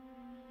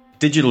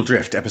Digital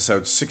Drift,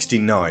 episode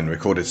 69,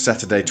 recorded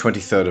Saturday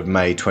 23rd of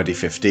May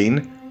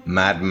 2015,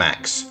 Mad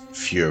Max,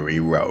 Fury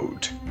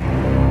Road.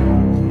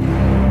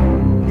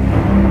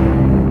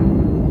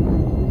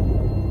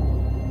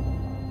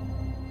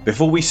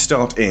 Before we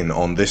start in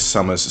on this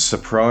summer's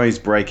surprise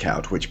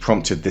breakout which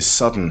prompted this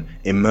sudden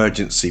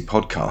emergency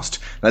podcast,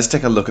 let's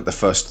take a look at the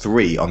first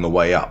three on the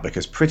way up,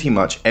 because pretty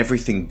much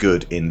everything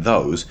good in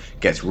those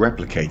gets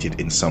replicated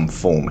in some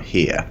form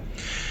here.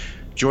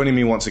 Joining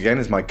me once again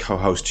is my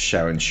co-host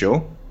Sharon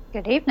Shaw.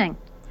 Good evening.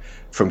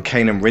 From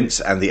Cane and Rinse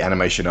and the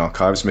Animation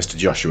Archives, Mr.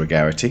 Joshua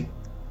Garrity.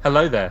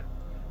 Hello there.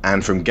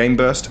 And from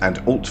GameBurst and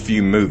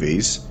AltView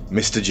Movies,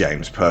 Mr.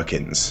 James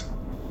Perkins.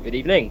 Good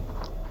evening.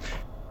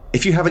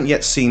 If you haven't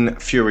yet seen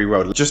Fury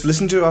Road, just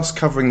listen to us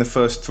covering the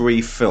first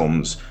three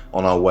films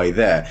on our way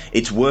there.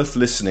 It's worth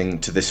listening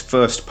to this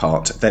first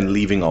part, then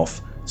leaving off,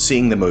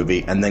 seeing the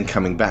movie, and then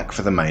coming back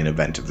for the main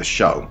event of the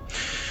show.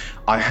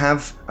 I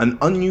have an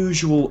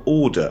unusual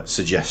order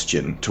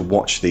suggestion to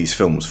watch these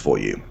films for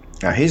you.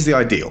 Now here's the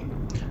ideal.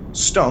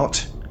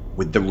 Start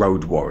with The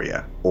Road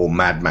Warrior, or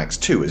Mad Max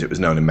 2 as it was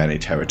known in many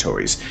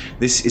territories.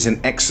 This is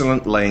an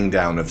excellent laying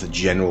down of the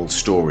general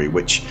story,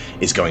 which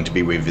is going to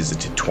be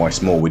revisited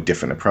twice more with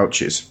different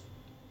approaches.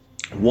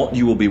 What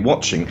you will be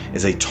watching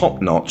is a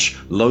top-notch,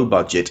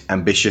 low-budget,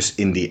 ambitious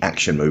indie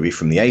action movie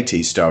from the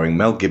 80s starring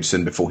Mel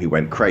Gibson before he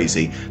went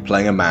crazy,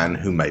 playing a man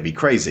who may be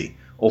crazy,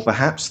 or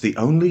perhaps the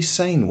only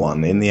sane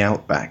one in the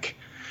outback.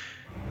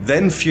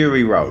 Then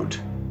Fury Road.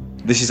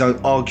 This is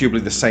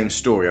arguably the same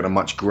story on a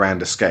much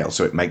grander scale,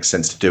 so it makes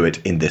sense to do it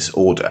in this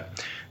order.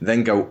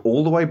 Then go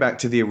all the way back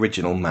to the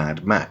original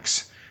Mad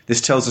Max. This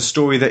tells a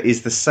story that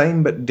is the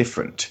same but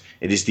different.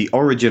 It is the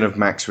origin of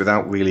Max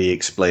without really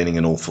explaining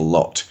an awful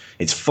lot.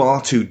 It's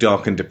far too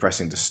dark and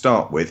depressing to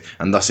start with,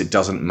 and thus it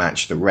doesn't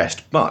match the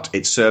rest, but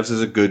it serves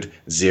as a good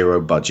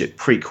zero-budget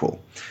prequel.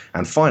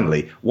 And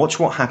finally, watch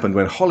what happened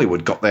when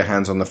Hollywood got their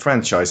hands on the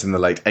franchise in the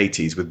late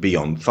 80s with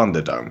Beyond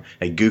Thunderdome,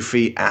 a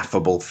goofy,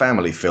 affable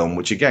family film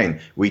which again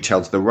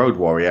retells The Road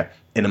Warrior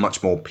in a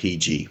much more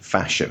PG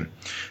fashion.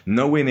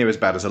 Nowhere near as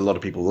bad as a lot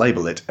of people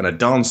label it, and a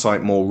darn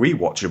sight more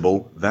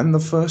rewatchable than the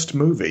first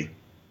movie.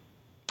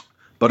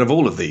 But of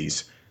all of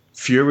these,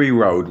 Fury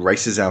Road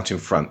races out in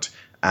front,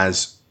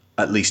 as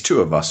at least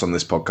two of us on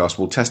this podcast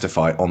will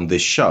testify on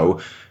this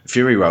show.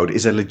 Fury Road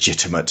is a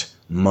legitimate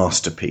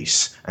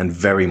masterpiece and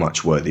very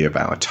much worthy of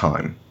our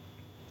time.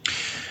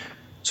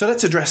 So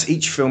let's address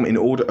each film in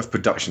order of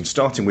production,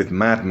 starting with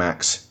Mad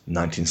Max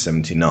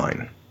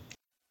 1979.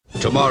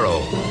 Tomorrow,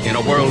 in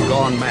a world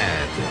gone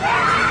mad,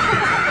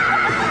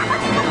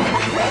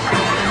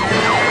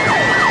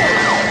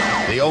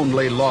 the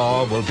only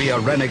law will be a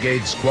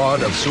renegade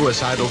squad of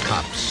suicidal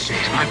cops.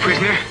 He's my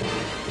prisoner,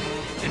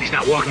 and he's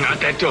not walking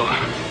out that door.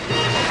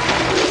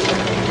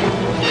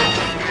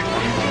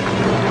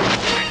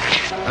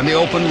 And the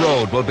open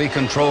road will be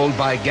controlled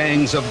by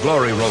gangs of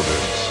glory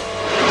roaders.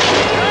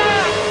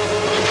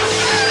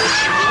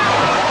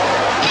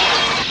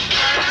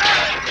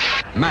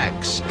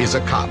 Max is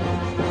a cop,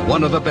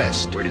 one of the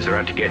best. Where does they're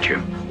out to get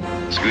you?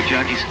 Scoot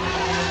jockeys?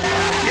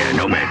 Yeah,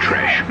 nomad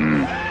trash.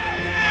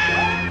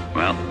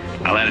 Well,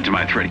 I'll add it to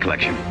my thread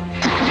collection.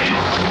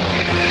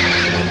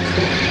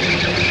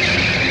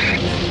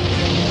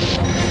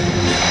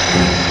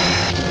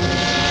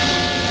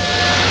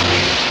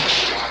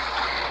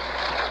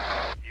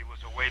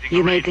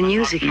 You made the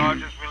news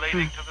again.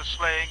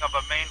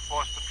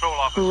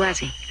 Who was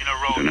he?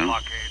 Don't know.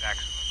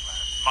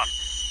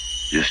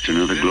 Just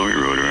another glory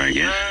roader, I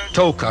guess.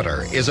 Toe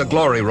Cutter is a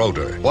glory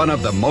roader, one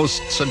of the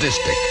most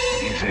sadistic.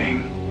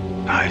 Anything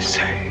I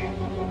say,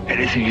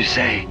 anything you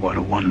say, what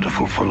a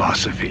wonderful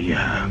philosophy you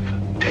have.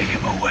 Take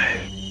him away.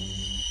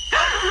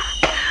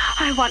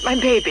 I want my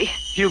baby.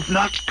 You've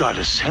not got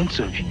a sense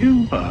of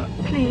humor.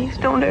 Please,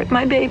 don't hurt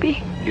my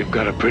baby. You've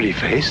got a pretty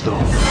face,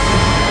 though.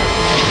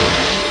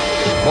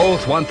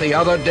 Both want the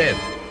other dead.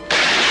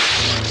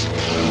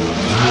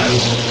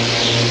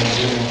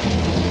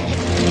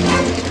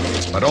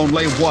 But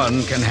only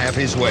one can have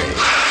his way.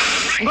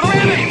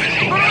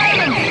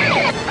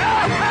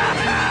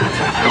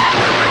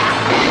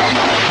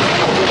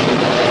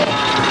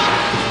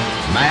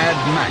 Mad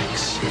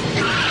Max.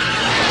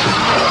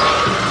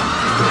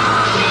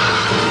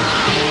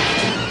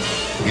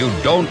 You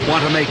don't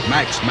want to make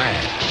Max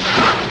mad.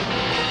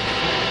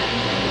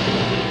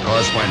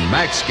 Because when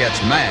Max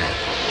gets mad,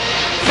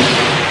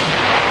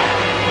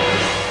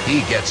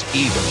 he gets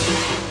even.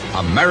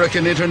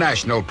 American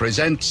International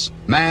presents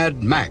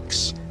Mad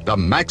Max, the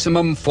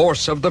maximum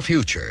force of the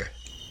future.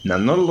 Now,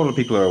 not a lot of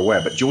people are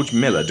aware, but George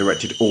Miller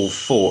directed all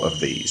four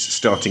of these,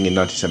 starting in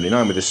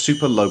 1979 with a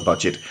super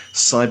low-budget,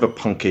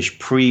 cyberpunkish,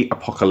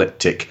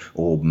 pre-apocalyptic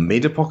or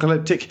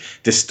mid-apocalyptic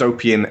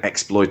dystopian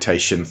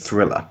exploitation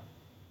thriller.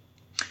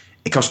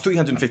 It cost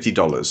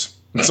 $350.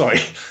 Sorry,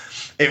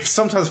 it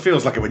sometimes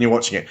feels like it when you're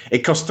watching it.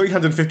 It cost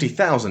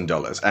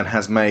 $350,000 and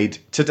has made,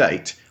 to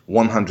date,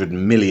 $100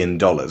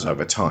 million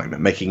over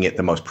time, making it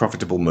the most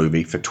profitable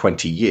movie for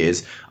 20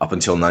 years up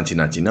until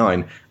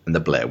 1999 and the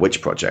Blair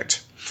Witch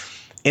Project.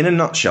 In a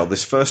nutshell,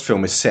 this first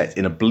film is set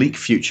in a bleak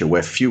future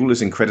where fuel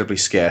is incredibly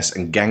scarce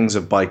and gangs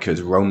of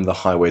bikers roam the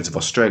highways of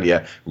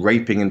Australia,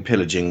 raping and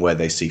pillaging where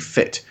they see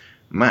fit.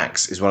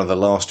 Max is one of the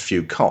last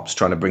few cops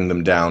trying to bring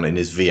them down in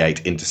his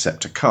V8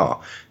 Interceptor car.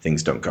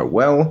 Things don't go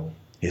well.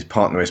 His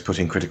partner is put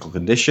in critical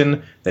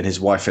condition. Then his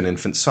wife and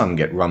infant son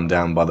get run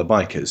down by the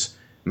bikers.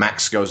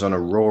 Max goes on a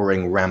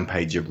roaring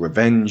rampage of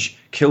revenge,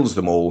 kills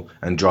them all,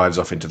 and drives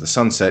off into the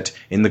sunset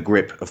in the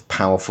grip of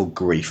powerful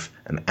grief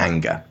and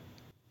anger.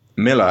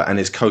 Miller and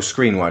his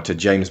co-screenwriter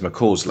James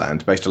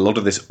McCausland based a lot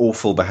of this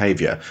awful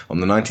behaviour on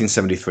the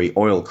 1973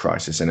 oil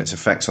crisis and its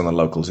effects on the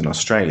locals in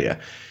Australia.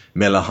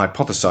 Miller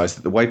hypothesised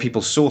that the way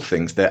people saw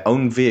things, their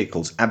own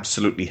vehicles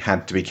absolutely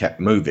had to be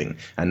kept moving,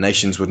 and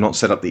nations would not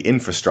set up the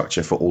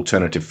infrastructure for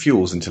alternative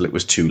fuels until it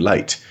was too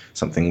late,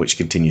 something which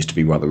continues to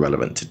be rather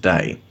relevant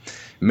today.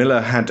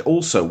 Miller had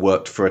also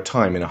worked for a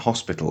time in a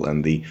hospital,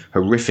 and the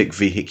horrific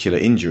vehicular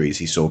injuries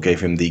he saw gave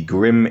him the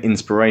grim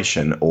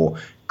inspiration, or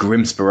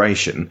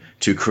grimspiration,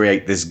 to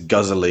create this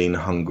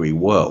guzzling-hungry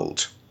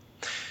world.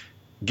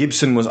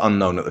 Gibson was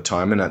unknown at the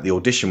time, and at the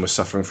audition was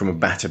suffering from a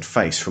battered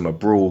face from a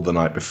brawl the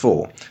night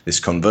before. This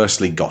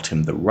conversely got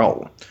him the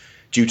role.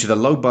 Due to the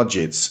low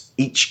budgets,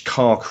 each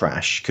car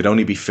crash could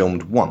only be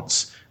filmed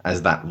once,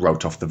 as that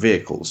wrote off the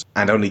vehicles,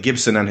 and only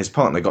Gibson and his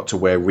partner got to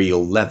wear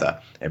real leather.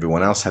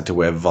 Everyone else had to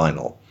wear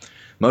vinyl.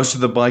 Most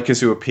of the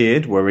bikers who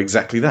appeared were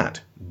exactly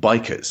that,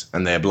 bikers,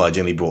 and they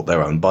obligingly brought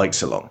their own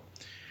bikes along.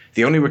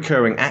 The only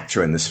recurring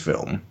actor in this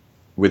film,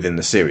 within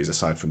the series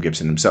aside from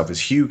Gibson himself, is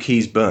Hugh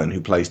Keys-Byrne,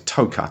 who plays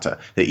Toe Cutter,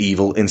 the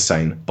evil,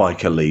 insane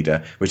biker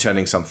leader,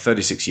 returning some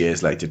 36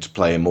 years later to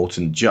play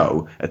Immortan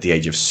Joe at the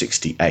age of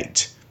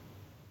 68.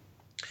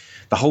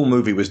 The whole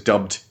movie was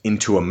dubbed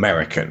into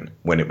American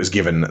when it was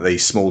given the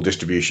small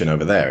distribution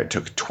over there. It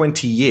took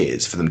 20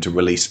 years for them to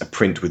release a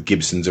print with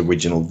Gibson's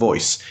original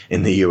voice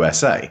in the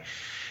USA.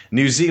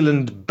 New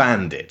Zealand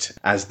banned it,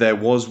 as there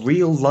was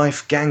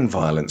real-life gang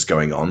violence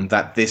going on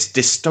that this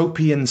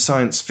dystopian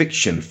science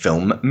fiction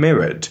film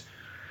mirrored.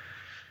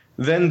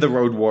 Then The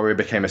Road Warrior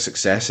became a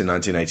success in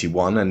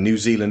 1981, and New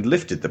Zealand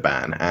lifted the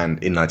ban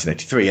in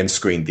 1983 and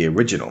screened the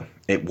original.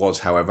 It was,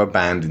 however,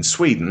 banned in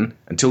Sweden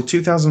until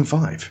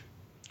 2005.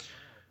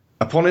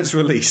 Upon its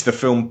release, the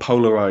film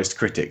polarised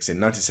critics. In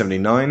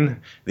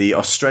 1979, the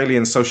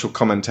Australian social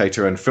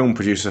commentator and film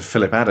producer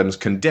Philip Adams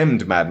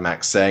condemned Mad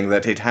Max, saying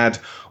that it had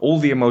all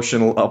the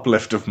emotional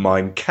uplift of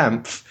Mein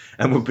Kampf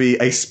and would be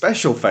a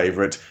special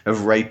favourite of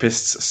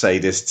rapists,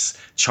 sadists,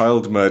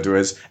 child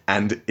murderers,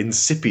 and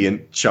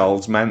incipient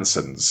Charles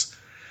Mansons.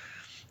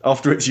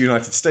 After its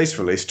United States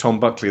release, Tom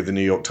Buckley of the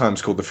New York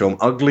Times called the film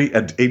ugly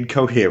and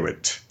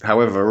incoherent.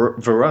 However,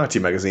 Variety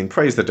magazine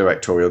praised the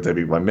directorial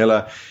debut by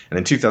Miller, and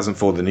in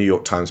 2004 the New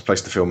York Times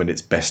placed the film in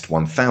its best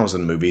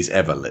 1,000 movies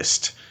ever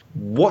list.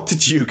 What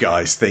did you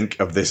guys think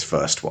of this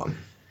first one?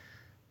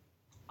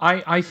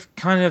 I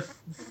kind of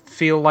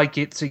feel like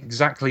it's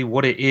exactly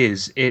what it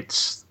is.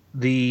 It's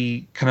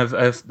the kind of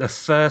a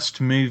first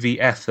movie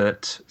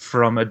effort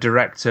from a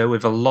director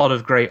with a lot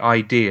of great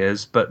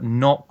ideas, but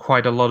not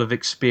quite a lot of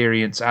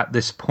experience at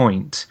this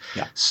point.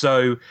 Yeah.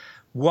 So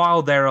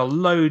while there are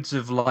loads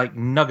of like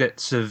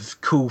nuggets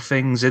of cool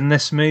things in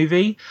this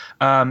movie,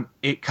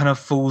 it kind of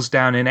falls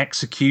down in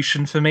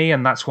execution for me,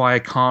 and that's why I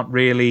can't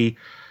really.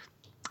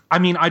 I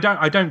mean, I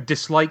don't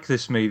dislike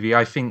this movie.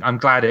 I think I'm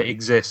glad it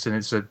exists, and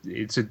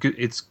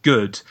it's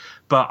good.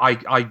 But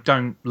I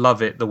don't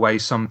love it the way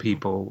some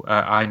people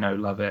I know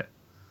love it.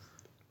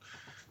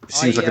 It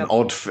seems like an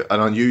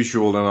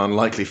unusual and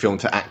unlikely film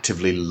to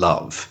actively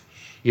love.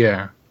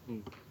 Yeah,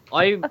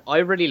 I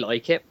really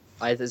like it.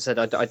 As I said,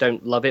 I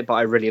don't love it, but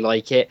I really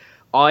like it.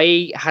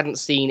 I hadn't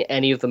seen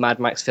any of the Mad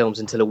Max films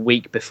until a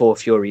week before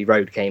Fury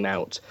Road came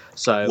out.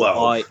 So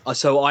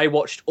I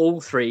watched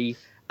all three.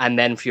 And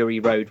then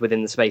Fury Road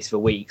within the space of a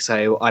week.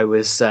 So I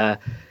was, I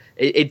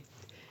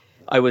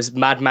was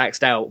Mad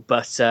Maxed out,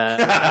 but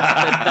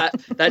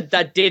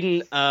that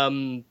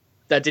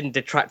didn't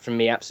detract from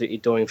me absolutely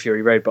adoring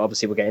Fury Road. But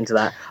obviously we'll get into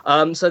that.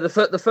 So the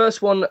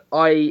first one,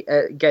 I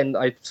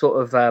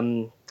sort of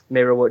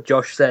mirror what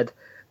Josh said.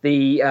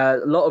 The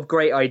lot of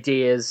great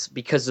ideas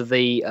because of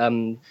the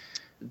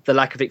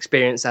lack of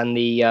experience and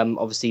the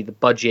obviously the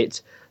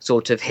budget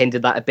sort of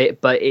hindered that a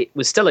bit, but it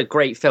was still a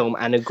great film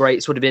and a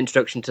great sort of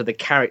introduction to the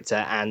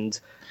character and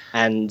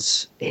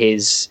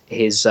his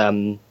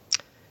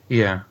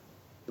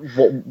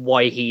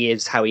why he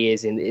is how he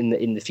is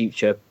in the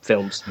future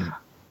films.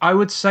 I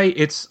would say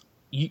it's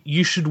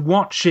you should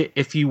watch it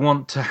if you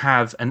want to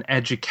have an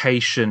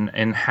education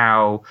in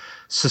how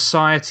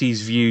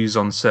society's views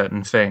on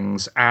certain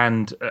things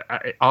and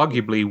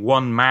arguably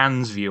one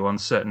man's view on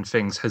certain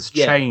things has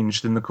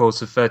changed in the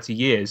course of 30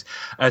 years,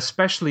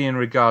 especially in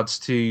regards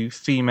to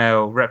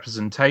female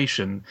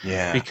representation.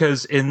 Yeah.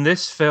 Because in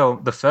this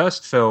film, the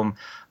first film,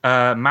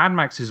 Mad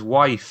Max's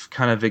wife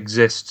kind of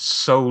exists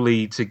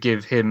solely to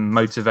give him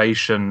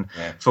motivation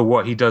for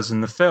what he does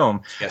in the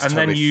film. And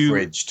totally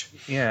fridged.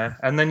 Yeah,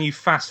 and then you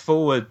fast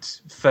forward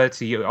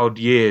 30 odd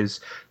years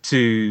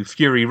to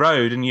Fury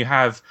Road, and you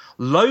have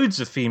loads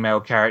of female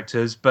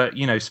characters, but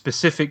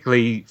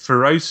specifically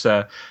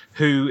Furiosa,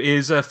 who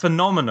is a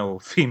phenomenal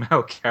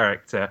female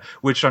character,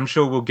 which I'm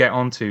sure we'll get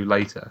onto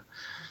later.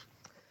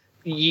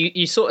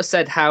 You sort of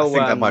said how... I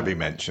think that might be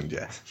mentioned,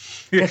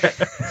 yes.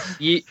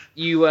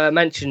 You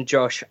mentioned,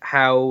 Josh,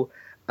 how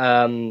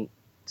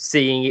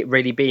seeing it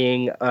really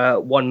being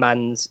one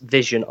man's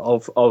vision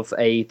of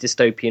a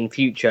dystopian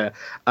future.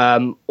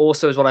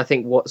 Also, as well, I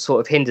think what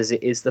sort of hinders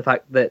it is the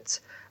fact that...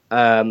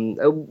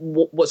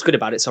 what's good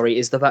about it,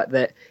 is the fact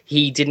that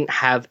he didn't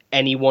have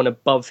anyone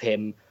above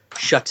him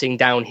shutting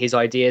down his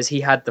ideas.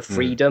 He had the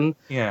freedom,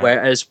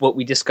 whereas what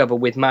we discover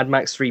with Mad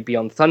Max 3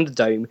 Beyond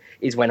Thunderdome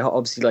is when,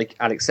 obviously, like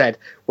Alex said,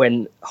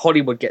 when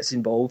Hollywood gets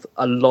involved,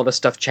 a lot of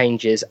stuff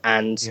changes,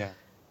 and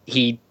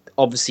he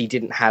obviously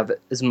didn't have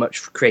as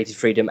much creative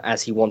freedom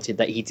as he wanted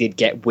that he did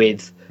get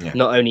with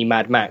not only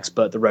Mad Max,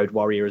 but The Road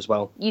Warrior as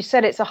well. You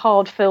said it's a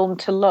hard film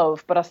to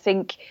love, but I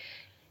think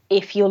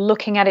if you're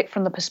looking at it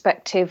from the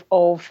perspective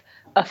of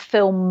a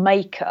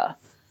filmmaker,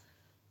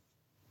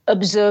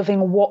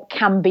 observing what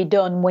can be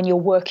done when you're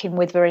working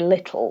with very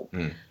little,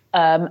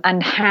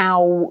 and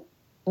how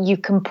you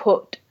can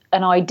put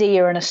an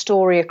idea and a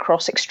story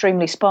across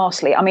extremely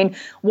sparsely. I mean,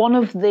 one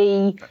of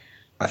the...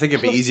 I think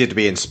it'd be easier to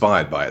be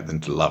inspired by it than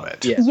to love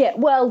it.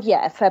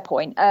 Yeah, fair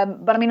point.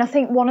 But I mean, I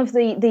think one of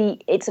the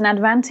it's an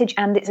advantage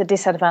and it's a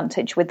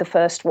disadvantage with the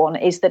first one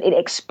is that it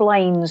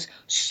explains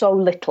so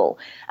little.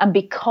 And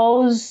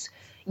because...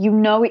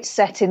 it's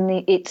set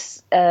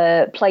it's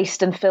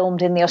placed and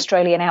filmed in the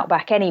Australian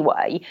outback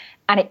anyway,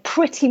 and it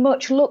pretty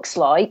much looks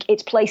like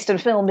it's placed and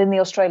filmed in the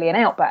Australian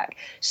outback.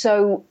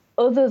 So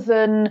other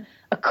than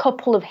a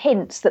couple of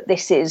hints that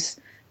this is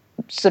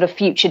sort of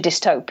future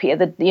dystopia,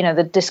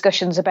 the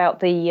discussions about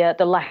the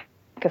lack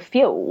of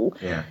fuel,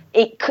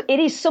 it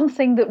is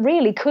something that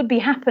really could be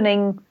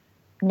happening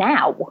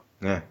now.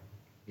 Yeah.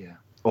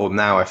 Or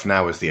now, if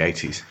now was the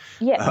 80s.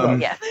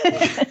 Yeah.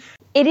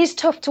 It is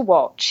tough to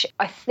watch.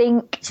 I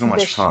think it's not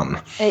much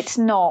fun. It's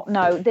not.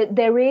 No,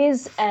 there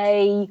is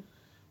a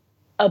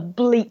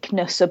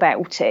bleakness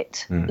about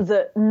it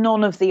that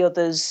none of the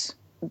others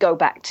go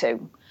back to,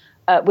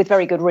 with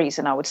very good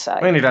reason, I would say.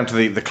 Mainly down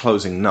to the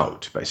closing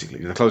note, basically.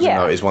 The closing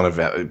note is one of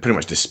pretty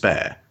much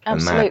despair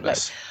and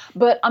madness.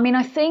 But I mean,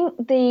 I think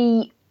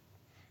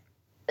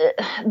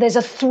there's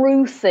a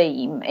through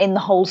theme in the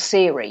whole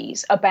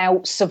series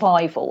about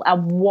survival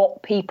and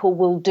what people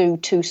will do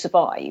to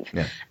survive,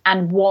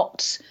 and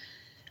what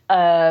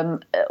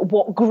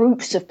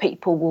groups of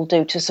people will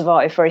do to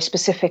survive very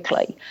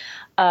specifically.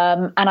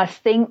 And I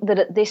think that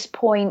at this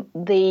point,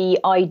 the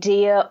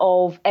idea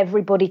of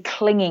everybody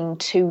clinging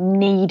to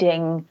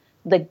needing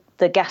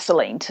the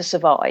gasoline to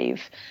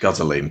survive.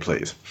 Guzzling,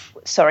 please.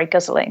 Sorry,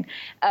 guzzling.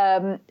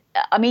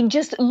 I mean,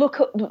 just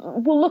look at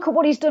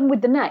what he's done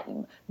with the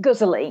name,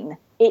 Guzzling.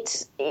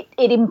 It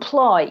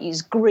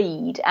implies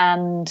greed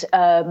and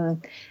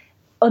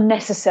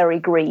unnecessary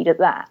greed at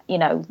that.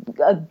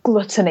 A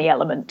gluttony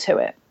element to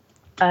it.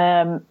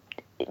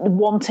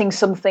 Wanting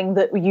something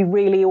that you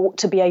really ought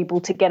to be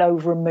able to get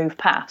over and move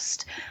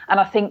past. And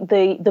I think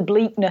the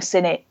bleakness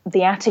in it,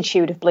 the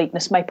attitude of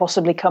bleakness, may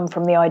possibly come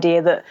from the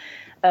idea that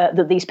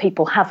these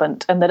people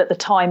haven't, and that at the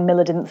time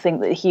Miller didn't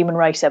think that the human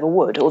race ever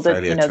would, or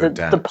that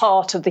the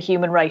part of the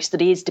human race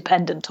that is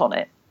dependent on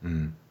it.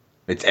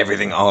 It's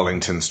everything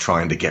Arlington's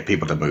trying to get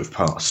people to move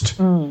past.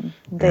 Indeed.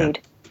 Yeah.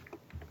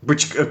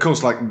 Which, of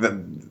course, like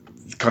the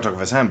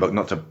Cartographer's Handbook,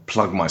 not to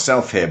plug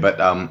myself here, but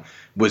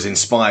was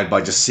inspired by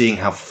just seeing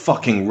how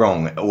fucking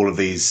wrong all of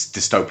these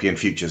dystopian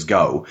futures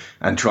go,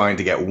 and trying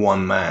to get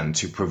one man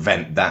to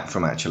prevent that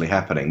from actually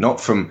happening.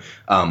 Not from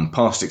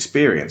past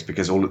experience,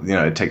 because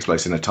it takes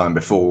place in a time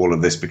before all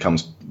of this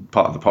becomes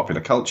part of the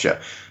popular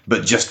culture,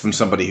 but just from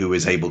somebody who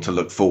is able to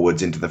look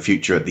forwards into the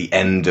future at the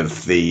end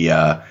of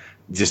the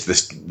just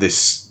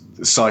this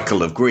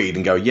cycle of greed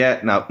and go,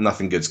 no,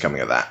 nothing good's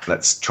coming of that.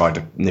 Let's try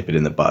to nip it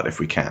in the bud if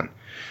we can.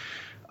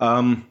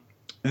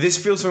 This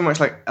feels very much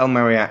like El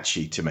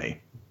Mariachi to me.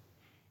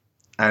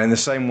 And in the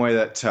same way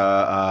that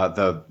I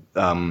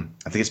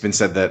think it's been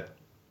said that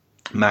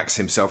Max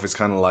himself is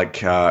kind of like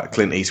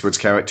Clint Eastwood's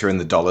character in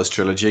the Dollars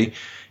trilogy.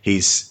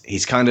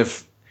 He's kind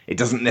of, it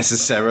doesn't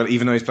necessarily,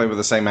 even though he's played with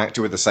the same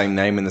actor with the same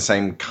name in the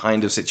same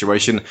kind of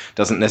situation,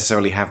 doesn't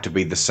necessarily have to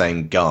be the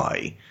same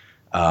guy.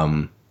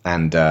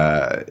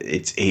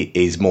 He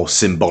is more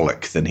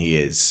symbolic than he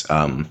is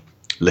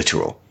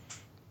literal.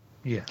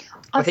 Yeah.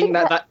 I think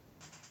that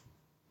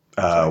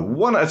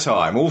one at a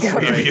time, all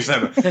three of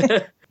you.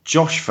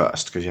 Josh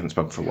first, because you haven't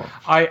spoken for a while.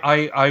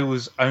 I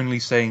was only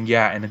saying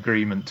in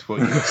agreement to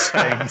what you were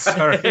saying.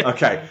 Sorry.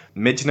 Okay,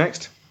 Midge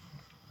next.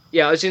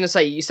 Yeah, I was going to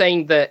say, you're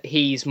saying that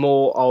he's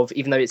more of,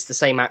 even though it's the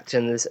same actor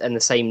and the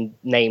same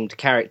named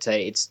character,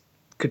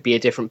 could be a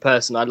different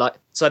person.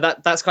 So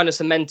that's kind of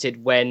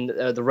cemented when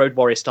the Road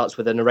Warrior starts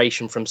with a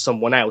narration from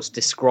someone else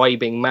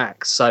describing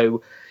Max.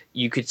 So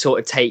you could sort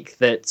of take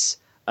that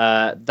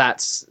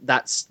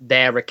that's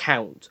their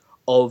account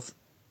of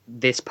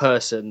this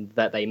person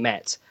that they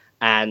met,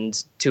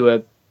 and to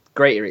a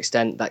greater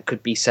extent that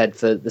could be said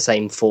for the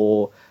same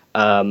for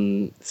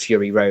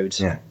Fury Road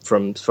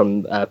from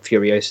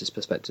Furiosa's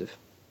perspective.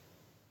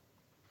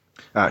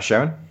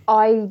 Sharon?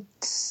 I'd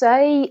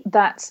say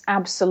that's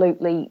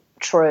absolutely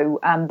true,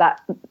 and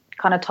that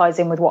kind of ties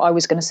in with what I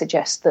was going to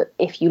suggest, that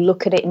if you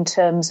look at it in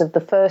terms of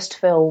the first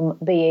film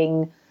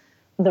being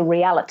the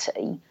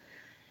reality,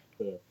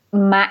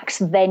 Max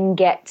then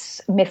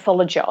gets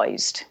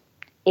mythologized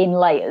in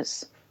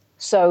layers.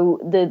 So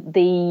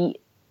the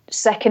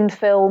second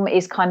film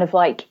is kind of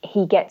like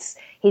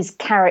his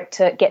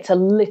character gets a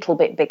little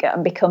bit bigger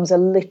and becomes a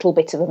little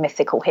bit of a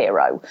mythical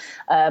hero,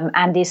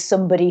 and is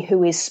somebody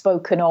who is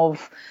spoken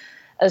of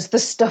as the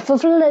stuff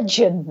of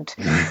legend.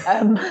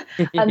 And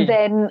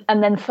then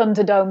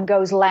Thunderdome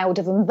goes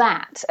louder than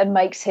that and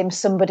makes him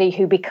somebody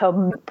who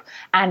become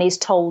and is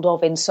told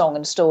of in song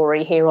and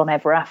story here on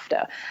Ever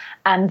After.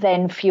 And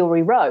then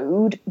Fury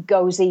Road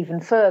goes even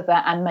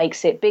further and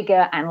makes it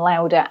bigger and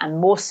louder and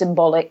more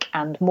symbolic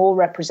and more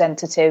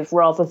representative,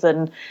 rather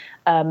than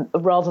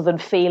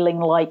feeling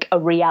like a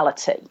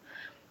reality,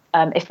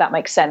 if that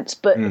makes sense.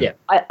 But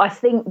I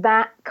think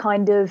that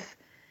kind of,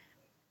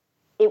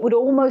 it would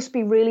almost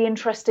be really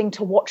interesting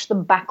to watch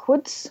them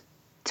backwards,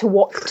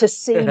 to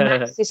see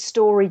Max's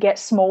story get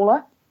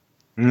smaller.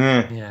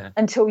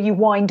 Until you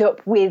wind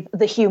up with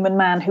the human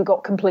man who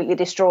got completely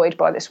destroyed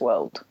by this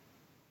world.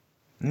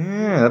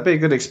 Yeah, that'd be a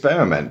good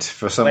experiment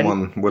for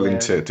someone willing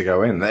to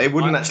go in. It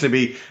wouldn't actually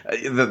be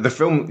the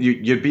film.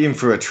 You'd be in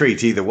for a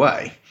treat either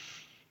way.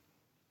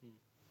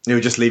 It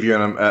would just leave you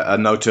on a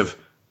note of,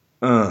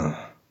 and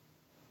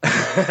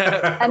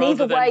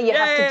either way, you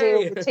have to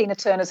deal with Tina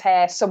Turner's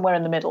hair somewhere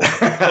in the middle.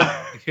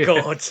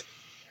 God,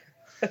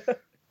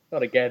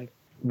 not again.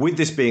 With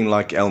this being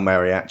like El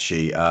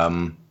Mariachi,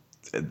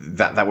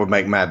 that would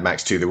make Mad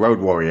Max 2, The Road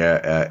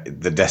Warrior,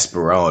 the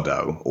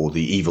Desperado, or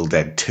the Evil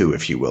Dead 2,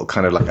 if you will,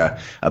 kind of like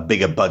a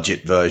bigger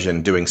budget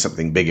version, doing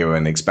something bigger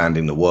and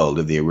expanding the world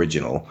of the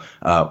original,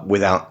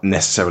 without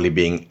necessarily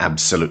being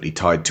absolutely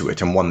tied to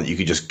it, and one that you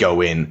could just go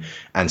in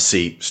and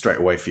see straight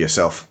away for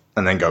yourself,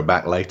 and then go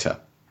back later,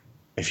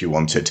 if you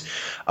wanted.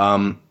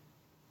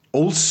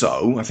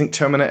 Also, I think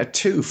Terminator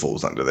 2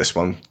 falls under this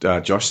one,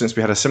 Josh, since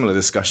we had a similar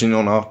discussion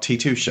on our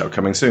T2 show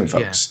coming soon,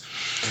 folks.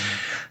 Yeah.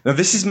 Now,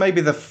 this is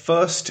maybe the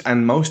first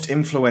and most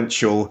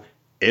influential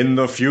 "in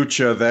the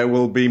future there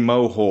will be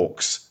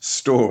Mohawks"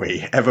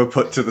 story ever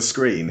put to the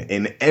screen.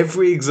 In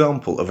every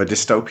example of a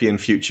dystopian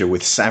future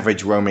with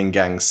savage roaming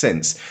gangs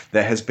since,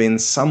 there has been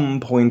some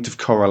point of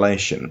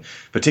correlation,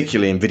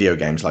 particularly in video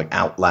games like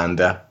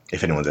Outlander,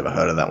 if anyone's ever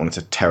heard of that one. It's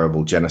a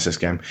terrible Genesis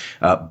game.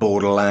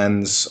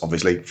 Borderlands,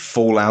 obviously,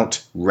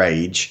 Fallout,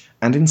 Rage,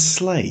 and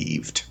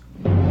Enslaved.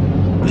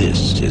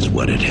 This is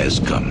what it has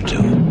come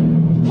to.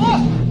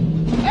 Look!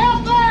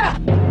 Out there!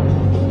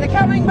 They're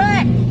coming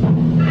back!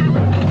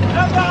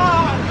 Come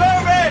on,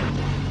 move it!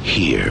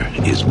 Here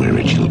is where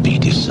it shall be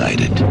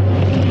decided.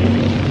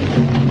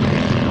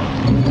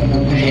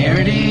 Here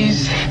it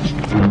is.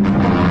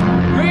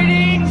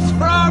 Greetings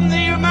from the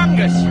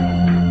Humongous.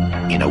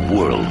 In a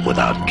world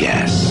without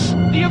gas.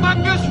 The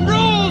Humongous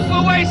rules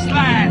the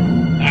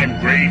wasteland. I'm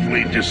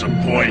gravely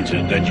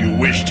disappointed that you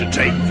wish to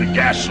take the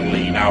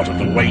gasoline out of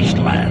the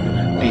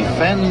wasteland.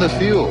 Defend the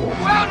fuel.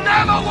 We'll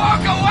never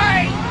walk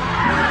away!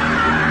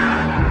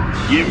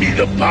 Give me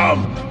the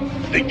pump,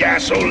 the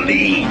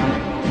gasoline,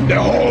 the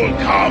whole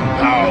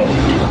compound.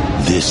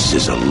 This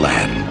is a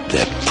land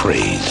that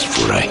prays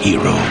for a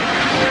hero.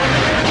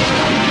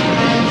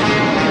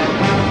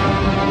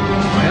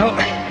 Well,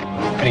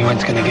 if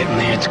anyone's gonna get in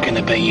there, it's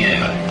gonna be you.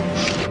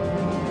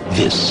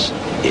 This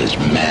is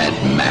Mad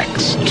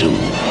Max 2.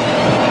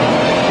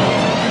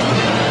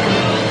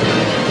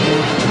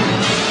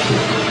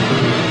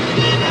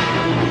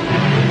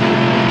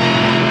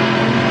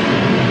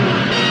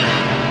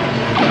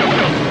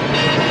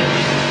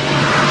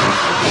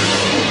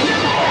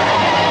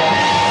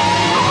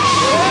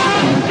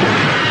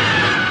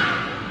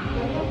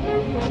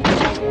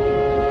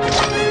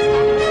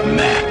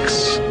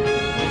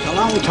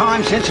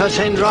 Time since I've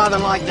seen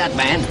driving like that,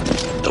 man.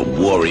 The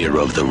warrior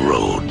of the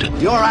road.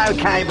 You're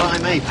okay by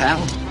me, pal.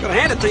 Gotta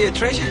hand it to you,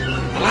 Treasure.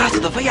 The last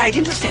of the V8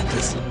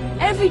 interceptors.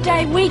 Every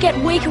day we get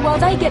weaker while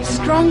they get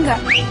stronger.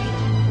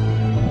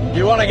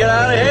 You want to get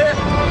out of here?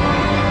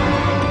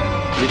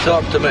 You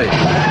talk to me.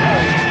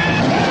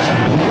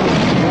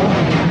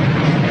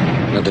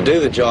 Now, to do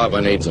the job, I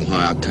need some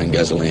high-octane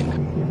gasoline.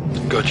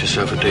 Got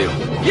yourself a deal.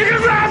 You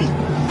can run,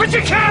 but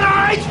you can't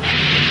hide!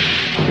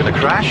 You gonna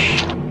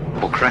crash?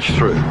 Or crash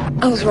through?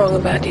 I was wrong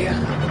about you.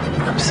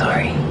 I'm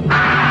sorry.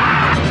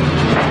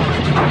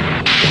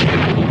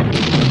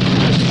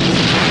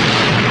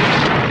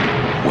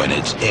 When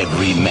it's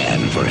every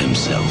man for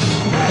himself.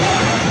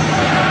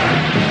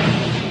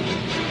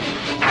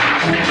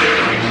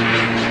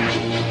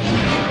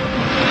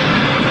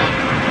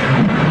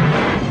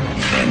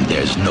 And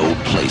there's no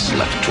place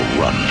left to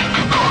run.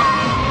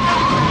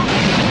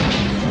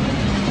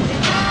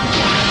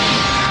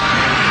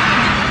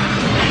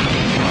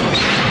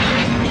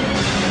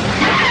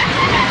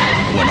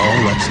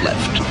 what's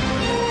left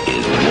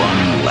is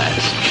one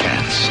last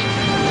chance.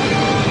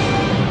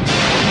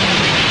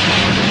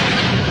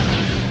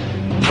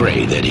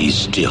 Pray that he's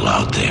still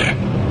out there.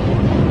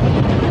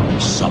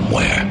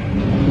 Somewhere.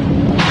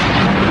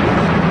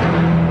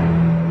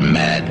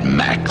 Mad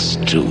Max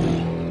 2.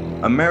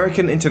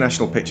 American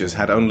International Pictures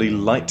had only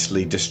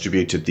lightly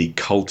distributed the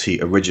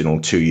culty original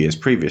 2 years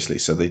previously,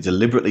 so they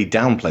deliberately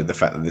downplayed the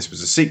fact that this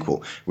was a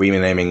sequel,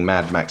 renaming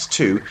Mad Max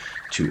 2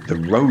 to The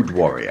Road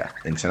Warrior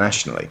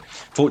internationally.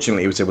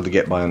 Fortunately, it was able to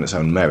get by on its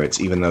own merits,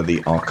 even though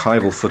the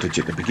archival footage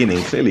at the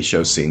beginning clearly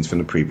shows scenes from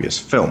the previous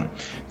film.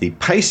 The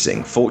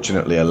pacing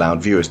fortunately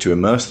allowed viewers to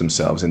immerse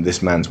themselves in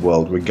this man's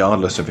world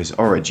regardless of his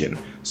origin,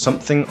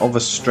 something of a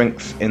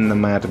strength in the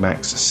Mad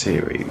Max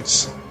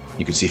series.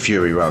 You could see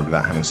Fury Road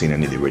without having seen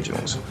any of the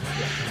originals.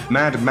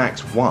 Mad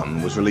Max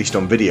 1 was released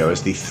on video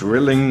as the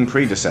thrilling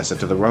predecessor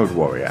to The Road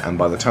Warrior, and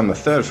by the time the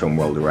third film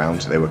rolled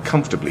around, they were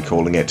comfortably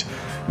calling it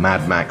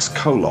Mad Max: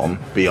 Beyond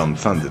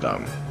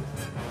Thunderdome.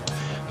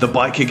 The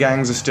biker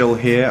gangs are still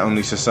here,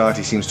 only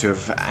society seems to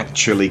have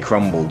actually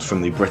crumbled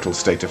from the brittle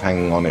state of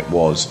hanging on it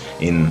was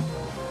in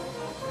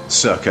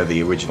circa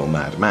the original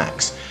Mad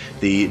Max.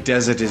 The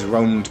desert is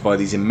roamed by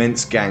these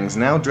immense gangs,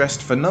 now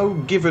dressed for no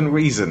given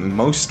reason,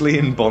 mostly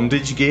in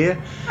bondage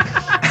gear.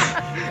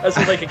 That's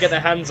what they could get their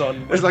hands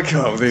on. It's like,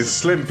 oh, there's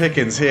slim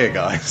pickings here,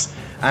 guys.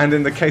 And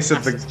in the case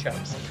of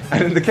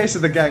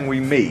the gang we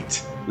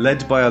meet,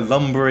 led by a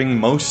lumbering,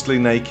 mostly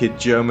naked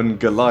German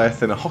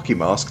Goliath in a hockey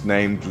mask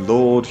named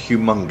Lord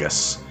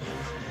Humongous.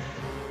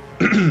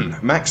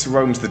 Max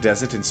roams the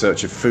desert in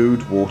search of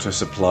food, water,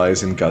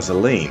 supplies, and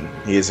gasoline.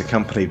 He is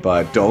accompanied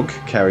by a dog,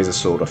 carries a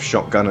sawed-off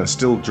shotgun, and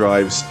still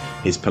drives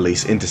his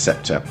police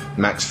interceptor.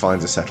 Max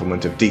finds a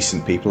settlement of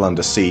decent people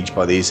under siege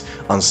by these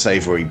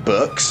unsavoury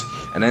Burks,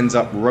 and ends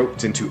up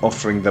roped into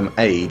offering them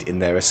aid in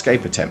their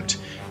escape attempt.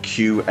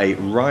 Cue a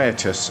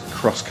riotous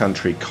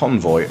cross-country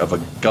convoy of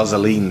a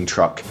gasoline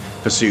truck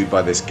pursued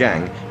by this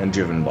gang and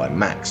driven by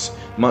Max.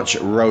 Much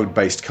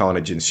road-based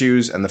carnage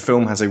ensues, and the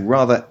film has a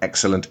rather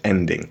excellent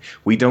ending.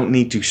 We don't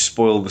need to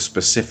spoil the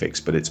specifics,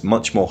 but it's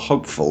much more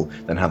hopeful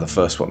than how the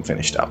first one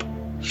finished up.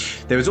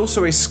 There is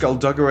also a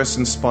skullduggerous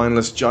and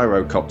spineless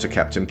gyrocopter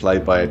captain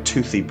played by a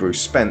toothy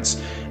Bruce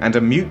Spence, and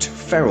a mute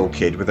feral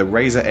kid with a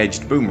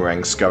razor-edged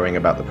boomerang scurrying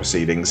about the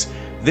proceedings.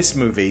 This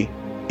movie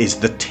is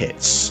the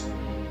tits.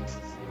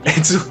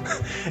 It's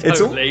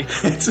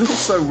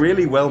also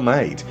really well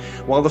made.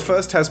 While the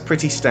first has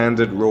pretty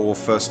standard raw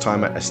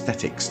first-timer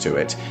aesthetics to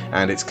it,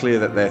 and it's clear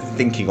that they're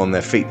thinking on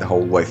their feet the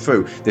whole way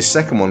through, this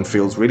second one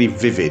feels really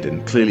vivid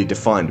and clearly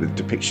defined with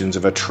depictions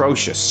of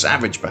atrocious,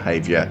 savage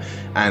behaviour,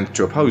 and,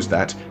 to oppose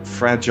that,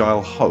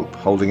 fragile hope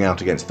holding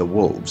out against the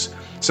wolves.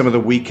 Some of the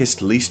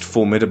weakest, least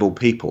formidable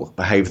people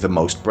behave the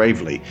most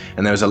bravely,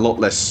 and there is a lot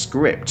less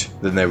script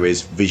than there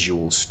is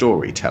visual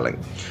storytelling.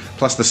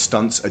 Plus, the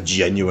stunts are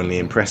genuinely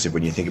impressive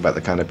when you think about the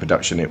kind of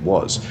production it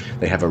was.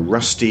 They have a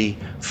rusty,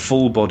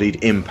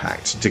 full-bodied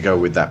impact to go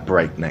with that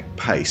breakneck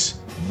pace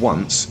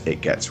once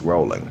it gets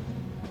rolling.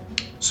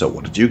 So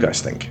what did you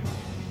guys think?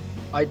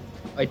 I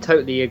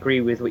totally agree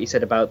with what you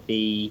said about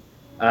the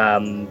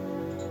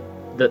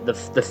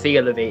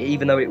feel of it,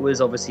 even though it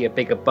was obviously a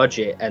bigger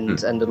budget and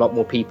a lot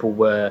more people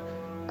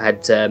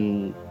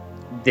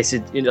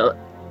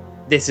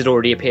this had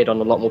already appeared on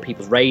a lot more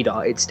people's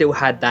radar. It still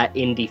had that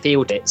indie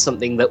feel to it,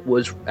 something that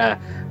was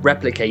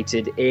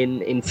replicated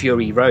in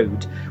Fury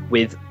Road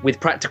with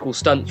practical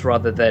stunts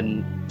rather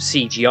than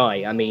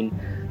CGI. I mean,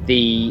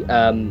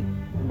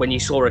 when you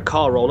saw a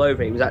car roll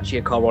over, it was actually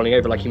a car rolling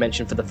over, like you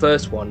mentioned for the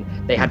first one.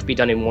 They had to be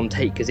done in one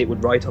take because it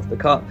would write off the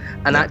cut,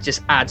 and that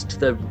just adds to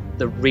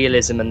the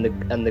realism and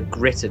the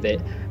grit of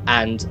it.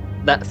 And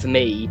that, for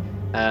me,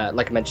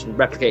 like I mentioned,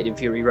 replicated in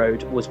Fury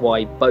Road was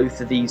why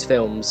both of these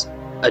films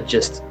are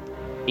just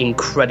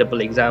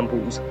incredible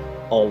examples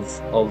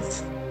of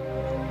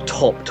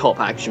top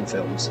action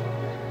films.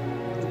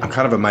 I'm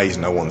kind of amazed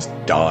no one's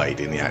died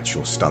in the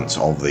actual stunts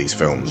of these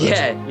films.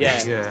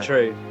 Yeah,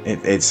 true.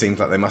 It seems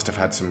like they must have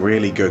had some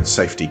really good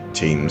safety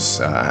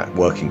teams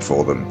working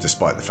for them,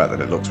 despite the fact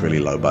that it looks really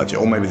low budget.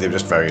 Or maybe they're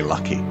just very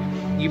lucky.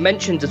 You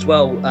mentioned as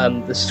well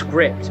the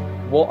script.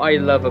 What I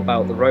love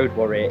about The Road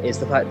Warrior is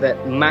the fact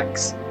that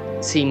Max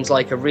seems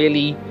like a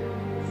really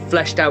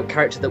fleshed out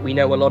character that we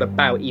know a lot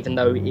about, even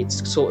though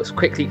it's sort of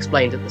quickly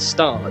explained at the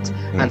start.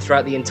 And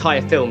throughout the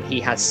entire film he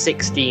has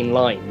 16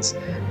 lines,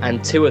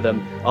 and 2 of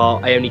them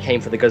are "I only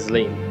came for the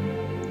gasoline."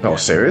 Oh,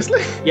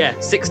 seriously? Yeah,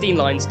 16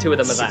 lines, 2 of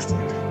them are that.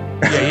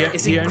 Yeah,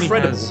 it's he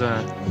incredible.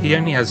 He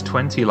only has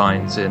 20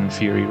 lines in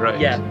Fury Road.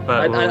 Yeah,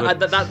 but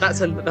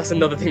that's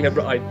another thing that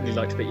I really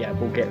liked, but yeah,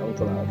 we'll get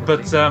onto that.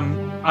 But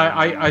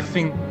I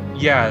think,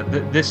 yeah,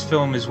 this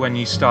film is when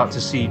you start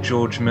to see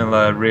George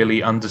Miller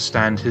really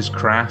understand his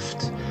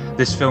craft.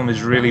 This film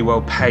is really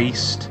well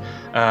paced.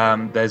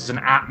 There's an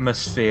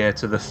atmosphere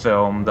to the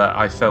film that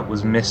I felt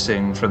was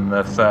missing from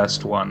the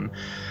first one.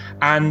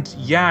 And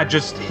yeah,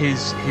 just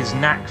his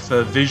knack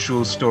for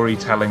visual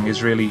storytelling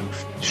is really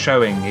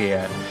showing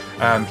here.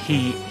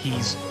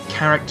 He's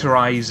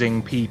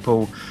characterizing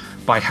people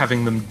by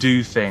having them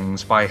do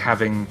things, by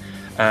having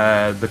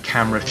the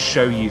camera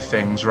show you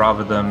things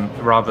rather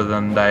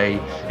than they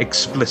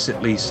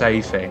explicitly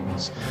say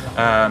things,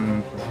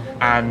 and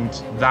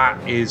that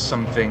is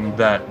something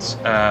that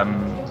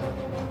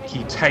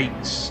he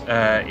takes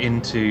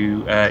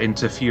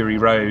into Fury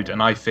Road,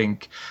 and I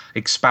think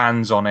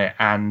expands on it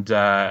and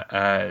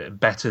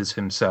betters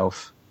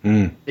himself.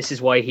 This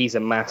is why he's a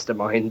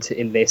mastermind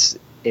in this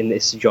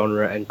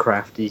genre and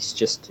craft. He's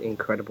just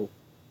incredible.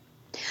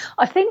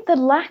 I think the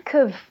lack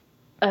of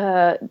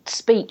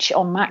speech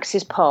on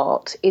Max's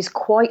part is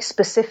quite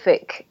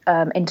specific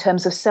in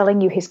terms of selling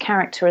you his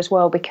character as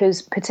well,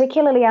 because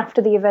particularly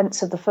after the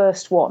events of the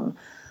first one,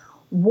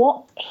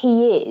 what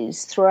he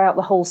is throughout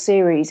the whole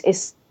series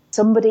is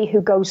somebody who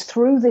goes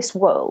through this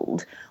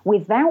world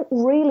without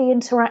really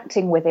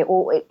interacting with it,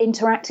 or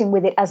interacting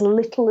with it as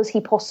little as he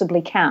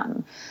possibly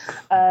can.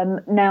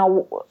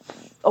 Now,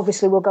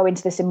 obviously, we'll go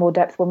into this in more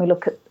depth when we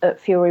look at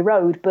Fury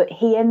Road, but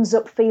he ends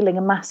up feeling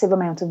a massive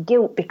amount of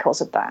guilt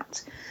because of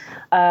that.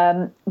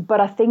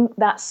 But I think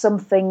that's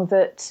something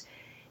that,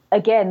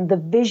 again, the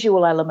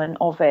visual element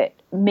of it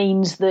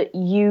means that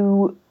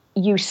you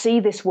see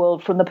this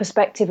world from the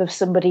perspective of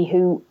somebody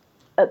who,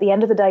 at the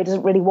end of the day,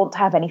 doesn't really want to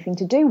have anything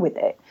to do with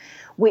it,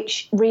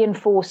 which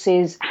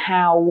reinforces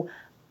how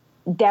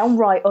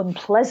downright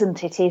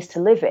unpleasant it is to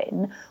live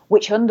in,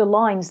 which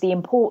underlines the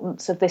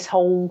importance of this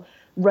whole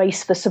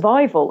race for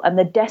survival and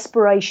the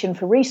desperation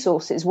for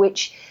resources,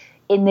 which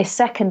in this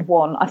second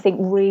one I think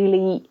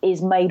really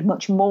is made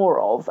much more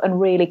of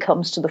and really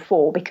comes to the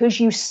fore, because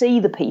you see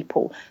the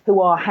people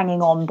who are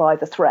hanging on by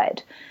the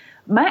thread.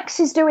 Max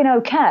is doing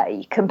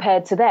okay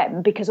compared to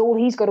them because all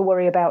he's got to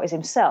worry about is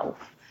himself.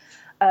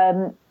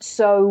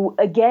 So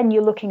again,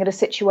 you're looking at a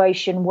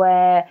situation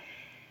where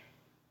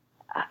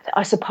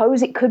I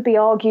suppose it could be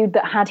argued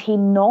that had he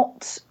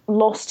not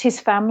lost his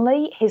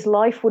family, his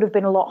life would have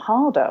been a lot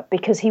harder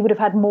because he would have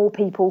had more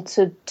people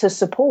to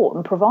support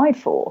and provide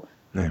for.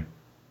 Yeah.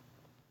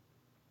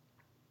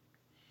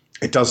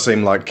 It does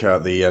seem like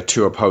the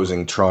two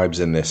opposing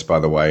tribes in this, by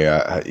the way,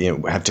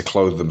 had to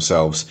clothe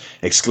themselves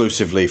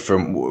exclusively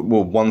from,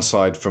 well, one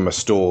side from a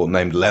store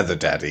named Leather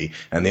Daddy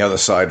and the other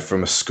side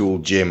from a school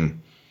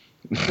gym.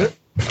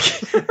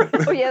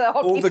 Oh yeah, the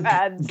hockey all the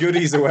pads.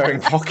 Goodies are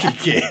wearing hockey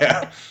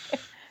gear.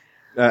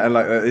 And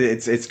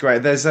it's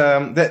great. There's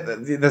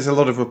a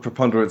lot of a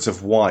preponderance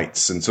of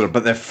whites and sort of,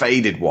 but they're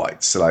faded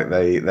whites. So like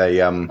they.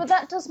 But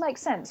that does make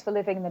sense for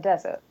living in the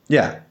desert.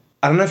 Yeah,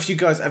 I don't know if you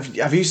guys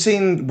have you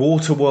seen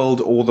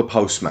Waterworld or The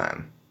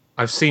Postman?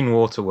 I've seen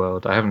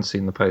Waterworld. I haven't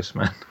seen The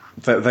Postman.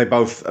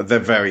 They're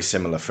very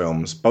similar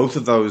films. Both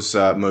of those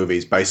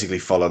movies basically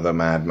follow the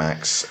Mad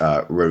Max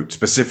route,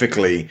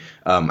 specifically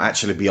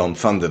actually Beyond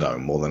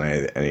Thunderdome more than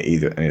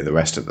any of the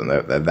rest of them.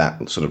 They're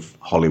that sort of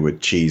Hollywood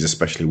cheese,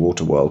 especially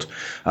Waterworld.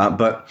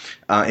 But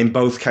in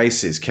both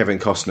cases, Kevin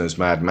Costner's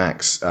Mad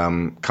Max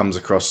comes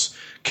across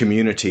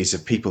communities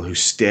of people who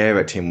stare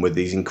at him with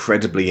these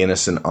incredibly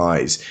innocent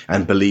eyes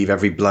and believe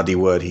every bloody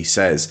word he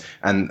says.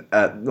 And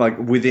like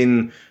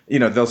within,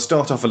 they'll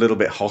start off a little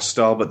bit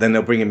hostile, but then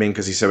they'll bring him in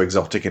because he's so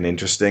exotic and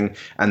interesting.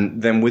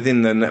 And then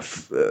within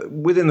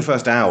the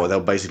first hour, they'll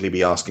basically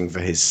be asking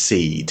for his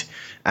seed.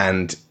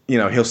 And,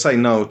 he'll say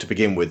no to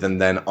begin with. And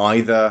then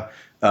either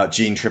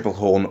Jean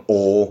Tripplehorn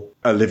or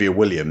Olivia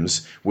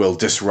Williams will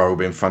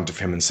disrobe in front of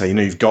him and say,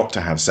 you've got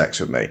to have sex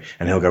with me.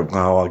 And he'll go,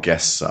 oh, I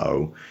guess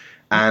so.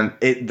 And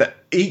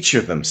each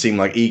of them seem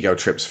like ego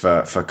trips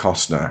for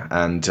Costner.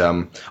 And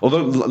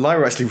although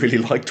Lyra actually really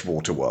liked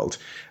Waterworld,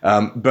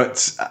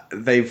 but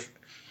they've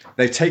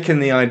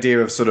taken the idea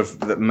of sort of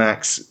that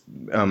Max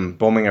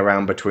bombing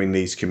around between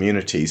these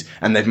communities,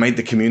 and they've made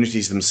the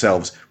communities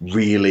themselves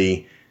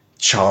really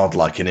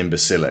childlike and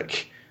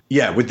imbecilic.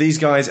 Yeah, with these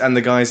guys and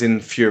the guys in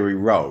Fury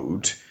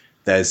Road,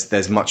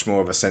 there's much more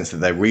of a sense that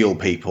they're real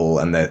people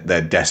and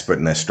they're desperate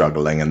and they're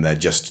struggling and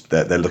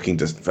they're looking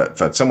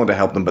for someone to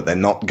help them, but they're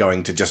not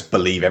going to just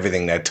believe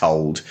everything they're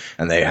told,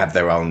 and they have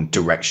their own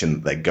direction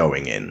that they're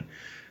going in.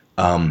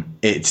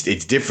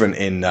 It's different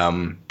in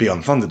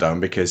Beyond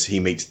Thunderdome because he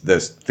meets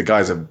the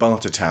guys of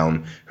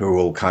Bartertown who are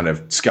all kind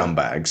of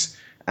scumbags,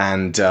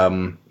 and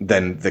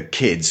then the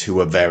kids who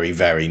are very,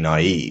 very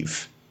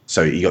naive.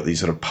 So you got these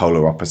sort of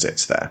polar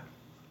opposites there.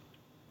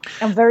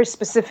 And very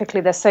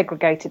specifically, they're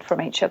segregated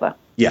from each other.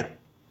 Yeah.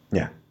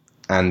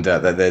 And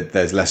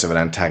there's less of an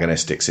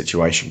antagonistic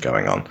situation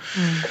going on.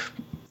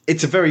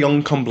 It's a very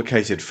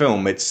uncomplicated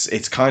film.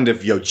 It's kind of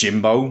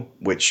Yojimbo,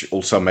 which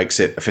also makes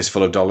it a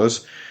fistful of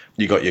dollars.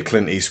 You got your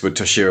Clint Eastwood,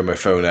 Toshiro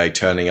Mifune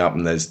turning up,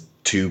 and there's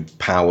two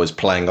powers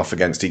playing off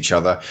against each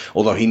other,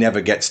 although he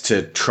never gets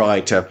to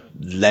try to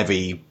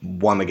levy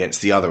one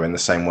against the other in the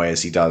same way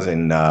as he does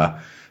in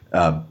Beyond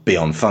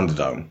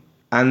Thunderdome.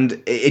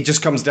 And it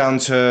just comes down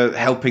to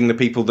helping the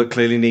people that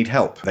clearly need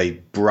help. They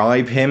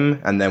bribe him,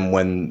 and then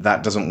when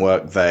that doesn't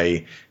work,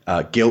 they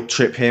guilt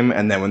trip him,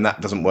 and then when that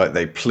doesn't work,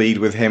 they plead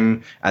with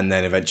him, and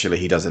then eventually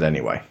he does it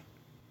anyway.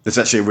 There's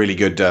actually a really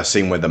good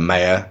scene where the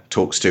mayor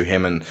talks to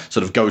him and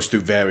sort of goes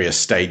through various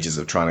stages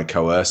of trying to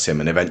coerce him,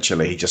 and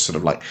eventually he just sort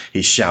of like,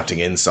 he's shouting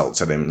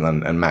insults at him,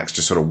 and Max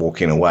just sort of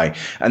walking away.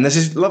 And there's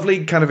this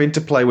lovely kind of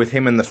interplay with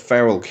him and the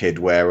feral kid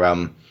where,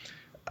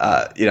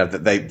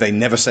 they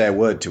never say a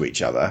word to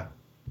each other,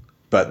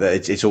 but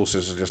it's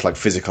also sort of just like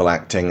physical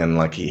acting, and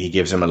like he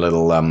gives him a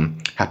little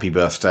happy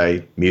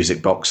birthday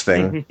music box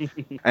thing.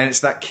 And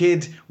it's that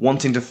kid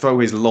wanting to throw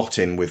his lot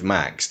in with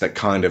Max that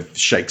kind of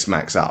shakes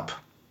Max up.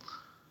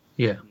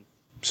 Yeah.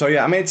 So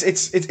yeah, I mean,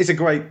 it's a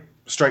great,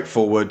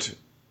 straightforward,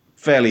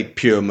 fairly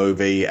pure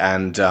movie,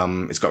 and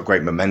it's got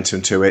great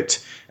momentum to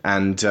it.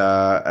 And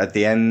at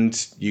the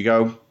end, you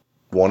go,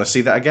 want to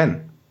see that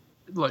again?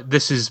 Like,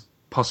 this is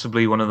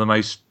possibly one of the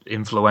most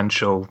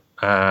influential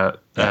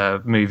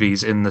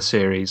movies in the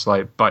series,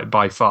 like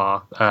by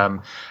far.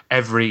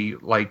 Every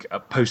like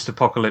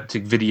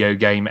post-apocalyptic video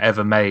game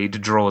ever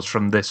made draws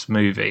from this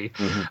movie.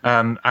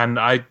 And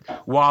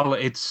while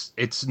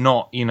it's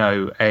not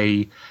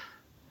an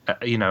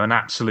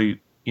absolute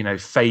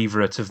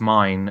favorite of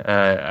mine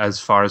as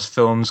far as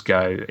films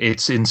go,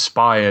 it's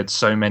inspired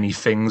so many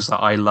things that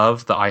I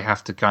love that I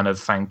have to kind of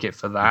thank it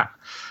for that,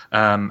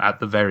 at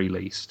the very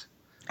least.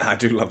 I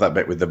do love that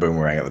bit with the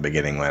boomerang at the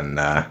beginning when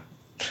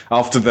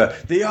after the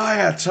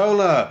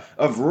Ayatollah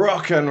of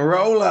rock and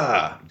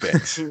roller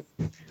bit.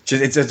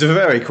 It's a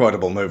very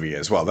quotable movie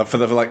as well. For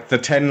the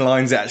 10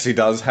 lines it actually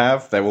does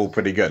have, they're all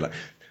pretty good. Like,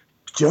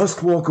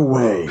 just walk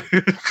away.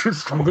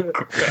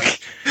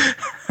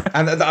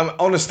 And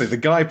honestly, the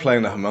guy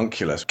playing the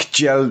homunculus,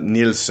 Kjell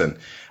Nielsen,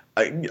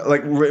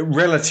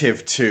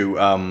 relative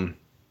to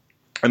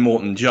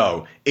Immortan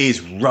Joe,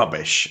 is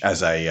rubbish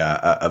as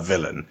a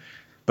villain.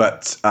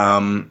 But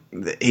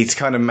he's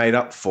kind of made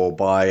up for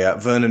by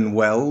Vernon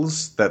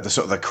Wells, the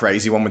sort of the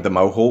crazy one with the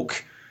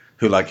mohawk,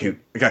 who go,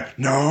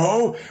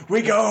 no,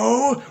 we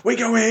go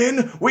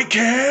in, we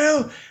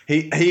kill.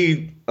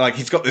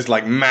 He's got this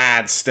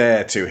mad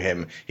stare to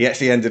him. He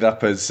actually ended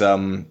up as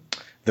the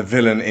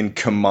villain in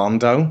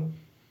Commando.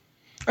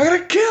 I'm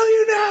gonna kill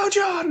you now,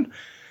 John.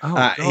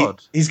 Oh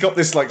God! He's got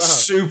this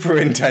super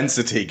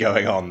intensity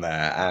going on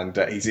there, and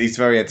he's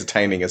very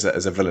entertaining as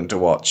a villain to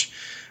watch.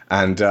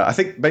 And I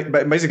think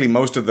basically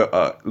most of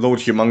the Lord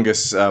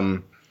Humongous,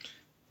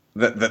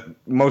 that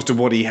most of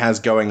what he has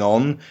going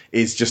on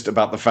is just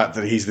about the fact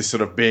that he's this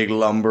sort of big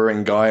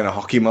lumbering guy in a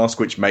hockey mask,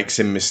 which makes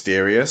him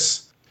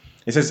mysterious.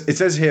 It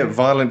says here,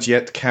 violent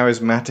yet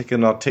charismatic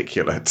and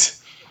articulate.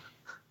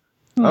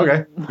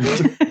 Okay.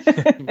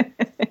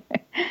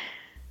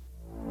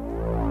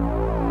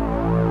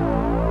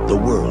 The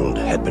world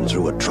had been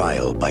through a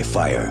trial by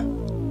fire,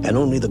 and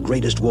only the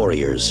greatest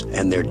warriors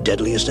and their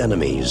deadliest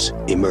enemies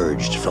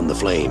emerged from the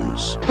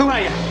flames. Who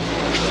are you?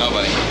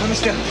 Nobody.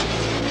 Mister,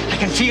 I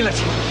can feel it.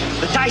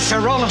 The dice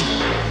are rolling.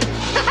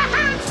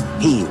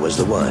 He was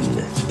the one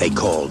they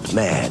called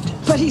Mad.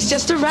 But he's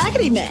just a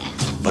raggedy man.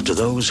 But to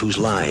those whose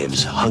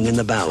lives hung in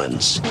the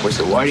balance... Where's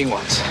the waiting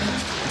ones?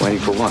 Waiting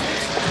for what?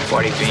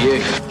 Waiting for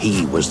you.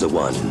 He was the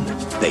one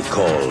they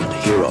called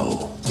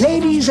Hero.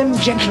 Ladies and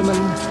gentlemen,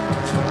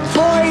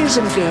 boys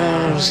and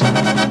girls,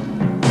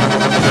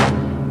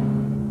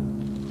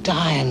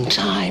 dying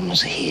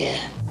times here.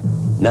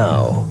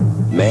 Now,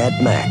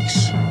 Mad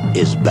Max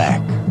is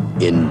back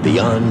in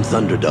Beyond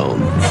Thunderdome.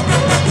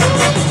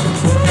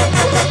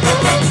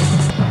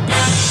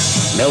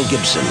 Mel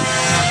Gibson,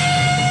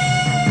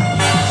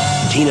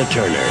 Tina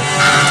Turner,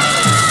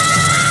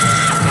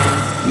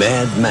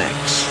 Mad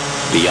Max,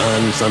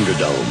 Beyond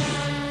Thunderdome.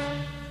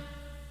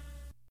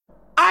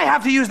 I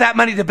have to use that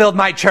money to build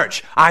my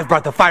church. I've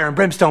brought the fire and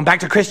brimstone back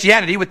to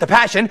Christianity with the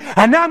Passion,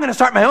 and now I'm going to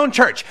start my own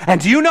church. And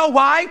do you know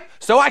why?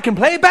 So I can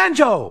play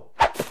banjo.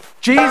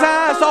 Jesus,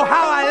 oh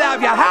how I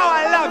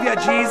love you,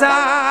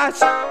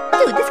 Jesus.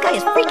 Dude, this guy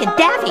is freaking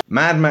daffy.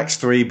 Mad Max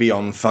 3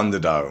 Beyond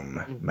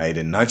Thunderdome, made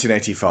in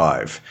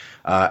 1985.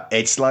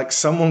 It's like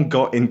someone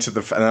got into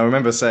and I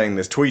remember saying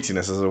this, tweeting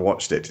this as I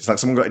watched it, it's like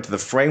someone got into the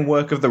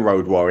framework of the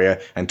Road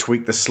Warrior and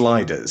tweaked the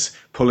sliders,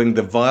 pulling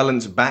the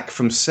violence back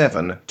from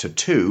 7 to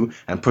 2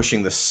 and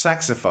pushing the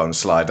saxophone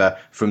slider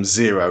from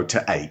 0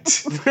 to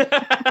 8.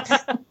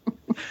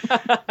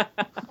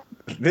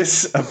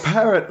 This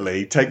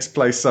apparently takes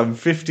place some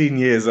 15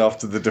 years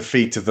after the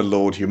defeat of the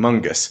Lord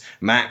Humongous.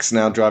 Max,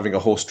 now driving a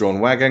horse-drawn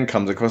wagon,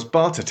 comes across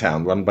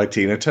Bartertown, run by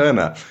Tina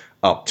Turner,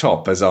 up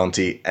top as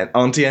Auntie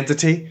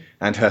Entity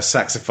and her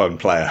saxophone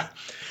player.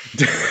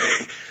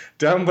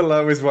 Down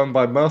below is run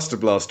by Master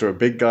Blaster, a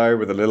big guy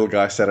with a little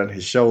guy sat on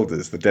his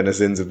shoulders. The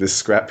denizens of this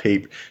scrap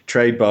heap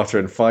trade, barter,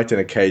 and fight in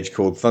a cage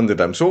called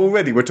Thunderdome. So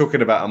already we're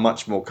talking about a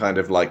much more kind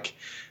of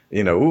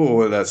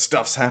ooh, that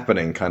stuff's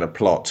happening kind of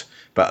plot.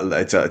 But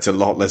it's a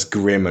lot less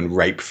grim and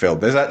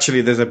rape-filled.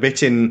 There's a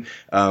bit in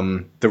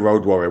The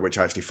Road Warrior, which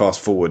I actually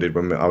fast-forwarded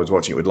when I was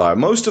watching it with Lyra.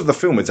 Most of the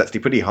film is actually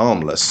pretty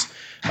harmless.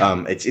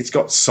 It's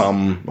got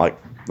some like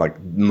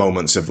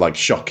moments of like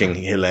shocking,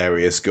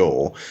 hilarious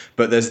gore,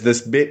 but there's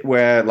this bit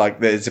where like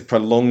there's a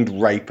prolonged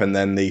rape and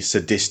then the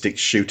sadistic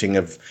shooting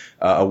of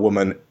a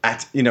woman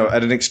at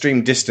an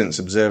extreme distance,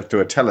 observed through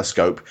a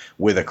telescope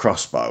with a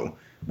crossbow,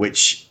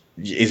 which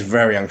is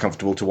very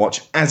uncomfortable to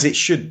watch, as it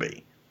should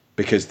be.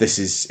 Because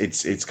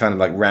it's kind of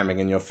like ramming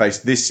in your face.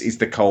 This is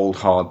the cold,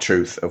 hard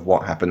truth of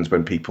what happens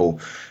when people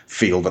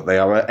feel that they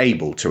are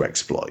able to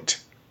exploit.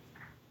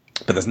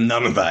 But there's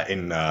none of that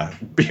in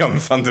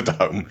Beyond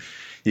Thunderdome.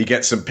 You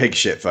get some pig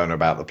shit thrown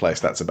about the place.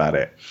 That's about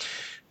it.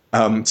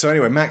 So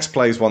anyway, Max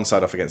plays one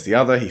side off against the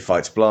other. He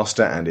fights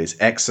Blaster and is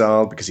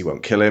exiled because he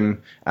won't kill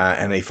him.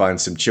 And he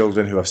finds some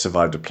children who have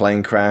survived a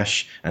plane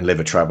crash and live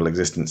a tribal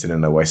existence in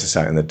an oasis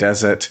out in the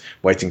desert,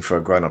 waiting for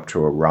a grown-up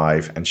to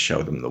arrive and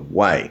show them the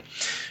way.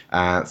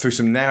 Through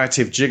some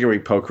narrative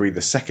jiggery-pokery,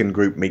 the second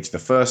group meets the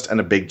first and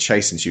a big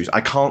chase ensues.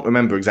 I can't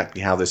remember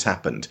exactly how this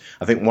happened.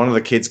 I think one of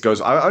the kids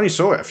goes... I only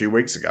saw it a few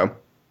weeks ago.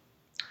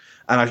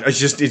 And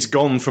it's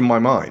gone from my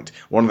mind.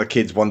 One of the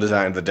kids wanders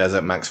out into the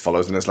desert, Max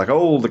follows, and it's like,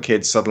 all the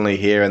kids suddenly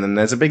here, and then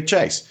there's a big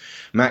chase.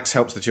 Max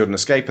helps the children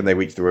escape, and they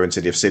reach the ruined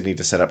city of Sydney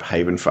to set up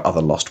haven for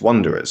other lost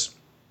wanderers.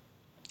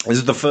 This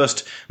is the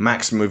first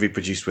Max movie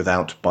produced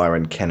without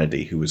Byron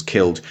Kennedy, who was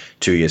killed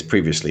 2 years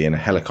previously in a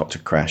helicopter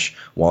crash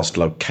whilst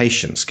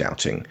location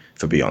scouting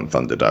for Beyond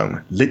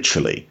Thunderdome,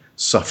 literally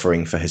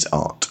suffering for his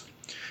art.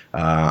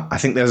 I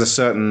think there's a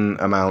certain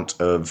amount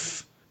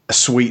of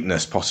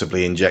sweetness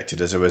possibly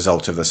injected as a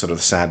result of the sort of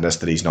sadness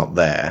that he's not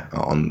there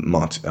on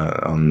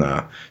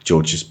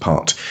George's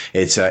part.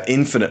 It's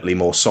infinitely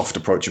more soft,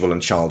 approachable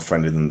and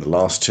child-friendly than the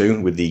last two,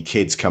 with the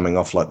kids coming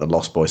off like the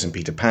Lost Boys and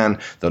Peter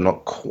Pan, though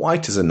not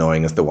quite as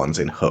annoying as the ones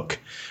in Hook.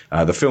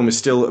 The film is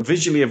still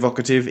visually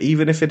evocative,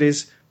 even if it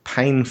is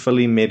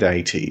painfully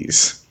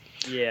mid-80s.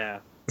 Yeah.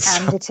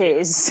 And it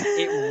is.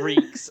 It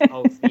reeks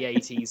of the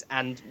 80s.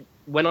 And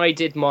when I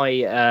did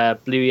my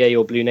Blue Yay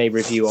or Blue Nay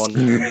review on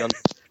Beyond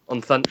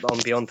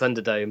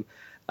Thunderdome,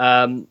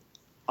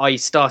 I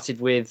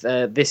started with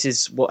this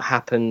is what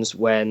happens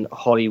when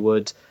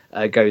Hollywood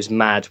goes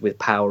mad with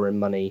power and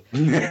money.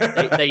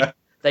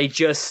 they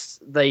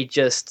just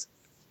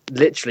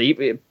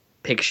literally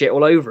pig shit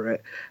all over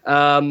it.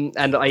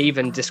 And I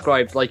even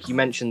described, like you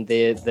mentioned,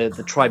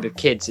 the tribe of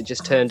kids. It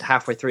just turned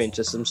halfway through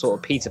into some sort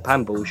of Peter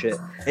Pan bullshit.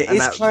 It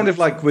is kind of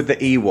like with the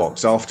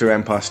Ewoks. After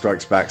Empire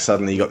Strikes Back,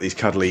 suddenly you got these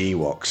cuddly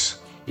Ewoks.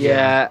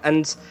 Yeah,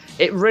 and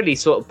it really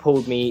sort of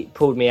pulled me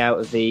out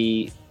of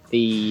the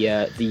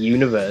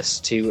universe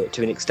to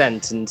an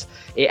extent, and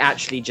it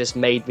actually just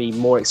made me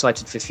more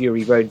excited for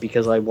Fury Road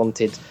because I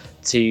wanted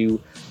to,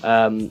 with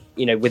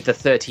the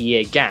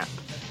 30-year gap,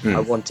 I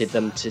wanted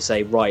them to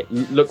say, right,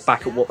 look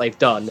back at what they've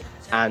done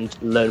and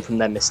learn from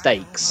their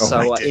mistakes.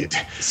 Exactly,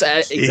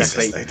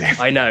 they did.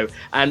 I know,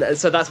 and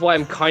so that's why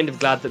I'm kind of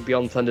glad that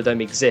Beyond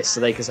Thunderdome exists, so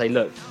they can say,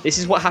 look, this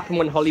is what happened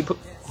when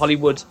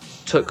Hollywood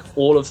took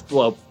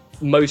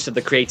most of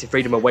the creative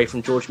freedom away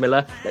from George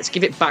Miller. Let's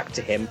give it back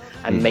to him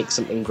and make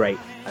something great.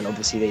 And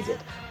obviously they did.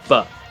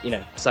 But,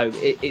 so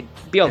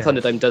Beyond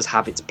Thunderdome does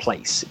have its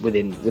place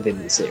within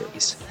the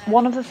series.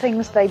 One of the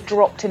things they've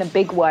dropped in a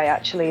big way,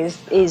 actually,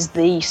 is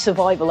the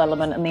survival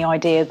element and the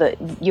idea that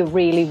you're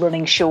really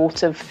running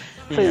short of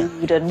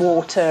food and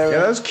water. Yeah,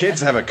 those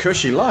kids have a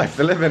cushy life.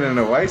 They live in an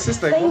oasis.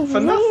 They want for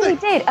nothing. They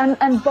really did.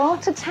 And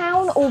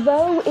Bartertown,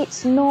 although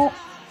it's not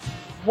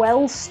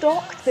well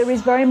stocked, there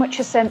is very much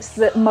a sense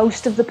that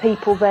most of the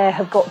people there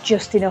have got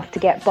just enough to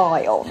get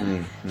by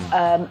on,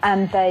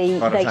 and they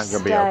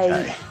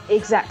stay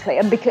exactly,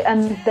 and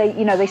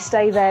they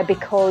stay there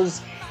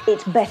because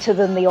it's better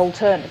than the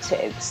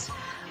alternatives.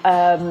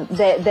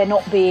 They're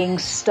not being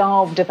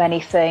starved of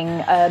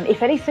anything.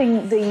 If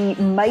anything, the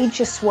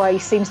major sway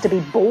seems to be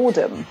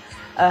boredom.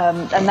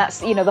 And that's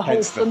the whole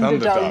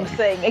Thunderdome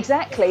thing.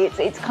 Exactly,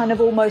 it's kind of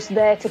almost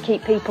there to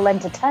keep people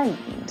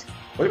entertained.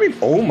 What do you mean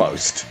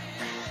almost?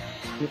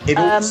 It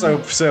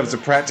also serves a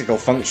practical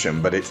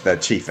function, but it's their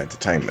chief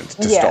entertainment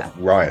to stop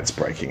riots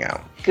breaking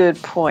out. Good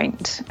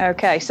point.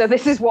 Okay, so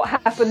this is what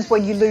happens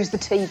when you lose the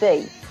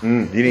TV.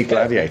 You need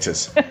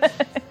gladiators.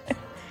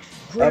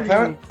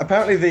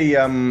 Apparently,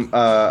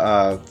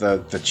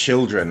 the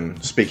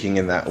children speaking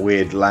in that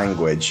weird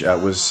language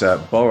was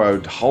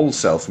borrowed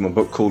wholesale from a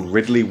book called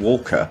Ridley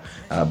Walker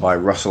by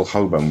Russell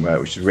Hoban,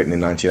 which was written in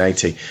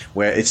 1980,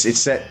 where it's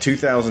set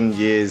 2,000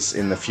 years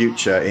in the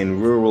future in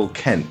rural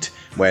Kent,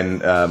 when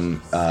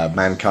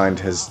mankind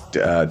has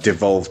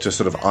devolved to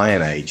sort of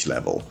Iron Age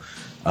level.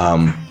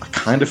 I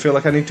kind of feel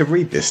like I need to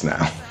read this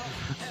now.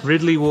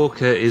 Ridley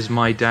Walker is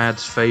my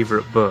dad's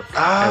favourite book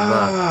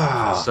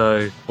ever.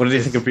 So, what did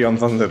you think of Beyond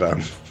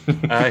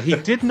Thunderdome? He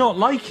did not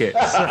like it.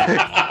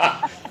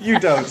 So. You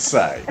don't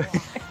say.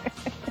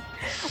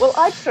 Well,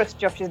 I trust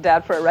Josh's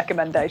dad for a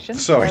recommendation.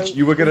 Sorry, so-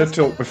 you were going to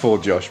talk before,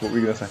 Josh. What were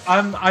you going to say?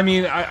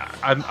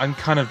 I'm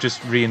kind of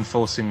just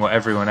reinforcing what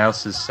everyone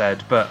else has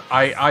said, but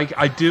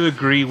I do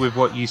agree with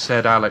what you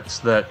said, Alex,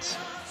 that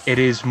it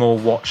is more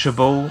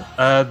watchable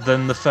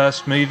than the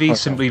first movie,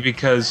 simply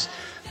because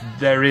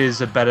there is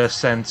a better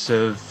sense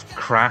of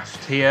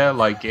craft here.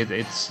 Like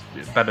it's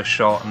better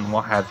shot and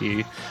what have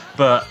you,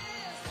 but.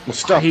 Well,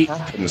 stuff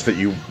happens that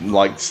you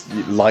like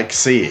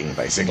seeing,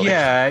 basically.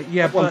 Yeah,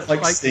 Everyone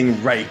likes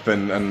seeing rape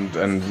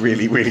and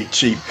really, really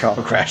cheap car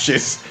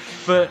crashes.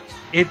 But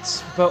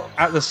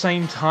at the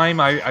same time,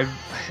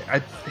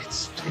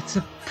 it's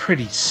a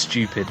pretty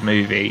stupid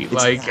movie.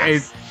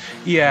 It's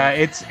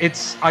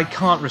I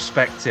can't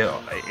respect it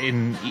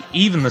in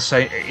even the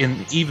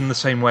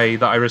same way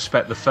that I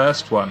respect the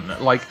first one.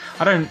 Like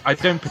I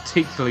don't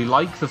particularly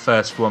like the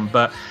first one,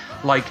 but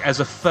like as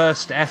a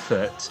first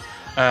effort.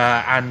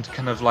 And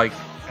kind of like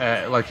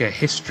a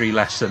history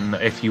lesson,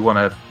 if you want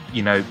to,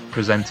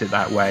 present it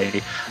that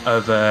way,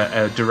 of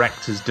a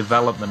director's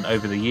development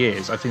over the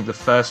years. I think the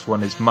first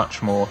one is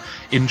much more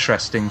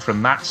interesting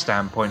from that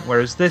standpoint,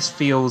 whereas this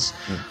feels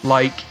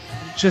like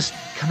just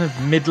kind of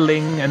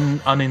middling and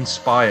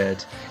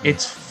uninspired.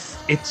 It's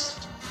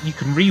you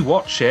can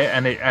rewatch it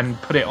and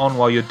put it on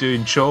while you're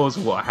doing chores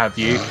or what have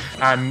you,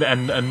 and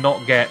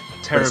not get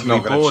terribly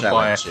bored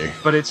by it.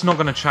 But it's not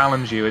going to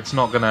challenge you. It's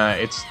not gonna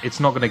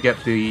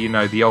get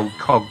the old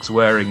cogs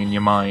whirring in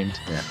your mind.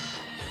 Yeah.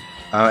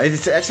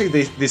 It's actually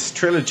this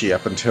trilogy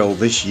up until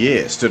this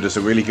year stood as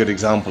a really good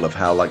example of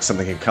how like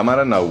something can come out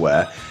of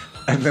nowhere,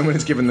 and then when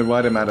it's given the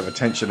right amount of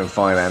attention and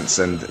finance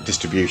and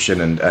distribution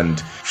and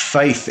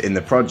faith in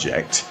the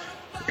project,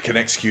 it can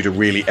execute a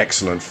really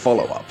excellent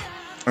follow-up.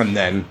 And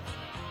then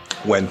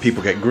when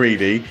people get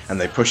greedy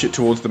and they push it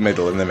towards the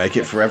middle and they make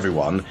it for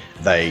everyone,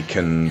 they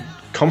can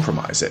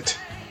compromise it.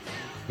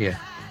 Yeah.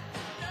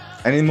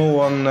 Any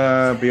more on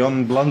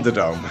Beyond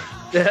Blunderdome?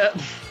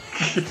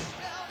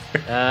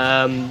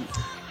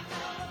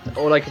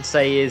 All I can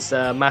say is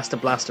Master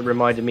Blaster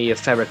reminded me of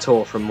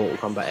Ferrator from Mortal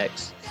Kombat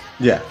X.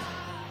 Yeah.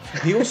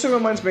 He also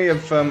reminds me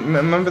of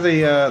remember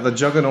the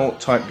Juggernaut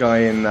type guy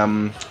in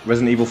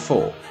Resident Evil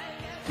 4?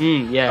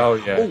 Yeah. Oh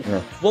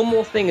yeah. One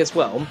more thing as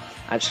well.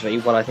 Actually,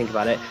 when I think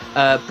about it,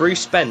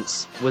 Bruce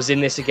Spence was in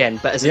this again,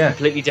 but as a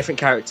completely different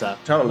character.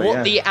 Totally.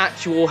 What the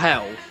actual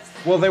hell?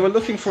 Well, they were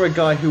looking for a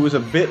guy who was a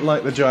bit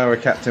like the Gyro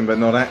Captain, but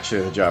not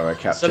actually the Gyro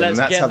Captain. So let's and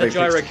that's get how the they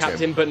Gyro fixed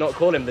Captain, him. but not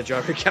call him the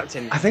Gyro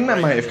Captain. I think that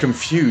might have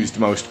confused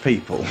most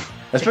people,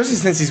 especially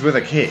since he's with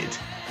a kid.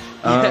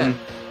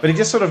 But he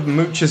just sort of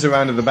mooches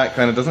around in the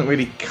background and doesn't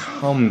really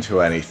come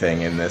to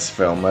anything in this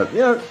film. But,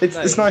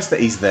 it's nice that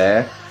he's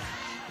there.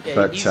 Yeah,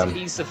 but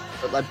he's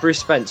like Bruce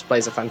Spence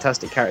plays a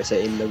fantastic character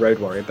in The Road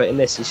Warrior, but in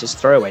this he's just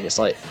throwaway. And it's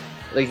like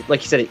you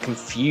said, it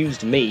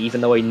confused me, even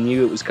though I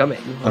knew it was coming.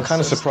 I'm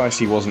kind of surprised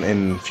he wasn't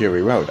in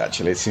Fury Road.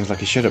 Actually, it seems like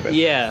he should have been.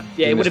 Yeah,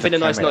 it would have been a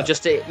nice, not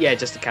just a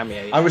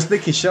cameo. Yeah. I was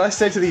thinking, should I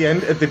stay to the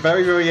end? At the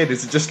very, very end,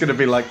 is it just going to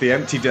be like the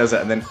empty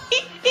desert, and then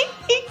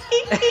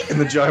and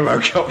the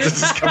gyrocopter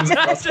just comes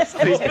across,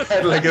 and he's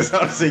pedaling as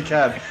hard as he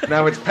can.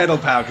 Now it's pedal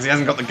power because he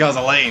hasn't got the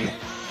gasoline.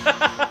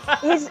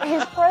 His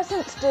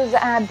presence does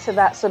add to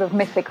that sort of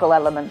mythical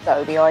element,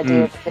 though. The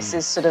idea that this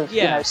is sort of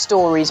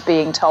stories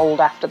being told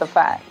after the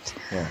fact.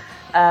 Yeah.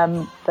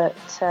 I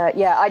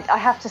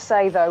have to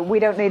say though, We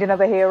Don't Need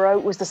Another Hero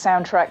was the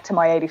soundtrack to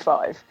my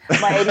 85,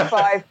 my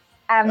 85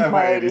 and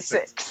my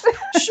 86.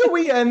 Shall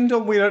we end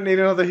on We Don't Need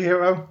Another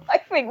Hero? I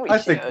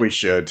think we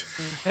should.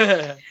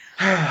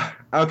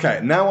 Okay,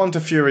 now on to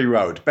Fury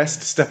Road.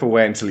 Best step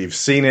away until you've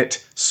seen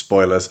it.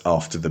 Spoilers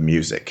after the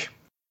music.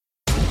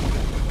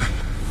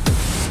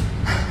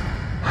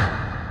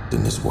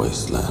 In this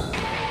wasteland,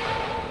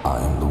 I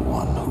am the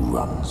one who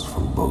runs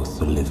from both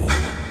the living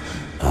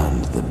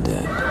and the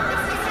dead.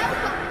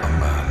 A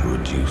man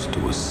reduced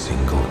to a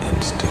single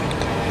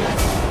instinct.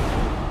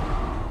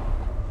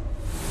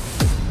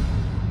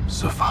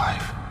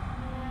 Survive.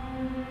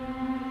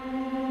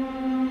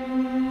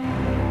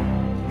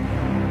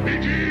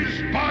 It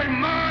is by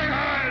my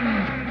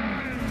hand!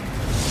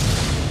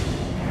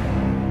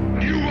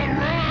 You will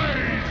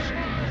rise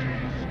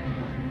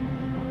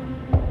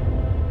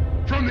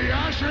from the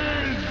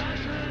ashes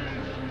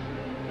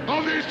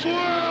of this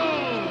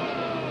world!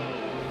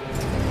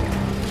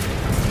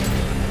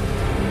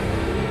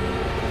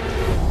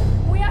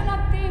 We are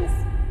not things!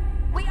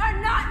 We are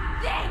not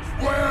things!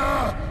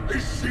 Where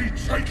is she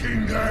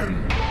taking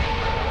them?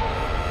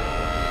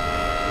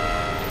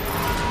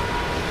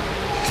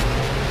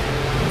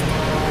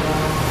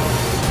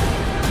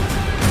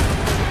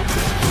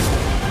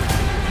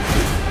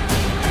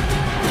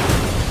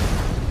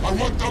 I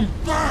want them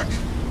back!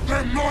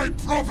 They're my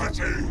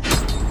property!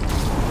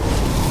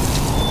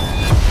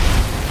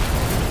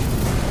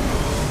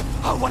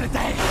 Oh, what a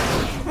day!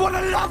 What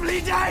a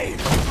lovely day!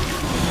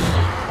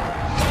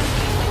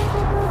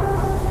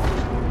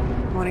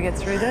 Want to get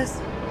through this?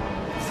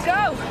 Let's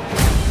go!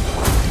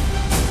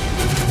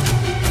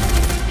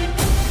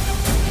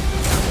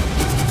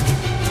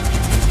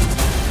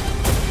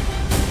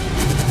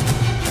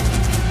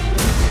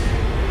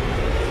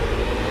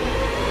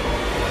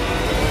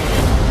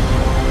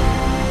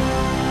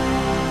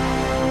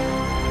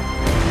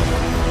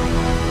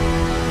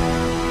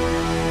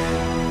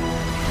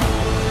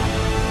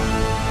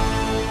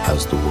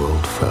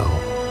 fell.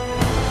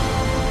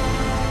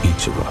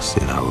 Each of us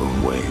in our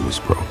own way was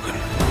broken.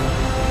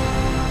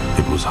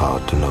 It was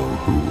hard to know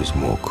who was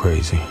more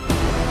crazy.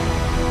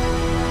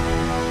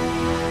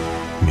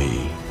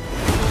 Me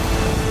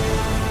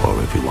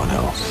or everyone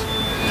else.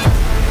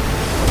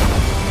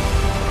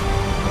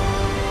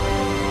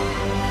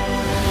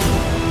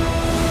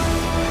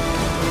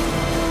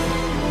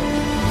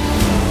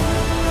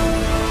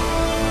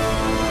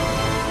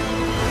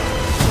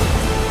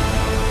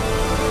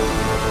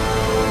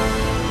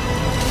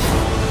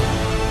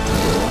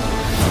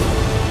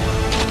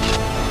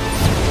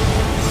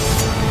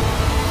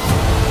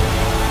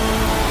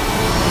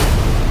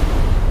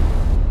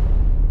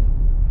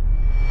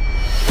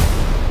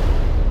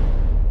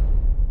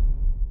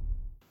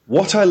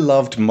 What I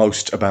loved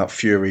most about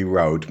Fury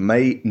Road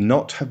may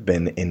not have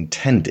been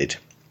intended.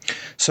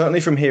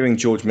 Certainly from hearing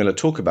George Miller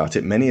talk about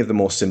it, many of the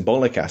more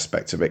symbolic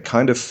aspects of it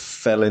kind of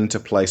fell into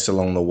place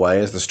along the way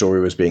as the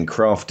story was being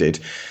crafted,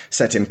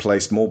 set in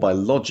place more by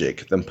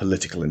logic than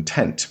political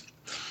intent.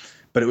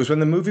 But it was when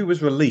the movie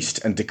was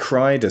released and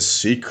decried as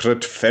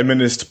secret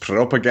feminist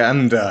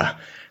propaganda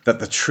that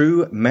the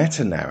true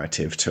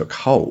meta-narrative took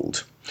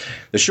hold.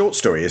 The short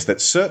story is that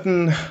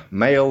certain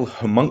male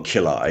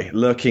homunculi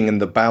lurking in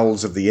the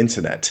bowels of the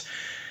internet,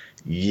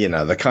 you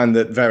know, the kind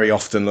that very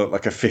often look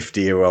like a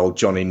 50-year-old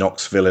Johnny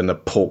Knoxville in a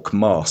pork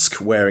mask,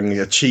 wearing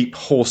a cheap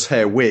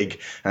horsehair wig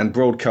and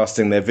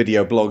broadcasting their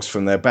video blogs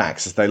from their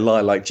backs as they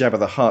lie like Jabba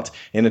the Hutt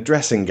in a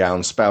dressing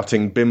gown,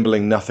 spouting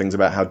bimbling nothings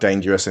about how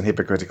dangerous and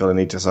hypocritical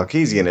Anita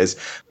Sarkeesian is,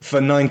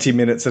 for 90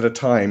 minutes at a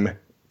time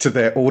to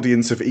their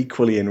audience of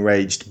equally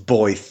enraged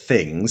boy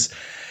things.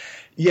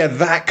 Yeah,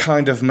 that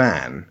kind of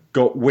man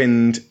got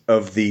wind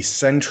of the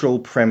central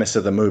premise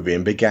of the movie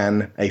and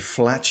began a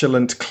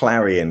flatulent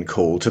clarion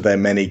call to their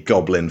many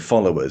goblin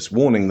followers,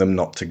 warning them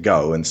not to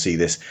go and see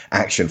this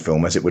action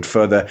film as it would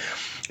further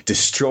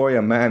destroy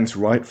a man's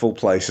rightful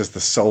place as the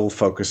sole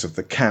focus of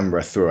the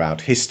camera throughout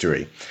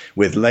history,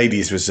 with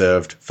ladies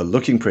reserved for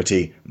looking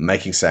pretty,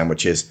 making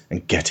sandwiches,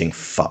 and getting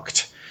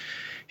fucked.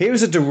 Here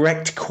is a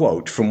direct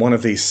quote from one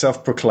of these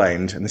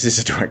self-proclaimed, and this is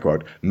a direct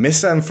quote,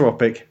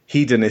 misanthropic,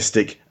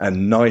 hedonistic,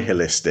 and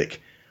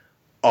nihilistic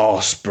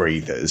arse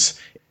breathers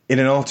in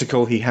an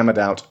article he hammered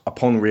out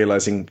upon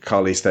realising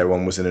Charlize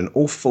Theron was in an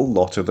awful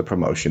lot of the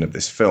promotion of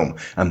this film,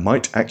 and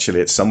might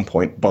actually at some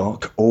point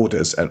bark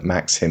orders at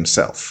Max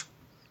himself.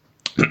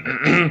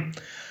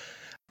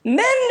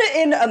 Men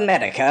in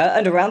America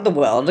and around the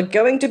world are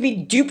going to be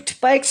duped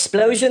by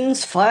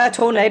explosions, fire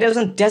tornadoes,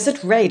 and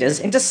desert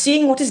raiders into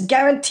seeing what is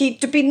guaranteed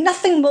to be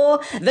nothing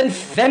more than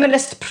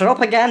feminist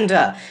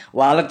propaganda,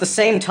 while at the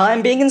same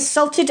time being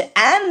insulted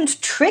and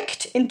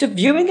tricked into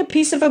viewing a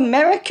piece of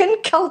American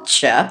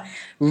culture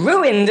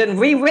ruined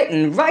and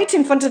rewritten right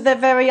in front of their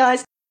very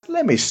eyes.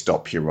 Let me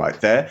stop you right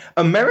there.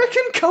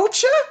 American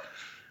culture?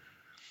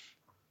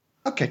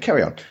 Okay,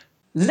 carry on.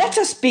 Let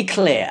us be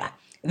clear.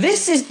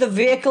 This is the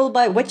vehicle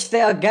by which they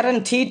are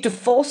guaranteed to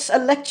force a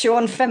lecture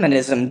on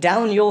feminism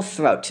down your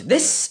throat.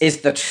 This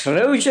is the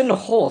Trojan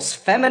horse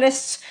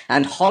feminists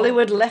and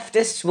Hollywood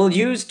leftists will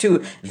use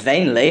to,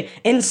 vainly,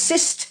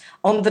 insist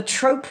on the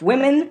trope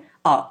women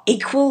are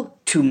equal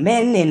to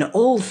men in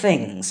all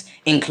things,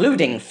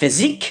 including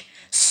physique,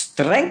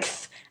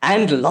 strength,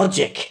 and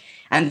logic.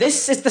 And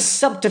this is the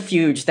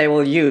subterfuge they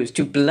will use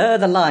to blur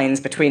the lines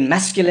between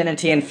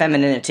masculinity and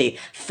femininity,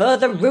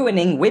 further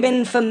ruining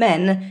women for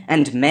men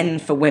and men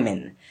for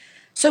women.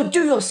 So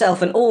do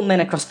yourself and all men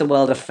across the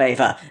world a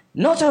favour.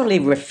 Not only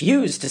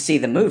refuse to see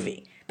the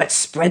movie, but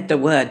spread the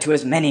word to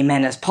as many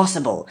men as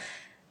possible.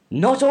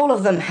 Not all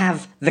of them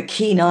have the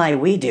keen eye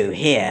we do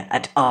here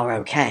at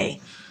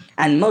ROK.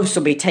 And most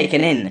will be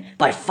taken in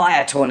by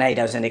fire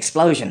tornadoes and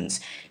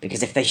explosions,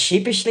 because if they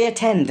sheepishly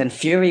attend and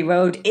Fury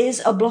Road is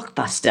a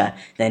blockbuster,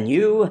 then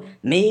you,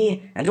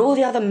 me, and all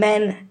the other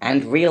men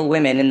and real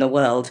women in the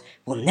world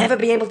will never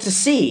be able to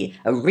see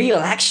a real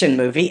action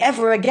movie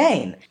ever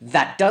again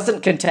that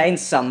doesn't contain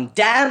some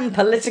damn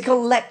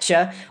political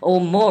lecture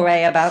or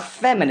moray about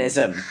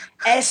feminism,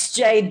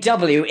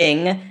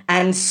 SJWing,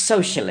 and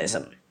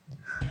socialism.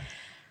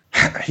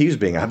 He was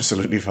being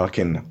absolutely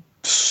fucking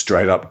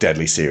straight up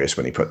deadly serious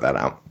when he put that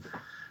out.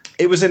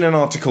 It was in an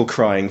article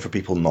crying for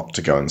people not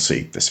to go and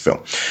see this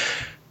film.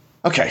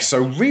 Okay,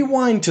 so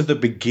rewind to the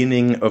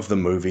beginning of the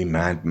movie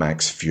Mad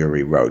Max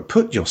Fury Road.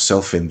 Put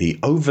yourself in the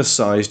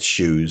oversized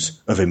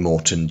shoes of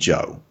Immortan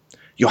Joe.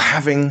 You're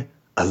having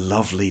a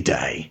lovely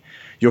day.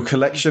 Your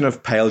collection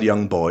of pale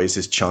young boys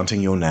is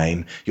chanting your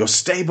name. Your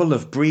stable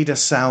of breeder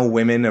sow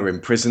women are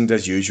imprisoned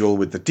as usual,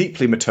 with the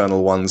deeply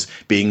maternal ones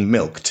being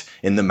milked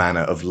in the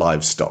manner of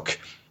livestock.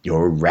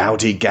 Your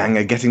rowdy gang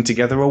are getting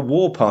together a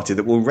war party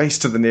that will race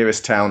to the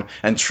nearest town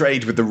and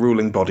trade with the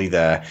ruling body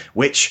there,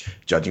 which,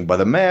 judging by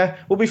the mayor,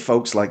 will be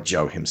folks like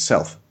Joe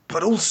himself,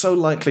 but also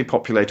likely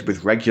populated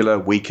with regular,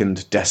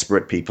 weakened,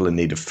 desperate people in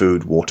need of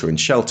food, water, and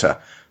shelter.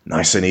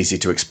 Nice and easy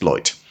to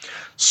exploit.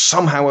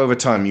 Somehow over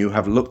time you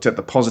have looked at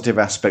the positive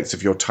aspects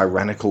of your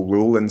tyrannical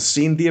rule and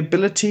seen the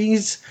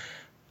abilities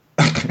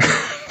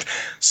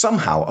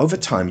Somehow, over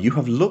time, you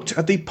have looked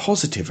at the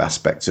positive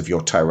aspects of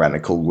your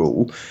tyrannical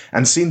rule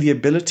and seen the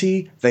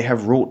ability they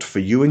have wrought for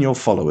you and your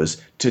followers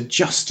to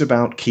just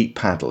about keep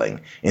paddling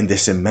in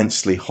this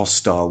immensely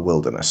hostile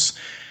wilderness.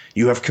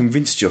 You have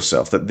convinced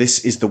yourself that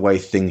this is the way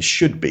things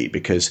should be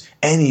because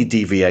any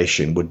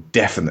deviation would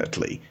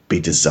definitely be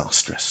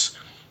disastrous.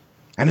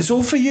 And it's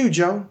all for you,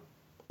 Joe.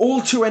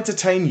 All to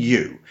entertain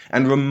you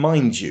and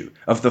remind you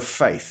of the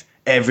faith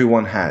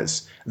everyone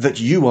has,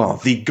 that you are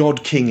the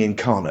God King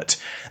incarnate.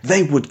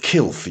 They would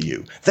kill for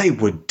you. They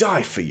would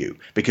die for you,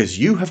 because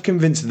you have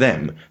convinced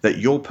them that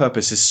your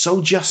purpose is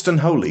so just and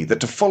holy that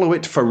to follow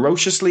it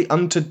ferociously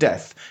unto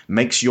death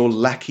makes your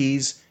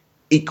lackeys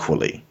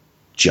equally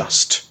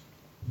just.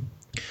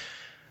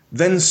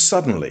 Then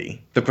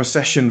suddenly, the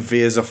procession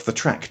veers off the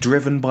track,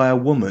 driven by a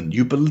woman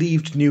you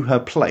believed knew her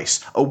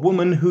place, a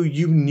woman who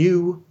you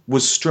knew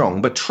was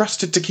strong, but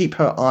trusted to keep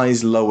her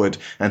eyes lowered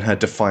and her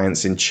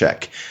defiance in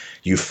check.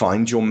 You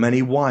find your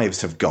many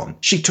wives have gone.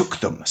 She took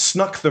them,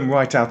 snuck them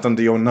right out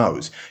under your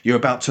nose. You're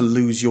about to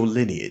lose your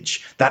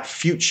lineage, that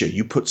future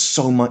you put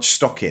so much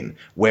stock in,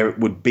 where it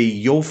would be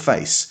your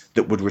face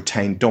that would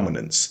retain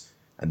dominance.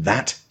 And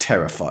that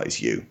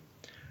terrifies you.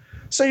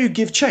 So you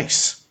give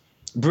chase.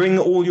 Bring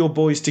all your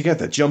boys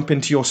together, jump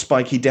into your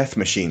spiky death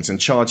machines and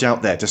charge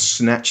out there to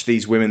snatch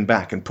these women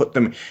back and put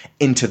them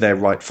into their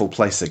rightful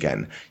place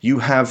again. You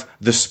have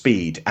the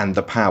speed and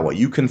the power.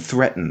 You can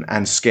threaten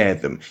and scare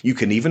them. You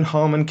can even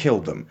harm and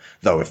kill them.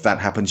 Though if that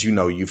happens, you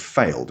know you've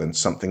failed and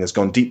something has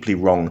gone deeply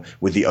wrong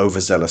with the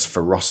overzealous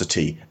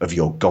ferocity of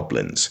your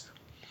goblins.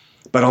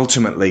 But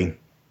ultimately,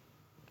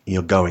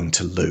 you're going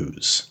to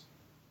lose.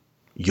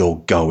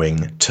 You're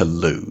going to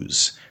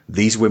lose.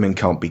 These women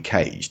can't be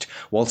caged.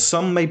 While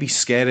some may be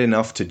scared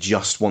enough to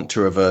just want to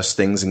reverse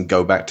things and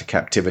go back to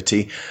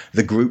captivity,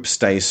 the group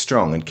stays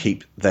strong and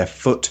keep their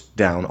foot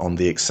down on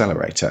the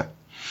accelerator.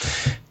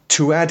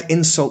 To add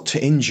insult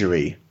to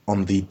injury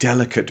on the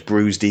delicate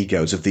bruised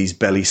egos of these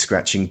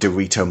belly-scratching,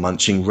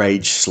 Dorito-munching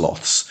rage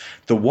sloths,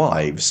 the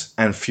wives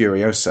and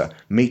Furiosa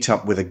meet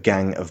up with a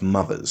gang of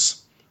mothers.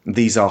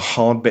 These are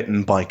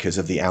hard-bitten bikers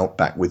of the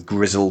outback with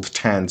grizzled,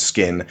 tanned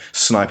skin,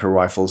 sniper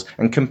rifles,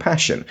 and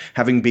compassion.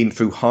 Having been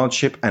through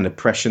hardship and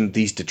oppression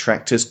these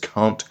detractors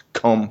can't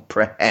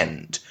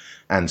comprehend,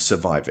 and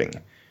surviving.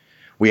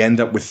 We end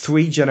up with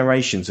 3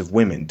 generations of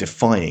women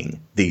defying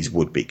these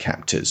would-be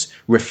captors,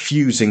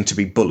 refusing to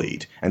be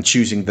bullied, and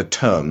choosing the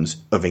terms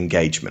of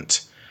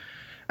engagement.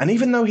 And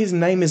even though his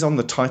name is on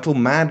the title,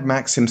 Mad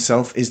Max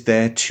himself is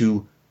there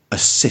to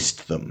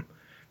assist them.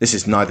 This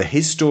is neither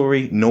his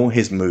story nor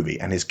his movie,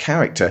 and his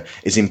character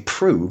is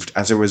improved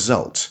as a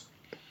result.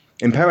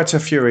 Imperator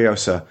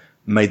Furiosa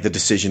made the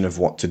decision of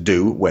what to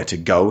do, where to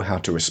go, how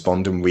to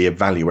respond, and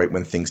reevaluate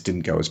when things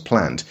didn't go as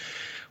planned.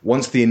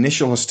 Once the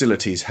initial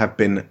hostilities have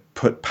been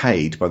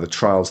paid by the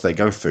trials they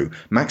go through,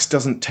 Max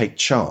doesn't take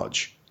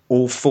charge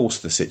or force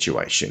the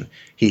situation.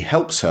 He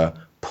helps her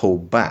pull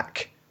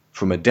back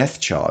from a death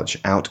charge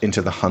out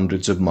into the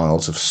hundreds of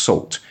miles of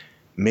salt,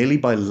 merely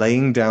by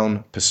laying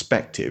down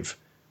perspective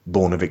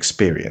born of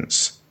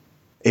experience.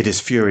 It is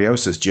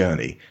Furiosa's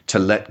journey to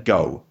let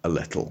go a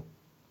little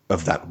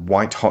of that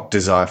white-hot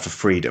desire for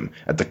freedom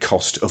at the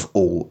cost of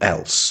all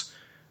else,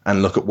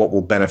 and look at what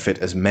will benefit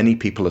as many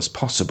people as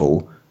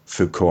possible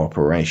through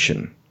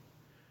cooperation.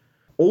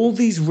 All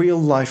these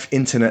real-life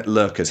internet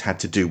lurkers had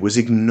to do was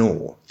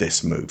ignore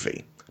this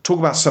movie. Talk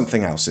about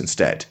something else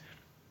instead.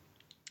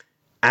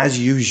 As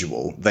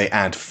usual, they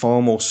add far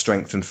more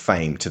strength and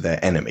fame to their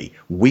enemy,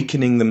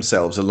 weakening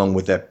themselves along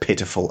with their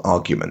pitiful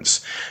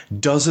arguments.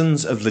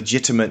 Dozens of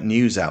legitimate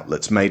news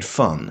outlets made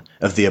fun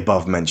of the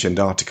above-mentioned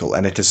article,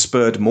 and it has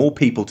spurred more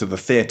people to the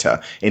theatre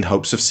in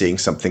hopes of seeing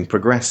something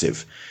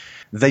progressive.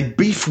 They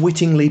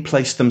beef-wittingly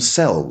placed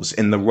themselves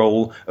in the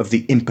role of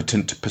the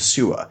impotent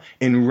pursuer,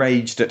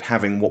 enraged at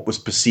having what was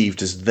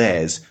perceived as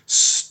theirs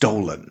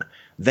stolen.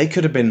 They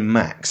could have been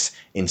Max.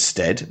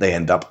 Instead, they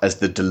end up as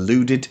the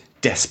deluded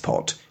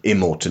despot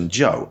Immortan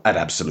Joe at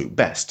absolute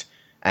best,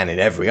 and in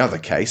every other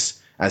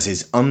case, as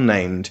his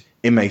unnamed,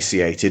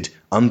 emaciated,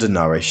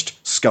 undernourished,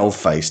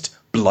 skull-faced,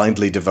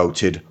 blindly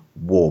devoted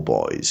war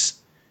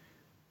boys.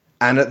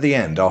 And at the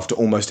end, after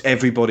almost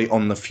everybody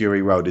on the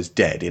Fury Road is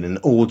dead in an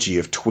orgy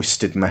of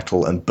twisted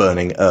metal and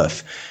burning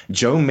earth,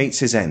 Joe meets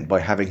his end by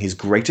having his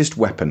greatest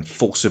weapon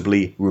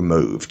forcibly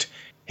removed.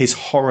 His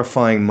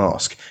horrifying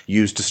mask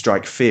used to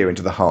strike fear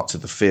into the hearts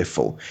of the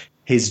fearful.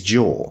 His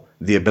jaw,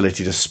 the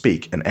ability to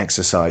speak and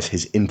exercise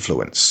his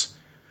influence.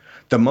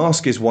 The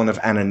mask is one of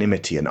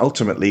anonymity, and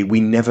ultimately we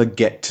never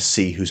get to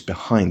see who's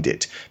behind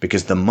it,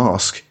 because the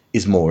mask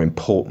is more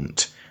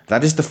important.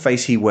 That is the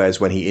face he wears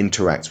when he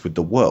interacts with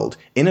the world.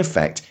 In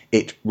effect,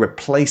 it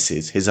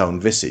replaces his own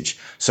visage,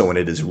 so when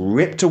it is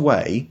ripped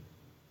away,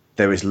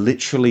 there is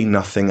literally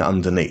nothing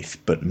underneath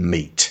but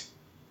meat.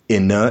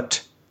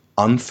 Inert,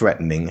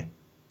 unthreatening,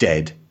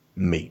 dead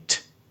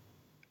meat.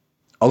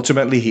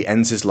 Ultimately, he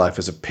ends his life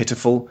as a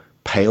pitiful,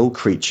 pale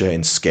creature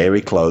in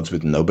scary clothes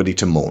with nobody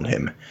to mourn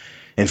him.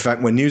 In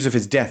fact, when news of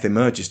his death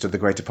emerges to the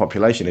greater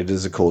population, it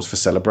is a cause for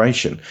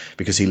celebration,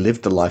 because he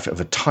lived the life of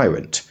a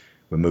tyrant,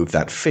 Remove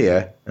that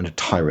fear, and a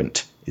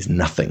tyrant is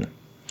nothing.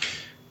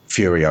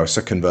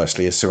 Furiosa,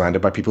 conversely, is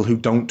surrounded by people who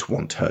don't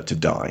want her to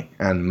die,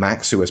 and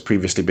Max, who has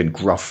previously been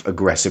gruff,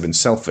 aggressive, and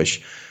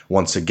selfish,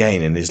 once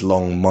again in his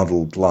long,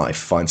 muddled life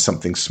finds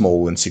something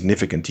small and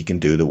significant he can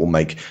do that will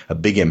make a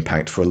big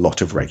impact for a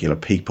lot of regular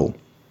people.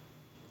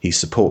 He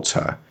supports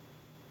her.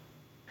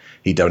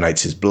 He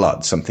donates his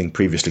blood, something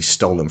previously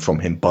stolen from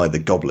him by the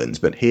goblins,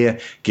 but here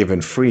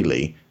given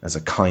freely as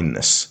a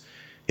kindness.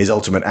 His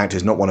ultimate act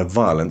is not one of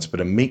violence, but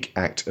a meek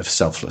act of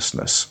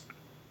selflessness.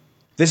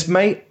 This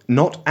may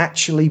not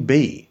actually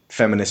be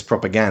feminist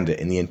propaganda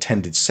in the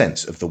intended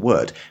sense of the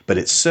word, but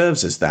it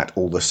serves as that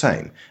all the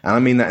same. And I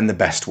mean that in the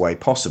best way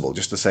possible,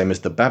 just the same as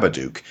The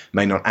Babadook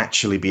may not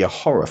actually be a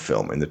horror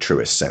film in the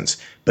truest sense,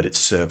 but it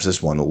serves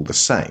as one all the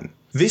same.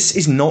 This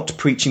is not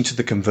preaching to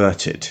the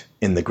converted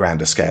in the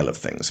grander scale of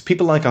things.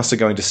 People like us are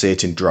going to see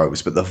it in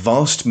droves, but the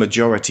vast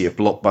majority of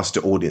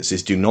blockbuster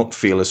audiences do not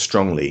feel as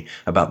strongly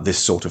about this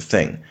sort of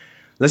thing.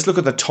 Let's look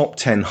at the top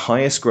 10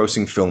 highest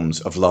grossing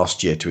films of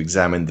last year to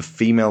examine the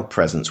female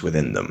presence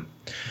within them.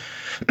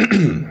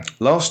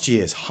 Last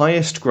year's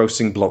highest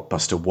grossing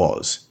blockbuster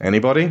was...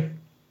 Anybody?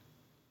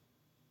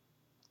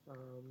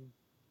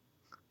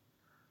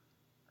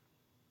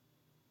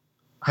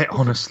 I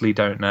honestly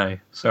don't know.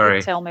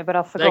 Sorry. Tell me, but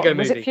I've forgotten.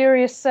 Was it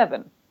Furious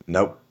 7?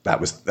 Nope,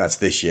 that's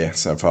this year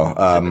so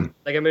far.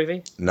 Lego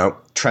Movie?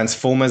 Nope.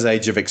 Transformers: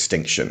 Age of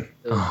Extinction.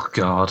 Oh,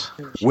 God.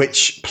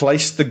 Which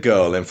placed the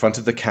girl in front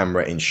of the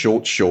camera in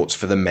short shorts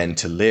for the men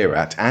to leer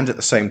at, and at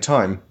the same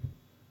time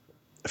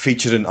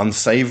featured an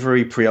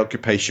unsavory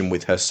preoccupation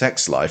with her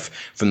sex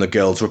life from the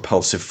girl's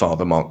repulsive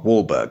father, Mark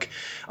Wahlberg.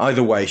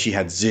 Either way, she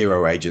had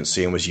zero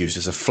agency and was used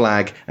as a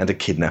flag and a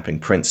kidnapping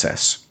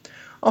princess.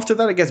 After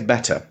that, it gets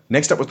better.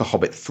 Next up was The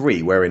Hobbit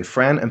 3, wherein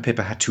Fran and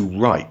Pippa had to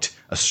write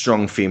a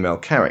strong female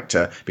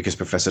character because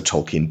Professor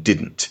Tolkien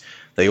didn't.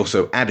 They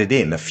also added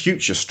in a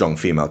future strong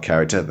female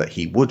character that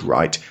he would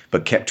write,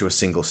 but kept to a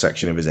single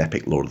section of his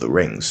epic Lord of the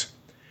Rings.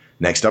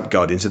 Next up,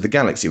 Guardians of the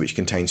Galaxy, which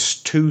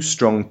contains two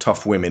strong,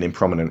 tough women in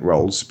prominent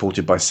roles,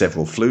 supported by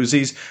several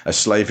floozies, a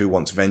slave who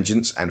wants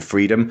vengeance and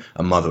freedom,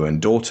 a mother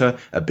and daughter,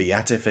 a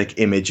beatific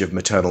image of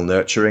maternal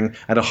nurturing,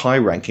 and a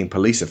high-ranking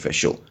police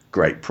official.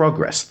 Great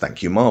progress,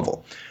 thank you,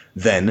 Marvel.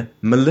 Then,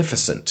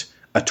 Maleficent,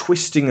 a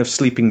twisting of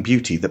Sleeping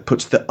Beauty that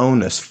puts the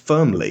onus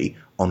firmly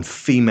on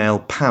female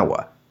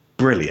power.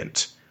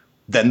 Brilliant.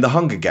 Then The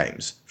Hunger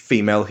Games.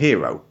 Female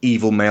hero,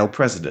 evil male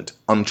president,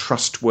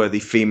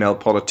 untrustworthy female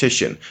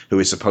politician who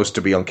is supposed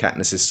to be on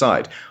Katniss's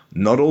side.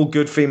 Not all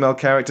good female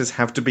characters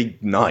have to be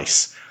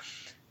nice.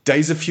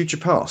 Days of Future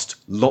Past,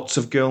 lots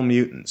of girl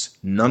mutants.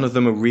 None of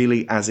them are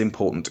really as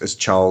important as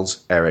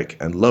Charles, Eric,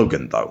 and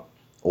Logan, though.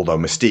 Although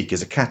Mystique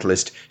is a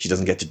catalyst, she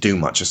doesn't get to do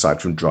much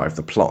aside from drive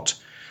the plot.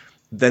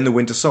 Then The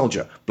Winter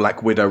Soldier,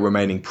 Black Widow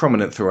remaining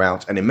prominent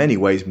throughout and in many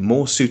ways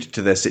more suited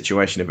to their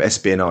situation of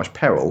espionage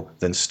peril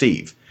than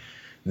Steve.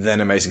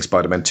 Then Amazing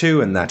Spider-Man 2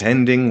 and that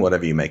ending,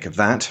 whatever you make of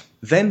that.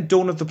 Then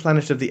Dawn of the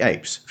Planet of the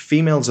Apes.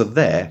 Females are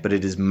there, but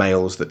it is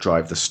males that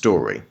drive the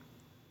story.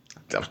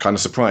 I was kind of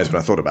surprised when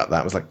I thought about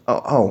that. I was like,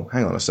 oh,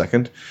 hang on a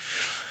second.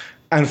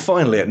 And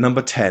finally, at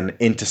number 10,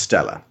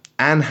 Interstellar.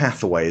 Anne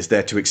Hathaway is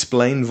there to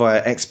explain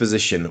via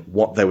exposition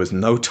what there was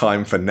no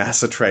time for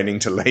NASA training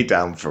to lay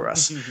down for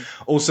us.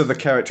 Also, the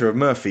character of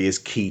Murphy is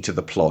key to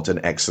the plot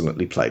and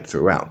excellently played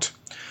throughout.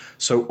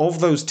 So of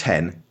those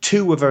 10,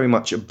 2 were very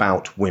much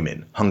about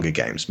women, Hunger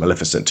Games,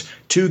 Maleficent.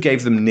 2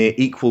 gave them near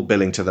equal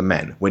billing to the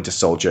men, Winter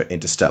Soldier,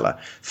 Interstellar.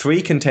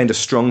 3 contained a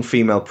strong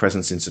female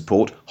presence in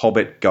support,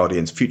 Hobbit,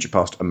 Guardians, Future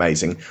Past,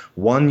 Amazing.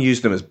 1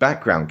 used them as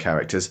background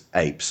characters,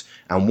 Apes.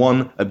 And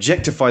 1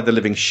 objectified the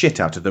living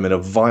shit out of them in a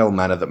vile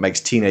manner that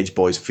makes teenage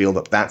boys feel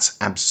that that's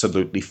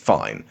absolutely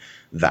fine.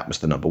 That was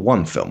the number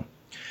 1 film.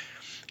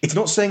 It's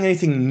not saying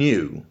anything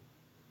new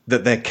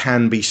that there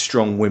can be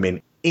strong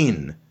women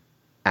in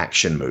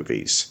action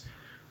movies.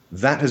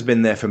 That has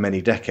been there for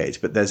many decades,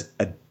 but there's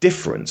a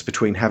difference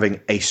between having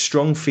a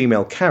strong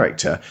female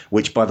character,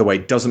 which, by the way,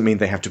 doesn't mean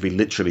they have to be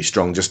literally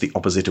strong, just the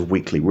opposite of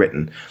weakly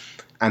written,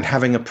 and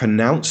having a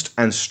pronounced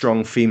and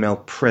strong female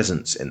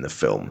presence in the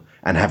film,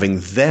 and having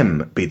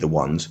them be the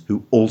ones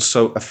who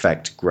also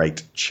affect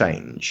great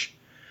change.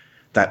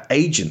 That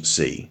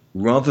agency,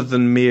 rather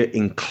than mere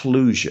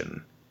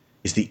inclusion,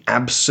 is the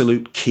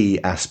absolute key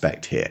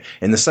aspect here.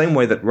 In the same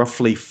way that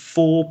roughly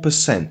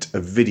 4%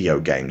 of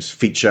video games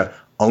feature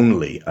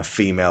only a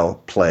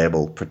female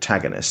playable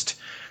protagonist,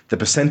 the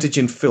percentage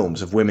in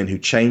films of women who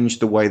change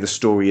the way the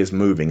story is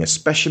moving,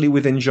 especially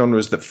within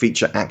genres that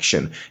feature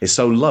action, is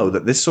so low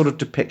that this sort of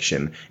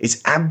depiction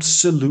is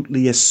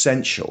absolutely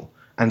essential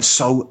and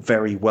so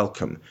very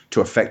welcome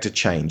to affect a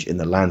change in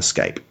the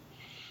landscape.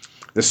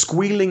 The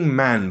squealing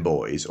man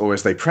boys, or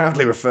as they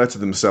proudly refer to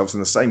themselves in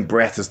the same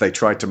breath as they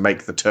tried to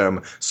make the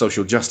term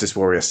social justice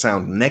warrior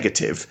sound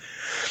negative,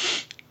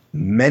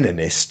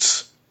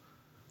 Menonists,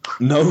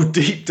 know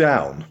deep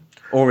down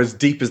or as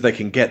deep as they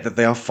can get that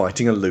they are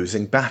fighting a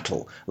losing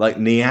battle. Like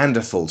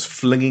Neanderthals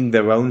flinging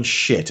their own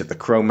shit at the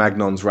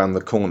Cro-Magnons round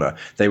the corner,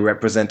 they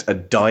represent a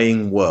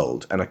dying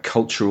world and a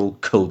cultural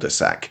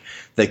cul-de-sac.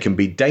 They can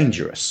be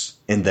dangerous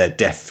in their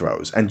death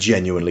throes and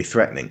genuinely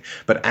threatening,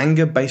 but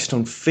anger based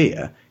on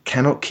fear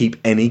cannot keep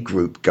any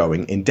group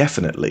going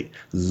indefinitely,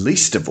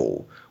 least of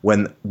all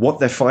when what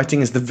they're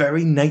fighting is the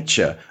very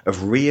nature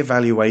of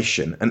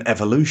re-evaluation and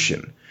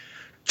evolution.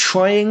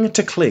 Trying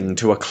to cling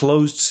to a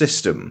closed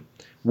system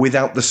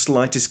without the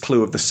slightest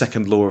clue of the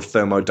second law of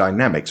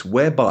thermodynamics,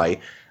 whereby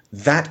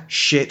that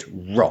shit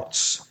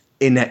rots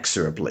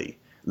inexorably,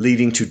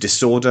 leading to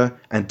disorder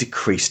and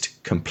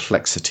decreased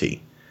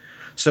complexity.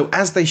 So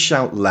as they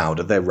shout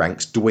louder, their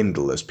ranks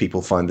dwindle as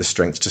people find the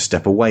strength to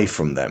step away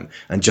from them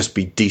and just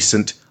be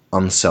decent,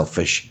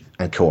 unselfish,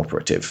 and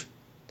cooperative.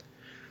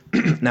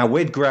 Now,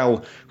 we'd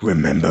growl,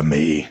 "Remember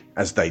me,"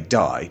 as they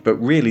die, but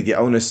really the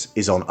onus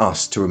is on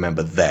us to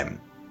remember them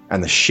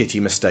and the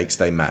shitty mistakes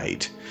they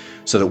made,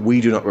 so that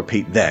we do not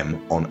repeat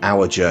them on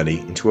our journey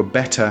into a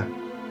better,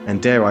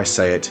 and dare I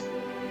say it,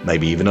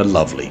 maybe even a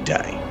lovely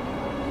day.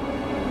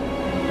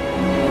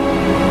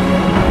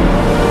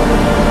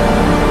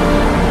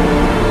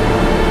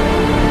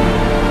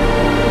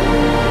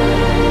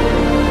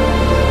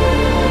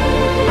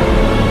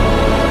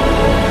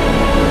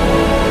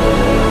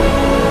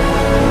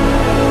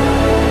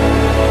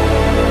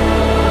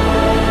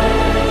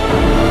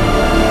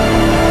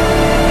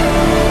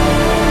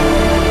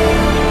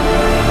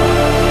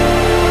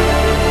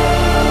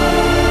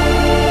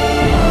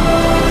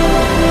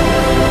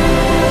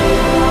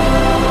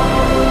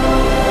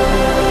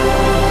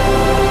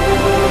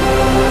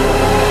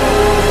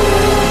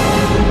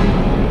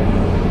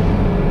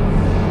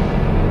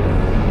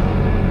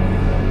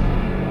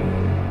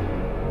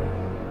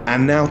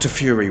 And now to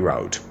Fury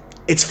Road.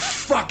 It's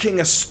fucking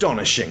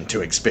astonishing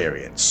to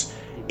experience.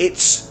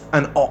 It's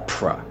an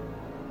opera.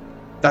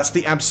 That's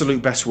the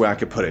absolute best way I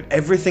could put it.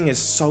 Everything is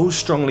so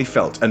strongly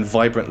felt and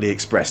vibrantly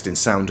expressed in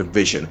sound and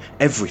vision.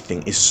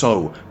 Everything is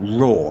so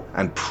raw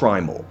and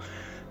primal.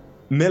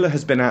 Miller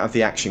has been out of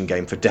the action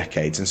game for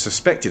decades and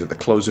suspected at the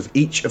close of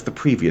each of the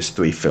previous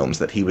 3 films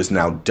that he was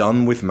now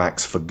done with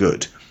Max for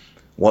good.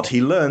 What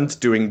he learned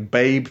doing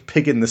Babe,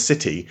 Pig in the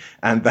City,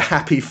 and the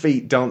Happy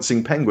Feet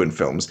Dancing Penguin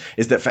films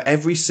is that for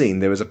every scene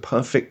there is a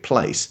perfect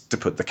place to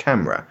put the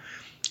camera.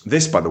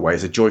 This, by the way,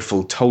 is a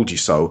joyful told you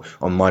so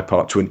on my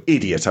part to an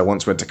idiot I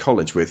once went to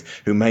college with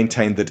who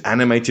maintained that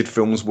animated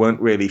films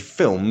weren't really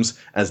films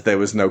as there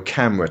was no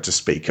camera to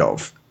speak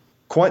of.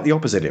 Quite the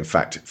opposite, in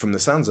fact. From the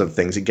sounds of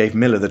things, it gave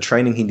Miller the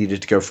training he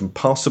needed to go from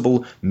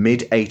passable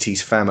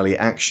mid-80s family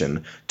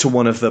action to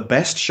one of the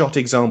best shot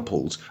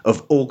examples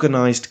of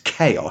organised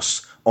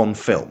chaos on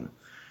film.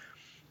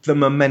 The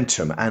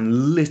momentum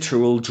and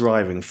literal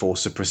driving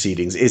force of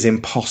proceedings is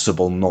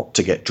impossible not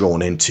to get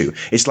drawn into.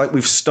 It's like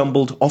we've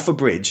stumbled off a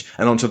bridge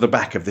and onto the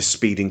back of this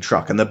speeding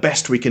truck, and the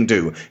best we can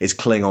do is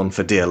cling on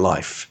for dear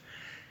life.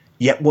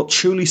 Yet what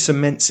truly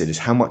cements it is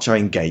how much I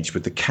engage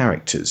with the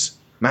characters.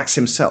 Max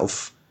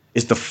himself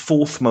is the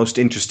 4th most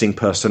interesting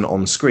person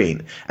on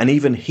screen, and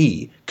even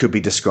he could be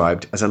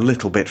described as a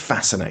little bit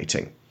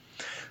fascinating.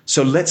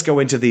 So let's go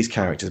into these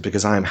characters,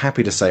 because I am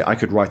happy to say I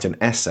could write an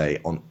essay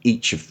on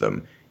each of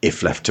them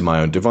if left to my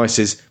own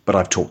devices, but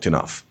I've talked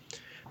enough.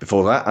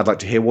 Before that, I'd like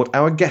to hear what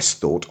our guest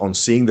thought on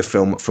seeing the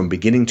film from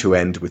beginning to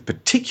end, with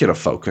particular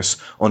focus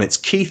on its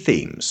key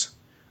themes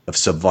of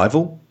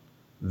survival,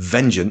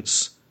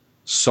 vengeance,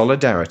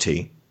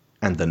 solidarity,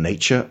 and the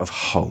nature of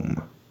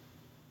home.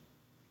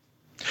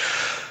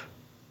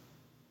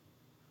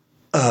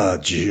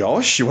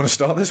 Josh, you want to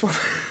start this one?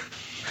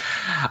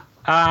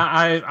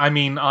 I'm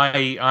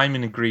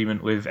in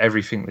agreement with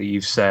everything that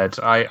you've said.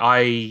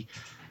 I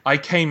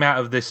came out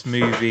of this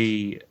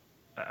movie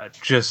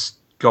just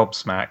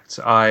gobsmacked.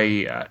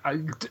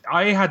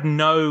 I had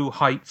no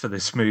hype for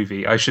this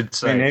movie, I should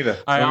say. Me neither.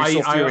 I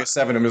saw Furious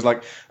 7 and was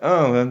like,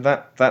 oh, and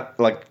that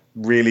like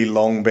really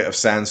long bit of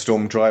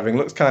sandstorm driving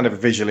looks kind of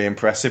visually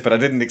impressive, but I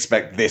didn't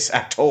expect this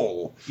at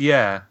all.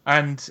 Yeah,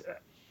 and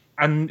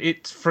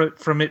it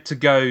from it to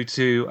go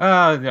to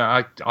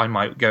I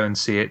might go and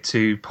see it,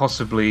 to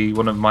possibly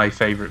one of my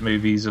favourite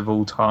movies of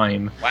all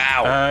time.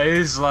 Wow,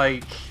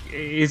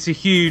 it's a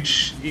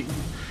huge.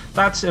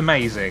 That's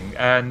amazing,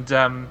 and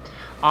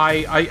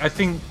I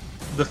think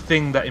the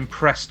thing that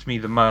impressed me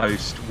the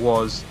most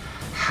was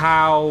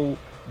how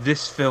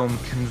this film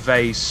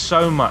conveys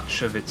so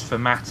much of its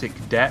thematic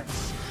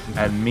depth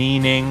and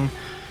meaning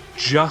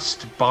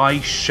just by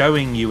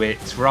showing you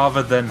it,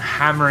 rather than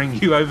hammering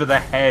you over the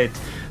head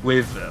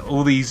with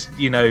all these,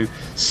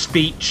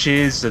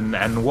 speeches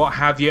and what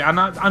have you. And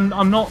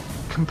I'm not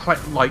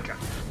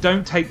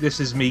don't take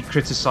this as me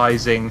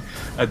criticising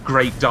a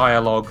great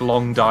dialogue,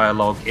 long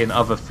dialogue in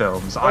other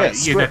films.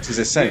 Script is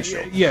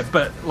essential. Yeah,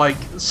 but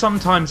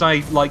sometimes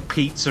I like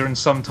pizza and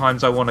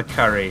sometimes I want a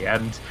curry,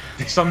 and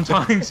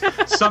sometimes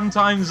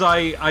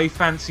I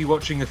fancy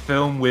watching a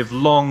film with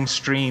long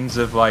streams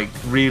of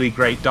really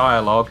great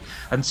dialogue,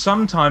 and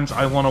sometimes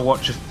I want to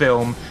watch a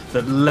film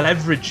that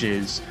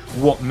leverages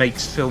what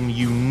makes film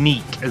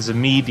unique as a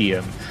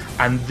medium.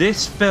 And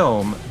this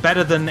film,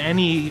 better than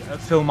any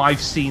film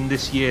I've seen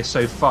this year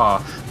so far,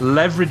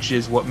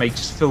 leverages what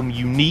makes film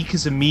unique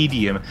as a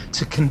medium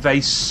to convey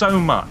so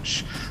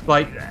much.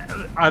 Like,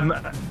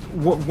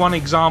 one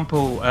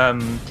example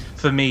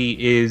for me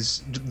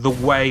is the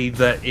way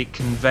that it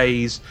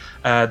conveys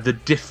the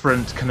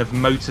different kind of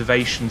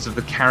motivations of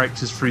the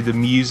characters through the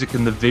music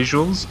and the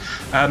visuals.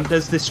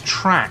 There's this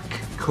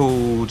track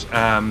called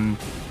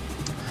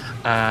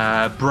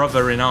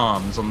Brother in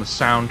Arms on the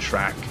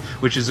soundtrack,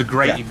 which is a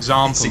great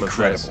example of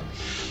this.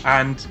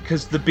 And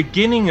because the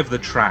beginning of the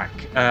track,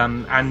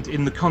 and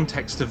in the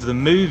context of the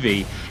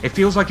movie, it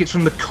feels like it's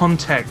from the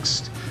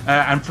context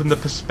and from the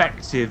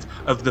perspective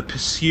of the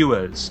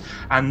pursuers,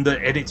 and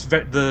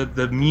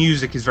the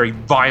music is very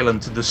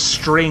violent, and the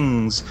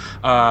strings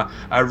are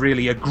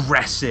really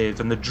aggressive,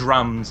 and the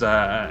drums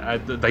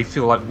they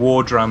feel like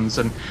war drums,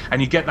 and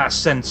you get that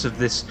sense of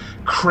this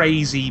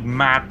crazy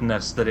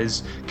madness that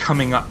is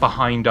coming up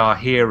behind our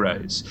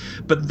heroes.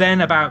 But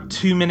then about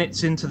 2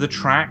 minutes into the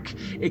track,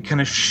 it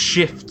kind of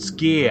shifts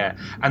gear,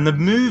 and the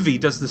movie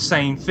does the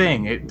same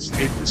thing. It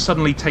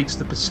suddenly takes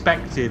the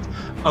perspective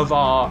of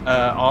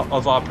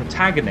our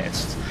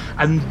protagonist,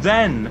 and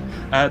then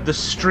the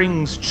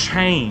strings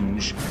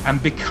change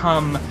and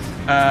become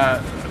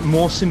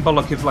more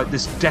symbolic of like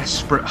this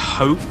desperate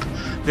hope,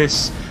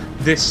 this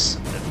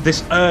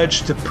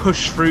urge to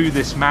push through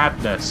this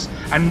madness.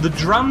 And the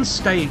drums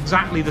stay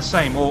exactly the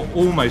same, or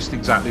almost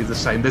exactly the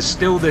same. There's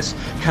still this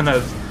kind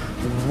of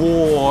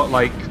war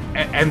like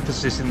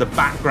emphasis in the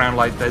background,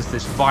 like there's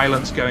this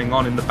violence going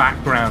on in the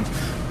background,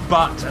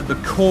 but at the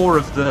core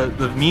of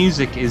the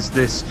music is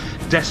this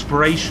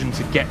desperation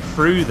to get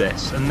through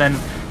this. And then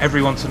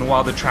every once in a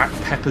while the track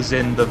peppers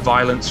in the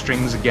violent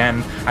strings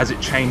again as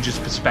it changes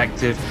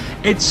perspective.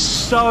 It's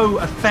so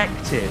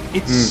effective.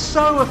 It's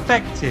so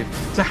effective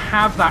to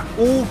have that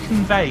all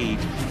conveyed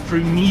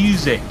through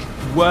music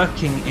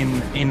working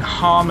in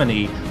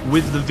harmony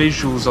with the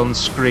visuals on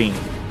screen.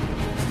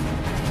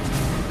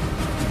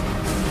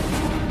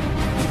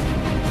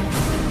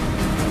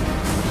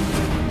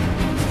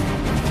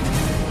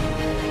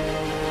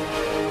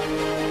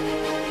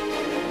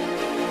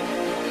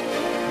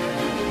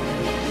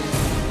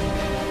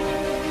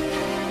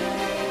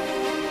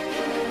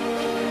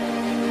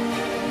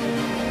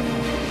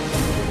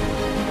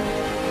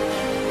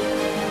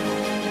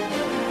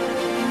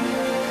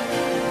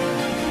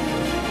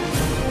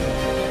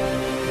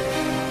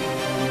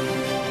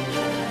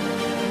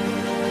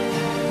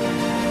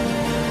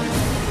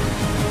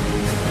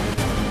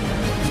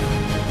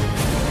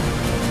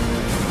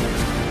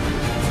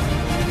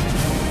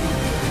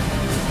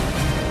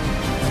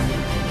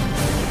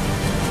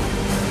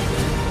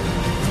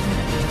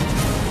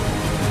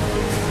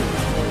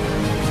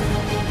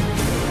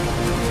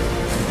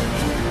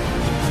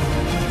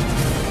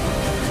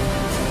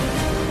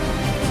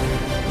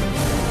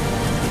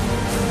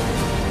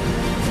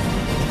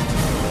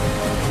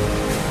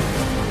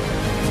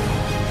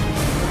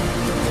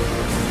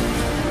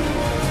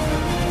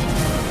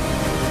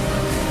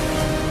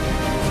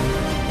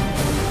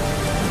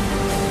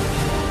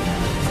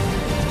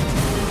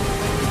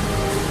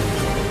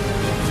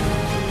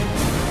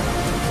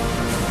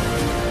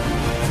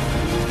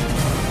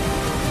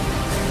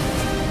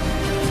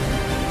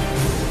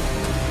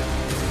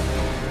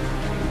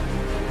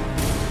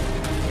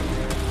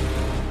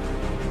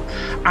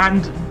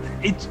 And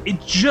it's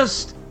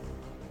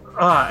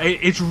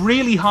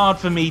really hard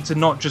for me to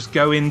not just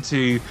go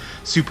into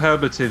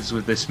superlatives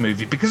with this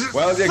movie, because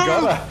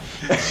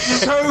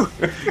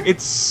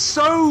it's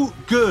so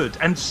good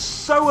and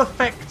so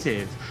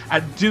effective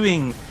at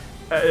doing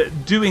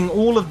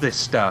all of this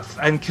stuff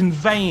and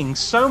conveying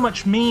so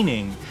much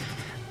meaning,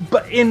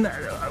 but in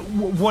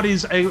what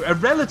is a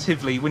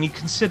relatively, when you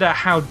consider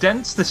how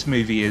dense this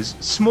movie is,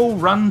 small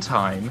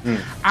runtime,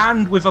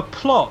 and with a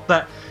plot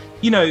that,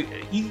 you know,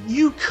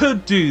 you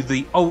could do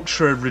the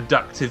ultra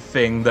reductive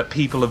thing that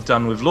people have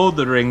done with Lord of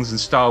the Rings and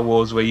Star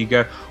Wars, where you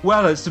go,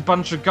 well, it's a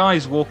bunch of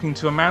guys walking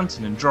to a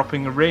mountain and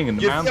dropping a ring in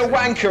the mountain. You'd be a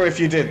wanker if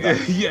you did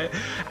that. Yeah,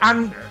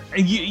 and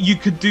you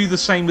could do the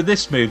same with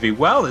this movie.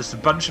 Well, it's a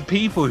bunch of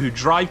people who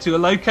drive to a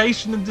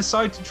location and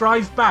decide to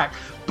drive back.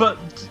 But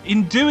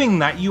in doing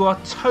that, you are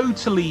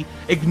totally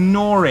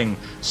ignoring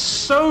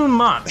so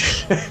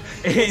much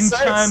in terms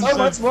so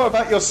much more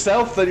about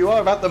yourself than you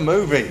are about the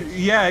movie.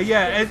 Yeah.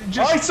 I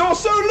saw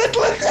so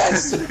little of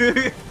this!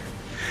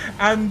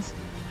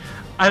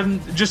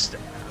 and just...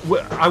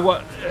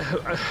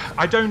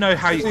 I don't know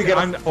how you get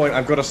off the point.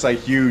 I've got to say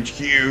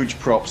huge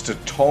props to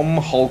Tom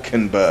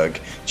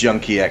Holkenberg,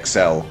 Junkie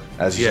XL,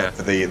 as you said,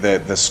 for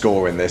the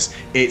score in this.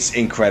 It's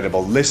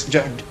incredible.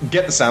 Listen,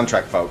 get the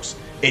soundtrack, folks.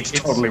 It's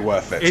totally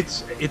worth it.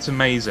 It's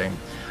amazing.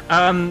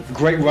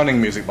 Great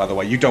running music, by the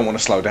way. You don't want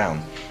to slow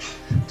down.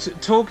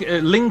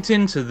 Linked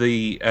into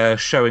the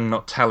showing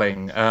not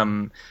telling.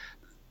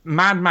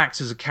 Mad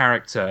Max is a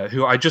character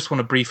who I just want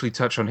to briefly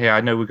touch on here.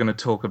 I know we're going to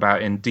talk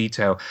about in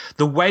detail.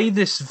 The way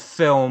this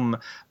film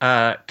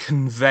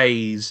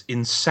conveys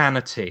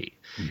insanity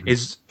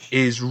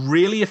is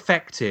really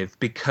effective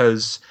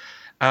because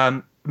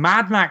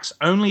Mad Max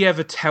only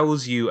ever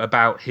tells you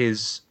about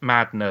his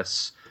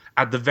madness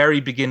at the very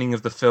beginning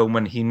of the film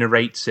when he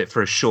narrates it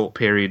for a short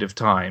period of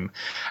time.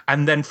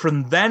 And then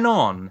from then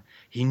on,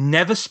 he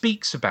never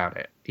speaks about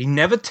it. He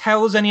never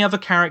tells any other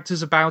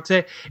characters about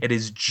it. It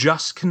is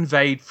just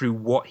conveyed through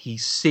what he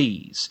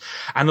sees.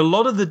 And a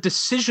lot of the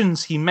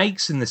decisions he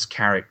makes in this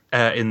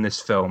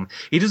film,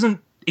 he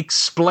doesn't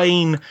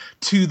explain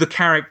to the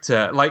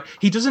character. Like,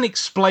 he doesn't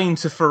explain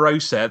to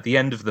Ferosa at the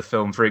end of the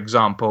film, for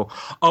example,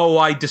 oh,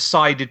 I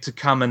decided to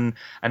come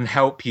and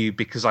help you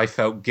because I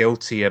felt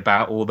guilty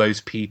about all those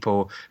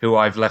people who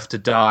I've left to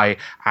die,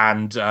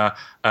 and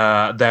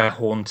they're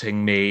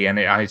haunting me and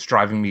it's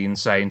driving me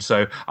insane,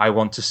 so I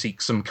want to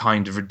seek some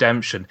kind of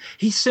redemption.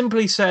 He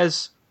simply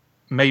says,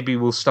 maybe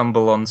we'll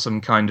stumble on some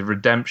kind of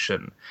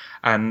redemption,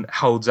 and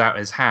holds out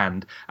his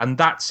hand, and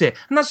that's it.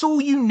 And that's all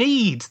you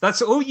need.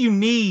 That's all you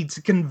need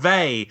to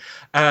convey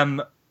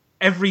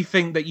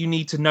everything that you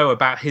need to know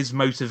about his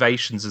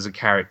motivations as a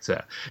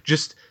character.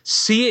 Just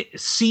see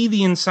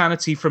the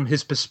insanity from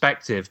his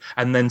perspective,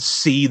 and then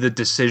see the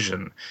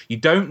decision. You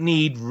don't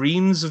need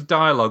reams of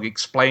dialogue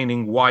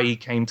explaining why he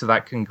came to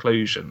that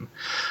conclusion.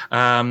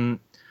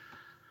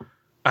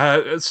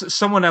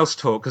 Someone else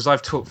talk, because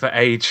I've talked for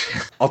age.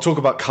 I'll talk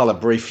about colour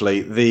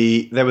briefly.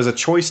 There was a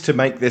choice to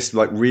make this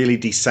like really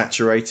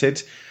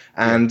desaturated.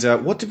 And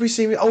what did we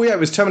see? Oh yeah, it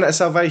was Terminator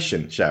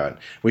Salvation, Sharon.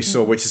 We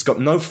saw, which has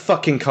got no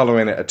fucking colour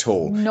in it at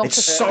all.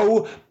 It's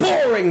so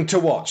boring to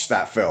watch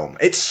that film.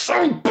 It's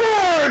so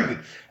boring,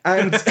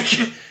 and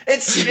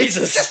it's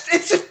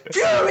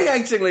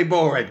infuriatingly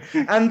boring.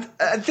 And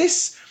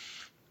this.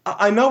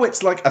 I know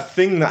it's like a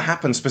thing that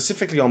happens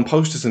specifically on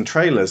posters and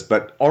trailers,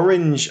 but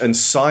orange and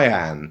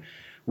cyan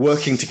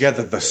working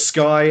together, the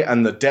sky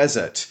and the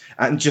desert,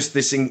 and just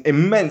this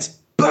immense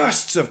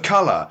bursts of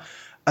colour.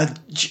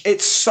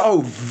 It's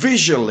so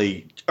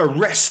visually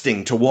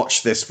arresting to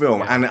watch this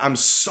film, and I'm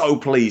so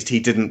pleased he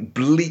didn't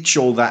bleach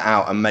all that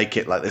out and make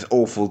it like this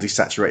awful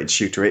desaturated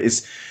shooter.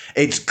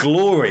 It's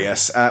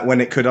glorious when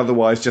it could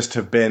otherwise just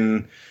have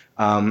been.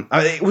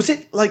 Was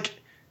it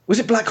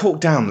Black Hawk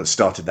Down that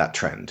started that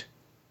trend?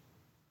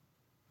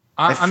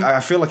 I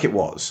feel like it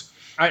was.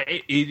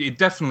 It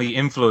definitely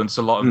influenced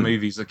a lot of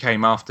movies that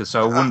came after,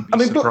 so I wouldn't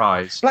be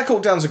surprised. Black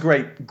Hawk Down's a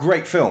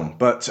great film,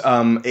 but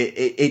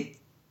it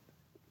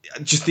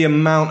just the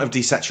amount of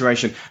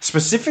desaturation,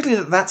 specifically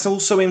that's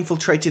also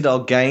infiltrated our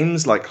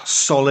games like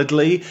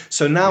solidly.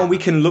 So now we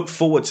can look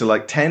forward to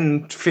like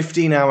 10,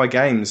 15 hour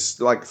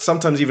games, like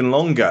sometimes even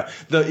longer.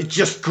 It's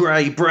just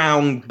grey,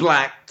 brown,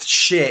 black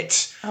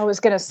shit. I was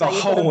going to say,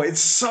 it's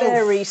so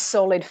very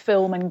solid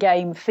film and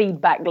game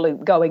feedback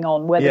loop going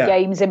on, where the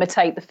games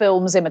imitate the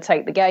films,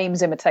 imitate the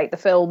games, imitate the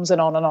films,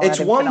 and on and on. It's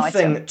one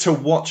thing to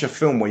watch a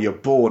film where you're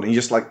bored and you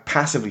just like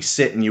passively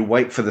sit and you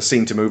wait for the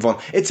scene to move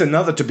on. It's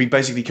another to be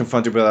basically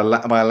confronted by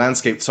a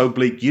landscape so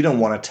bleak you don't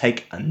want to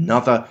take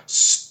another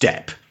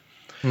step.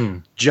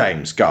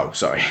 James, go.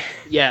 Sorry.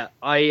 Yeah,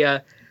 I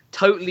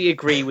totally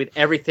agree with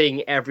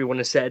everything everyone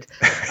has said.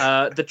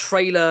 The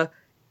trailer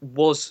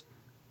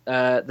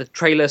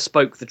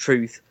spoke the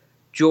truth.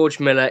 George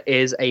Miller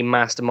is a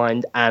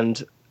mastermind,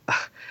 and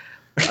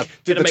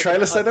did the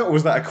trailer say that, or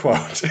was that a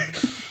quote?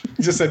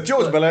 He just said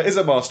George Miller is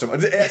a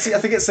mastermind. See, I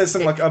think it says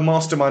something like a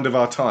mastermind of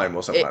our time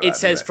or something like that. It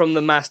says from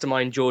the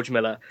mastermind George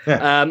Miller.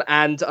 Yeah.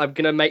 And I'm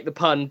going to make the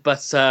pun,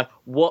 but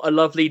what a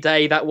lovely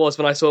day that was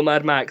when I saw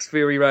Mad Max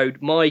Fury Road.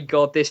 My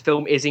God, this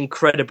film is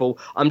incredible.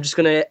 I'm just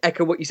going to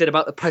echo what you said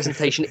about the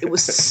presentation. It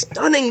was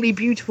stunningly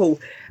beautiful,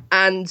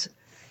 and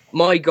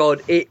my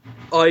God,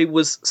 I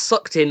was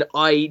sucked in.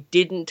 I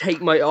didn't take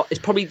it's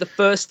probably the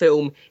first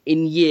film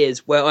in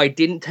years where I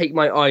didn't take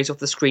my eyes off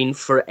the screen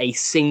for a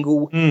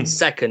single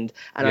second.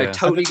 And I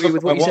totally agree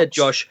with what you said,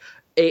 Josh.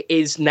 It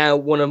is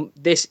now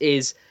this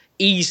is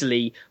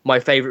easily my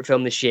favourite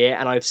film this year,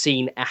 and I've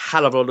seen a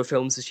hell of a lot of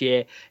films this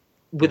year.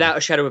 Without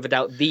a shadow of a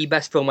doubt, the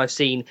best film I've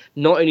seen,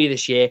 not only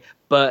this year,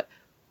 but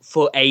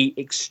for a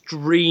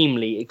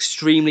extremely,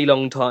 extremely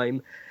long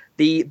time.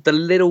 The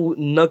little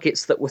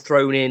nuggets that were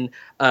thrown in,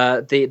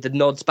 the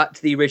nods back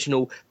to the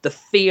original, the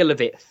feel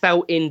of it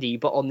felt indie,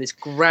 but on this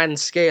grand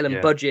scale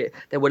and budget.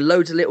 There were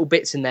loads of little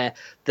bits in there.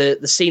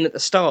 The scene at the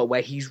start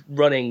where he's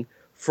running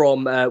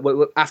from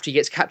after he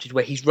gets captured,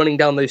 where he's running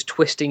down those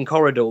twisting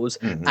corridors,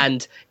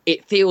 and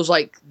it feels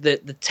like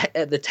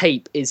the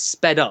tape is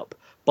sped up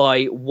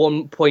by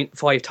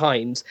 1.5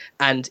 times,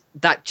 and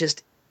that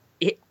just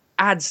it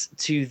adds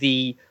to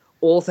the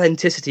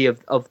authenticity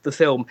of the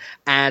film.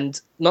 And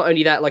not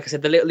only that, like I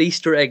said, the little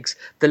Easter eggs,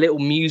 the little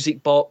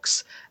music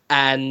box,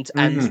 and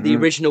the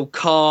original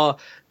car,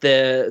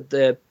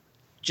 the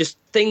just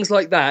things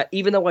like that.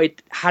 Even though I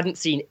hadn't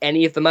seen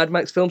any of the Mad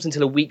Max films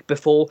until a week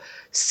before,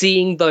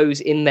 seeing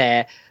those in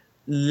there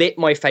lit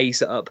my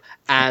face up,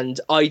 and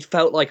I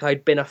felt like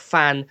I'd been a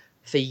fan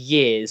for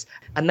years.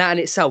 And that in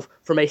itself,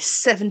 from a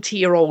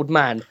 70-year-old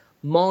man,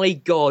 my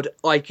God,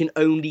 I can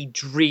only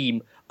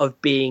dream of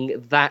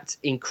being that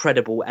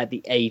incredible at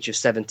the age of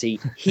 70.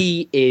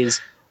 He is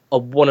a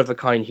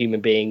one-of-a-kind human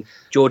being.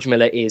 George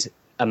Miller is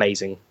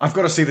amazing. I've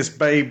got to see this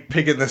Babe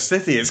Pig in the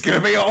City. It's going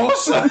to be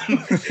awesome.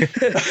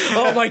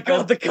 Oh my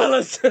God, the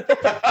colours.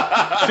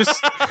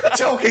 Just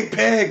talking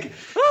pig.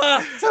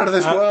 It's out of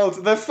this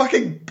world. They're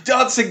fucking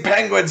dancing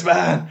penguins,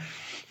 man.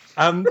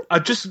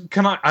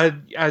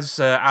 As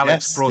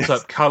Alex brought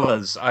up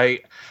colours,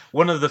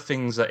 one of the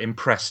things that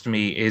impressed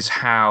me is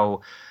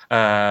how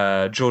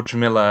George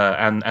Miller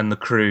and the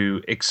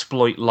crew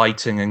exploit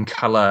lighting and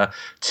colour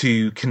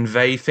to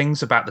convey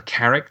things about the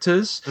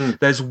characters.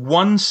 There's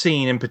one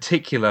scene in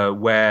particular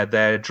where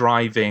they're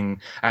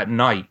driving at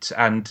night,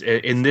 and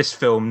in this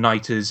film,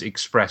 night is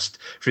expressed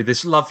through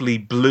this lovely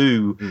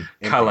blue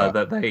colour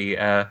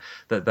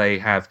that they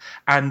have.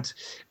 And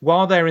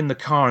while they're in the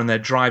car and they're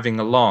driving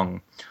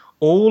along,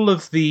 all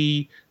of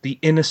the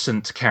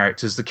innocent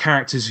characters, the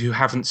characters who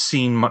haven't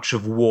seen much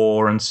of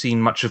war and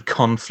seen much of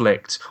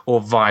conflict or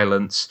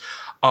violence,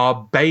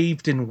 are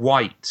bathed in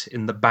white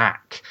in the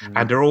back,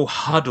 and are all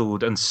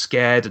huddled and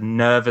scared and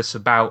nervous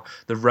about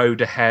the road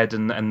ahead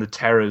and the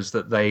terrors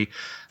that they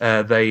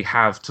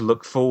have to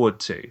look forward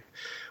to.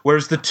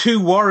 Whereas the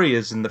two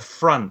warriors in the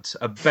front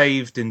are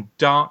bathed in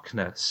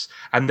darkness,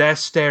 and they're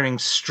staring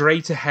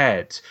straight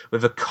ahead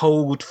with a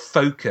cold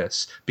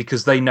focus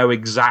because they know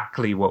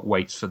exactly what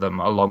waits for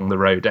them along the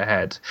road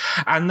ahead.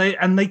 And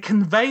they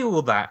convey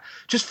all that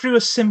just through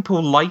a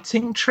simple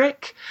lighting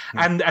trick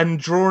and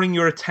drawing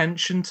your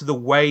attention to the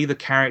way the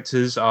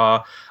characters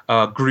are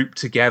grouped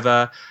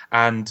together,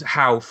 and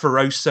how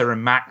Ferosa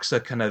and Max are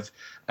kind of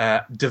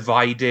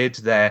divided.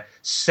 They're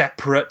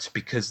separate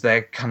because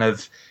they're kind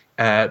of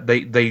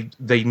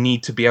they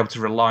need to be able to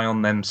rely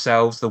on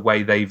themselves the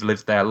way they've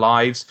lived their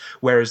lives,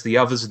 whereas the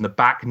others in the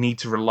back need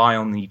to rely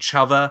on each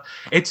other.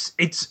 It's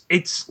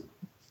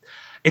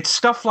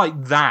stuff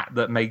like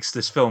that makes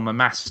this film a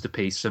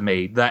masterpiece for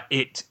me, that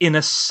it in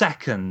a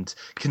second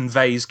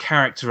conveys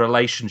character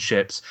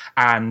relationships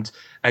and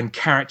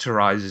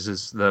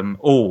characterizes them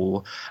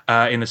all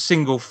in a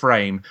single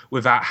frame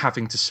without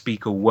having to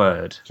speak a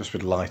word. Just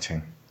with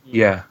lighting.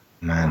 Yeah.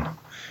 Man.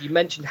 You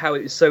mentioned how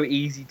it was so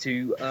easy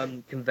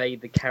to convey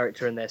the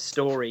character and their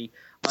story.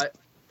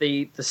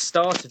 The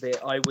start of it,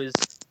 I was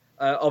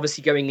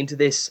obviously going into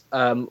this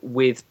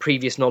with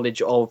previous knowledge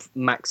of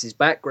Max's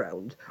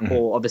background,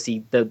 or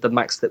obviously the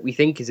Max that we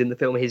think is in the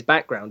film, his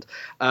background.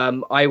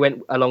 I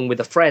went along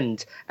with a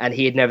friend, and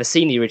he had never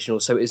seen the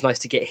original, so it was nice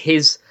to get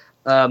his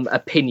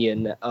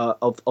opinion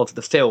of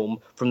the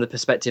film from the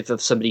perspective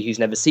of somebody who's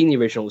never seen the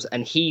originals,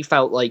 and he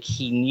felt like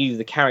he knew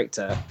the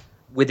character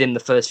within the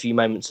first few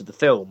moments of the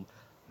film.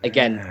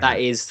 Again,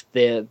 that is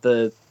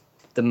the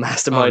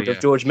mastermind of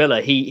George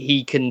Miller.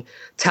 He can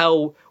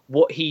tell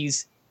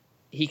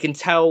he can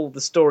tell the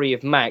story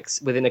of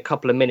Max within a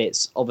couple of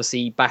minutes.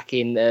 Obviously, back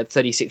in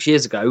 36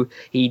 years ago,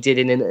 he did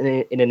in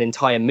an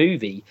entire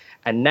movie,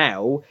 and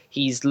now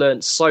he's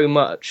learnt so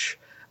much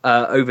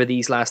over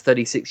these last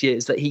 36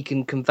 years that he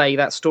can convey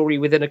that story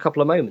within a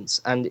couple of moments,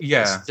 and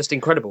it's just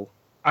incredible.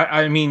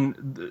 I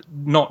mean,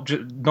 not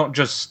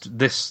just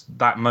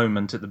that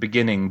moment at the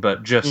beginning,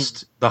 but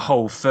just the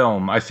whole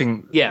film. I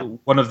think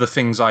one of the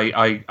things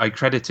I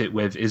credit it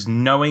with is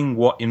knowing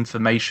what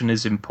information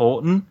is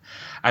important,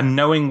 and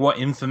knowing what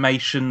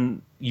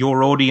information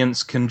your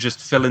audience can just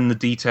fill in the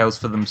details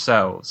for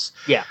themselves.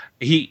 Yeah.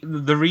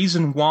 The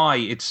reason why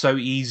it's so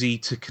easy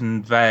to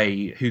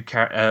convey who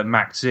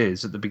Max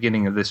is at the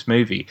beginning of this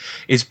movie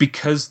is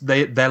because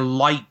they're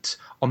light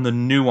on the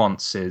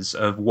nuances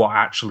of what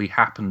actually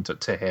happened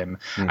to him,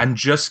 and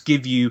just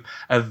give you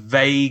a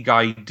vague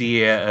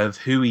idea of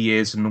who he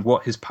is and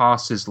what his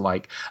past is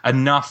like,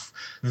 enough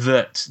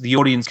that the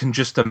audience can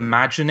just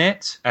imagine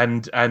it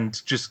and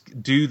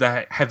just do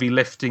the heavy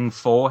lifting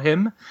for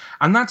him.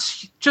 And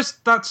that's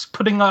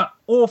putting an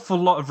awful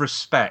lot of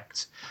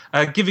respect,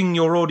 giving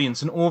your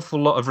audience an awful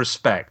lot of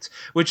respect,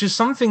 which is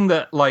something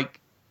that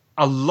like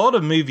a lot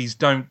of movies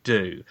don't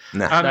do.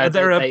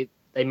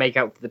 They make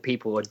out the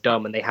people are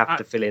dumb, and they have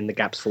to fill in the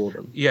gaps for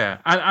them. Yeah,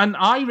 and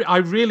I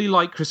really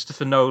like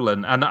Christopher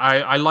Nolan, and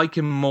I like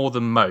him more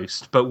than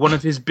most. But one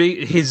of his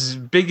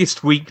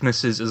biggest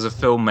weaknesses as a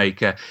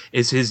filmmaker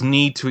is his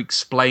need to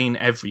explain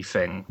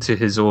everything to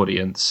his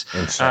audience.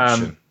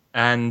 Inception.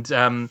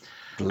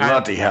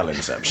 Bloody hell,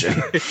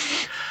 Inception.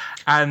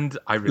 And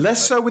I really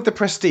less so with The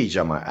Prestige,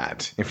 I might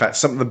add. In fact,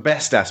 some of the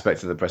best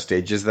aspects of The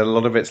Prestige is that a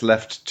lot of it's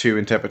left to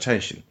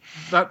interpretation.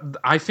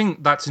 I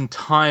think that's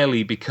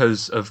entirely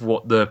because of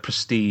what The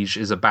Prestige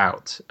is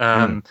about.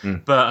 But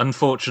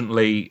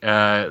unfortunately,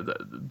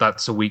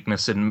 that's a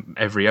weakness in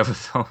every other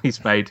film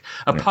he's made.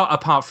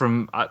 Apart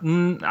from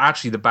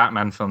actually, the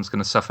Batman film's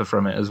going to suffer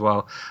from it as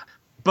well.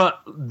 But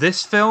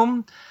this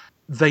film,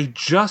 they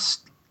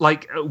just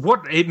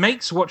what it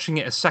makes watching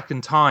it a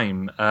second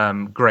time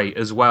great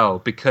as well,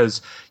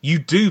 because you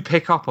do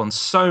pick up on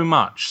so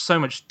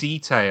much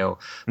detail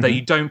that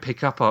you don't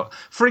pick up on.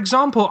 For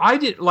example,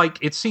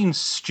 it seems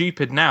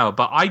stupid now,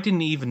 but I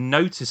didn't even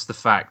notice the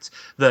fact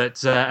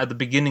that at the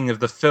beginning of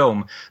the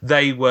film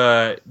they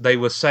were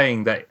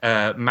saying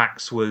that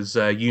Max was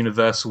a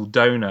universal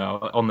donor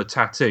on the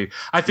tattoo.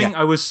 I think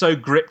I was so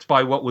gripped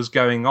by what was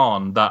going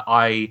on that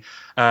I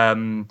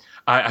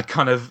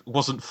kind of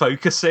wasn't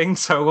focusing,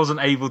 so I wasn't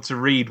able to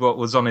read what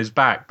was on his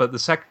back. But the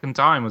second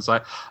time was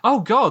like, oh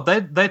god,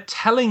 they're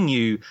telling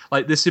you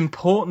like this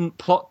important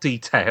plot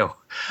detail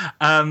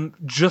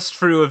just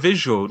through a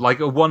visual, like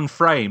a one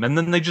frame, and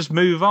then they just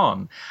move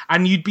on,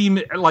 and you'd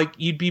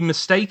be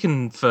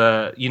mistaken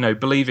for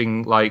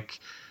believing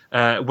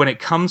when it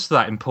comes to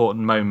that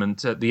important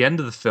moment at the end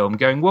of the film,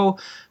 going, well,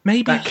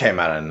 maybe that came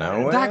out of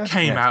nowhere. That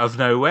came out of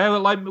nowhere.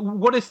 Like,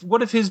 what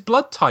if his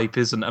blood type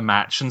isn't a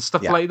match and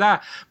stuff like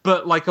that?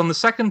 But like on the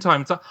second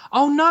time, it's like,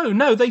 oh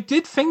no, they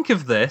did think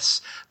of this.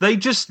 They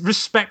just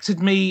respected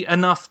me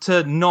enough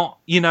to not,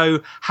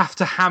 have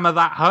to hammer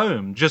that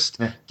home.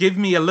 Just give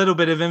me a little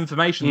bit of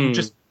information and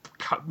just,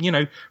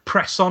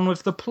 press on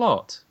with the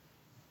plot.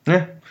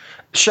 Yeah,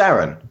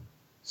 Sharon.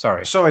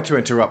 Sorry to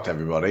interrupt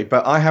everybody,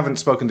 but I haven't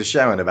spoken to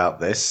Sharon about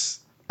this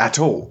at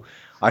all.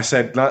 I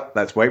said,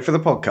 let's wait for the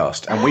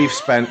podcast, and we've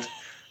spent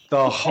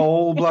the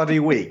whole bloody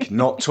week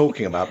not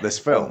talking about this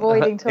film.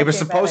 It was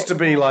supposed to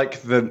be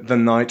like the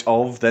night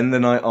of, then the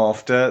night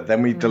after,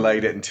 then we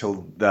delayed it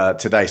until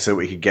today so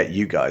we could get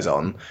you guys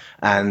on,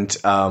 and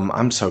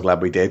I'm so glad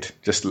we did.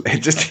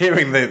 Just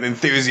hearing the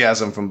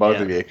enthusiasm from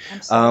both of you.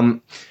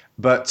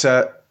 But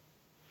do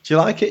you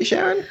like it,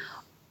 Sharon?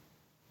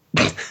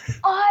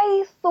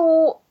 I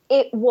thought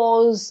it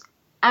was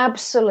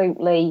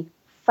absolutely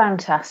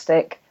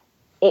fantastic.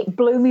 It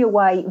blew me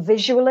away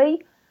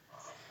visually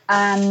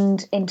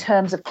and in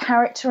terms of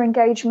character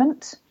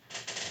engagement,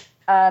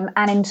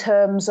 and in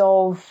terms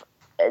of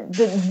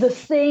the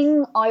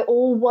thing I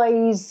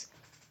always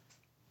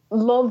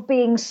love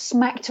being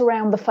smacked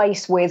around the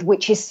face with,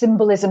 which is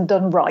symbolism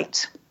done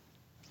right.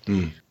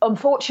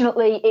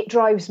 Unfortunately, it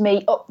drives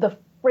me up the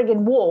friggin'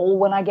 wall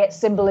when I get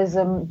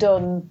symbolism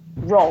done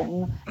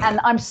wrong. And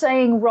I'm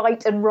saying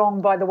right and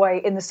wrong, by the way,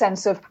 in the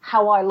sense of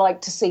how I like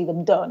to see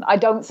them done. I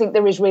don't think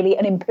there is really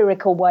an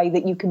empirical way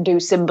that you can do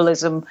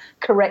symbolism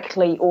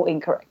correctly or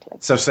incorrectly.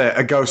 So say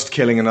a ghost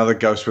killing another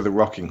ghost with a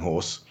rocking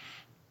horse.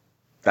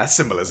 That's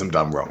symbolism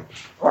done wrong.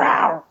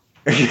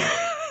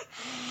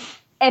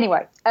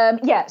 Anyway,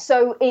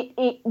 so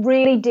it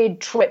really did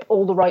trip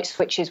all the right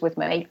switches with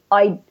me.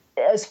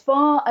 As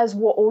far as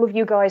what all of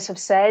you guys have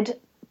said,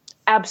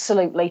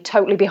 absolutely,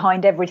 totally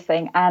behind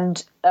everything.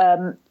 And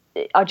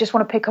I just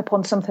want to pick up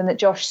on something that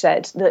Josh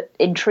said that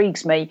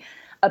intrigues me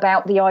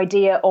about the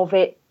idea of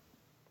it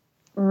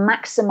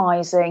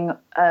maximising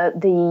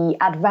the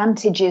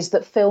advantages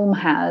that film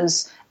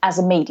has as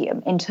a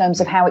medium in terms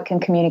of how it can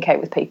communicate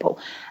with people.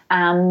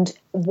 And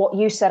what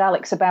you said,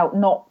 Alex, about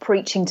not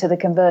preaching to the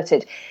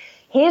converted.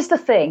 Here's the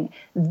thing.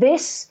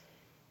 This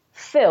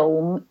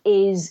film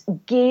is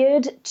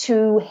geared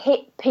to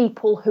hit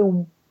people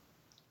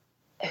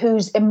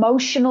whose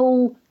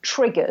emotional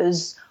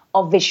triggers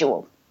are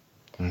visual.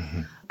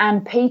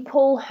 And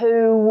people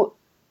who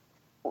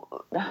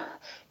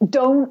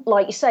don't,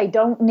 like you say,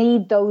 don't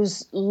need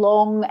those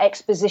long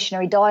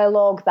expositionary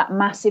dialogue, that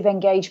massive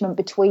engagement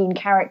between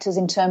characters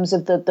in terms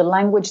of the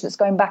language that's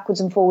going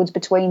backwards and forwards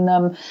between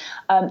them.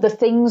 The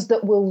things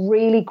that will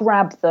really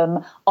grab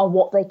them are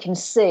what they can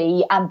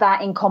see, and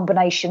that in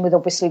combination with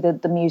obviously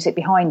the music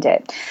behind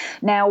it.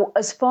 Now,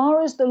 as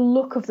far as the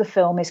look of the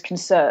film is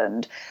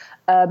concerned,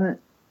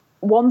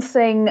 one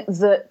thing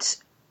that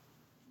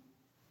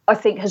I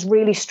think has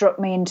really struck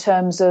me in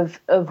terms of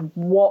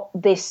what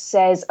this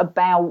says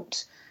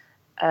about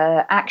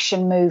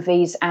action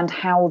movies and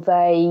how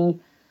they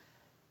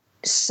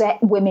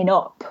set women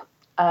up.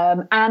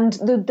 And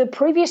the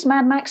previous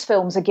Mad Max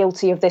films are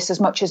guilty of this as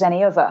much as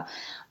any other.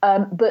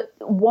 But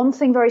one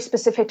thing very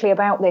specifically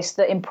about this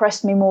that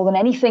impressed me more than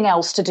anything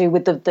else to do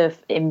with the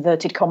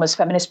inverted commas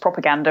feminist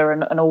propaganda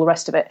and all the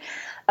rest of it,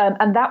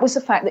 and that was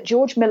the fact that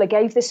George Miller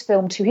gave this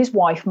film to his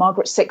wife,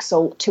 Margaret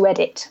Sixel, to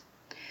edit.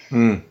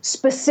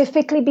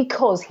 Specifically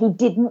because he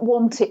didn't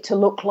want it to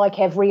look like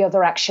every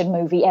other action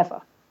movie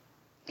ever.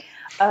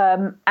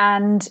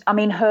 And I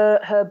mean,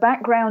 her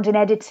background in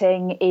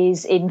editing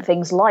is in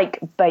things like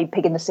Babe,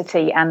 Pig in the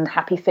City and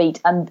Happy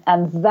Feet, and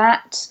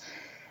that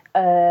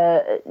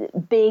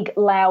big,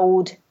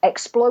 loud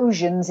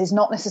explosions is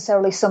not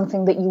necessarily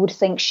something that you would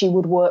think she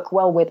would work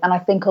well with. And I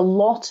think a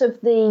lot of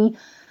the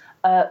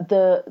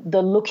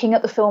looking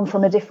at the film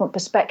from a different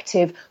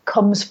perspective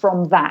comes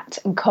from that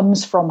and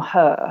comes from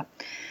her.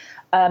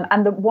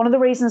 And one of the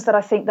reasons that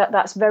I think that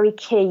that's very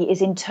key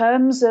is in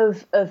terms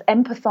of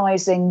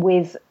empathizing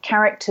with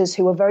characters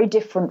who are very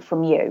different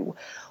from you.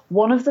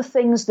 One of the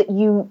things that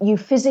you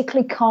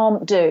physically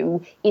can't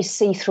do is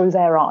see through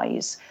their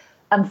eyes.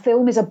 And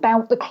film is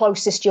about the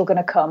closest you're going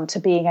to come to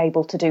being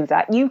able to do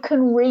that. You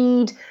can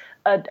read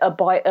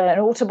an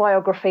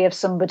autobiography of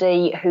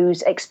somebody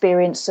who's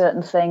experienced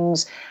certain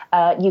things.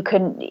 You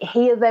can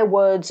hear their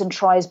words and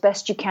try as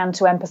best you can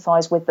to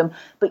empathise with them,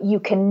 but you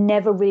can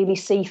never really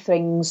see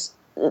things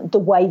the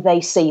way they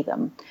see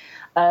them.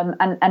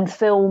 And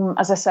film,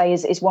 as I say,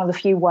 is one of the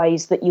few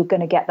ways that you're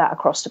going to get that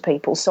across to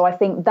people. So I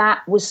think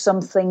that was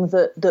something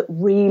that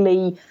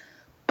really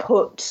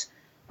put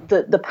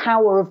the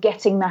power of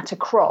getting that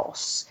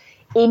across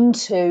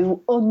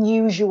into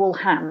unusual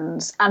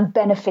hands and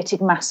benefited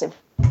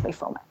massively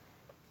from it.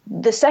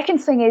 The second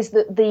thing is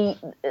that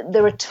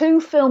there are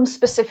two films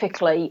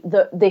specifically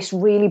that this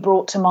really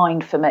brought to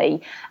mind for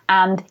me,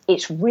 and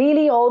it's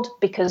really odd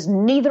because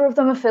neither of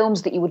them are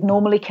films that you would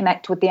normally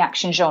connect with the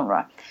action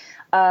genre.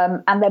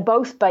 And they're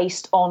both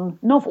based on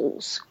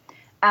novels.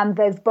 And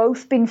they've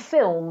both been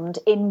filmed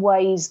in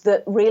ways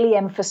that really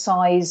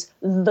emphasise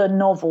the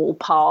novel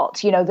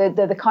part. You know, they're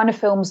the kind of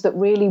films that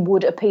really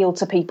would appeal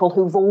to people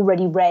who've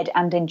already read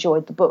and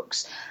enjoyed the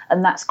books.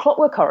 And that's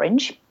Clockwork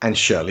Orange. And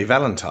Shirley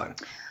Valentine.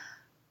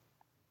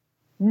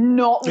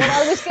 Not what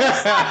I was going to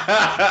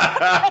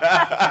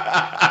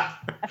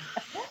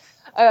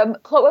say.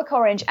 Clockwork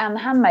Orange and The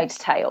Handmaid's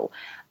Tale.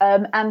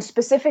 And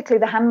specifically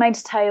The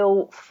Handmaid's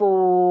Tale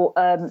for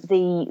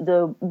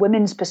the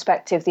women's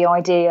perspective, the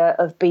idea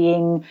of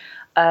being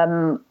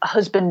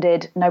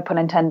husbanded, no pun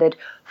intended,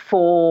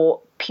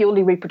 for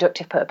purely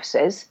reproductive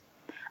purposes,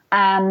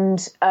 and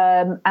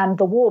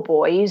the War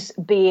Boys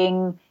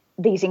being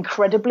these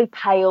incredibly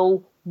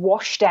pale,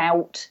 washed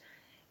out,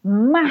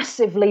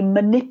 massively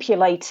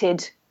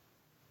manipulated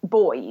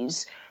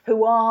boys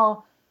who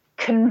are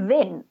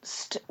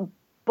convinced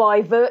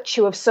by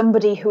virtue of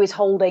somebody who is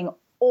holding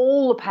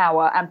all the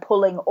power and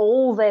pulling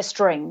all their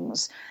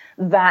strings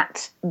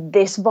that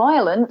this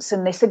violence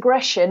and this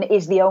aggression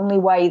is the only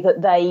way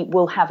that they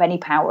will have any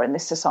power in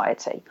this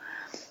society.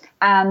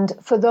 And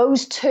for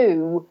those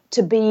two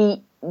to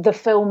be the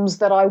films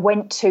that I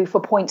went to for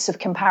points of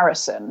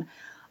comparison,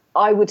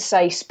 I would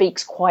say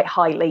speaks quite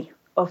highly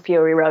of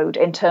Fury Road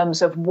in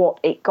terms of what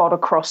it got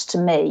across to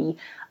me,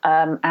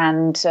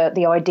 and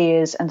the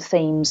ideas and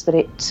themes that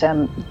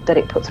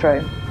it put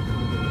through.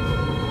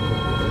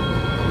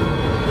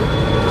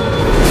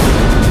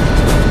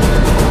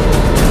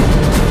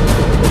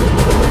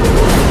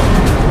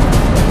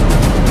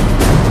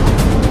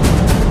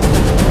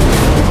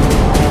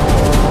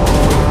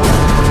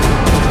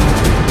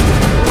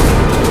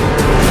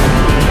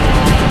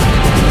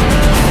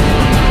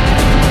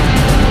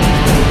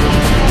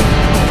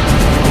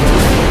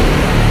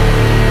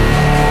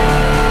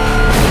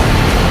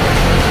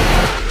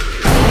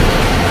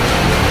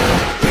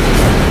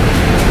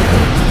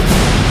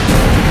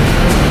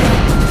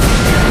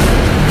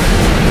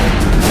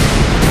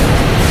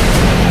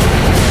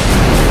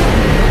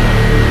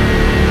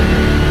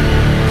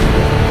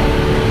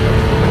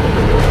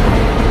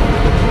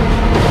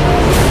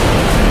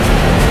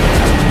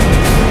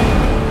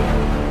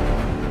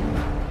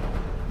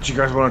 Do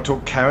you guys want to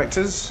talk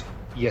characters?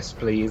 Yes,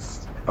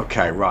 please.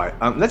 Okay, right.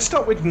 Let's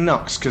start with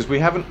Nux, because we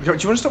haven't... Do you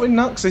want to start with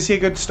Nux? Is he a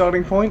good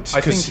starting point?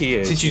 I think he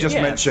is. Since you just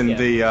mentioned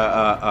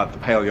the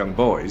pale young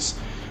boys,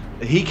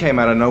 he came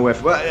out of nowhere.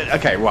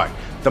 Okay, right.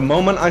 The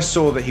moment I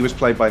saw that he was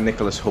played by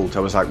Nicholas Hoult, I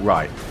was like,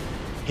 right,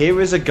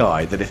 here is a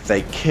guy that if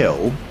they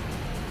kill,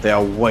 they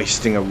are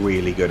wasting a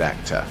really good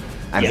actor.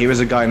 And here is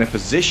a guy in a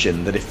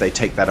position that if they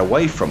take that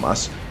away from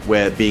us,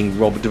 we're being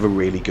robbed of a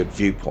really good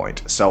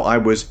viewpoint. So I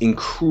was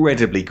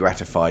incredibly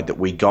gratified that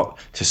we got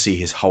to see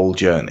his whole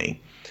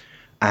journey.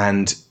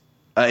 And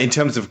in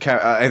terms of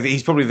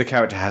he's probably the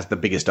character who has the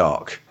biggest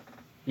arc.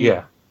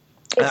 Yeah.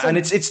 And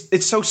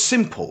it's so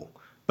simple,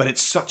 but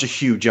it's such a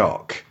huge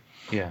arc.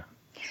 Yeah.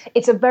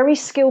 It's a very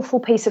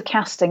skillful piece of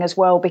casting as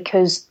well,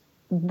 because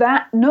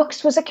that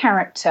Nux was a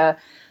character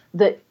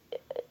that,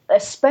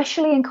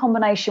 especially in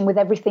combination with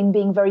everything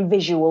being very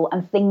visual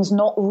and things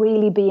not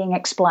really being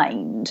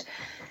explained,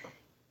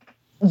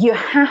 you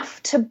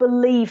have to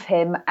believe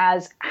him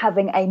as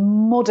having a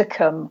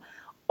modicum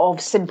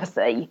of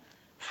sympathy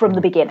from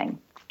the beginning.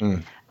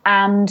 Mm.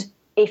 And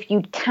if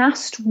you'd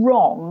cast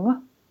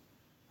wrong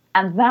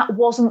and that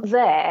wasn't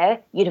there,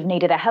 you'd have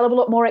needed a hell of a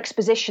lot more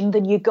exposition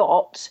than you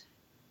got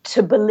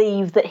to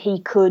believe that he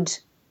could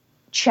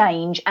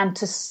change and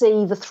to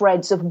see the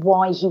threads of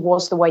why he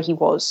was the way he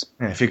was.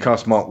 Yeah, if you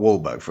cast Mark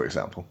Wahlberg, for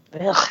example.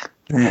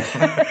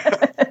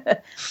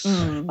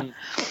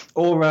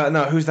 Or,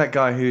 no, who's that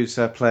guy who's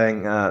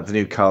playing the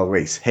new Kyle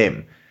Reese?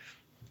 Him.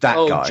 That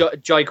guy.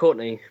 Jai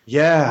Courtney.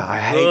 Yeah,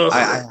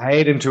 I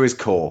hate him to his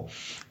core.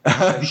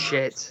 Oh,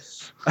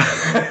 shit.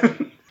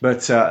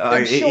 But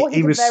I'm sure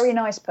he's a very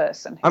nice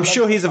person. I'm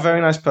sure he's a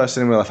very nice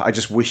person in real life. I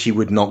just wish he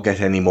would not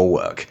get any more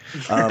work.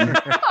 No.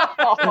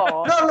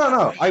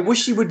 I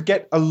wish he would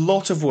get a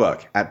lot of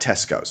work at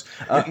Tesco's.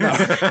 No.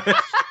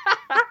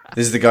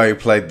 This is the guy who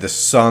played the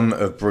son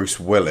of Bruce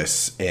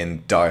Willis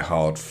in Die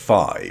Hard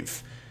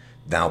 5,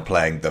 now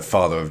playing the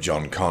father of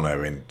John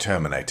Connor in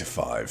Terminator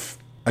 5.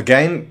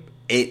 Again,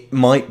 it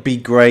might be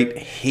great,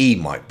 he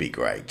might be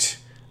great.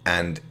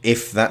 And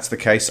if that's the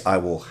case, I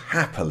will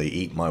happily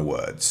eat my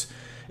words.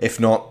 If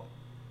not,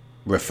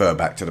 refer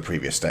back to the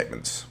previous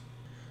statements.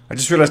 I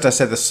just realised I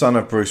said the son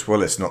of Bruce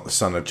Willis, not the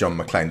son of John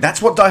McClane.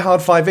 That's what Die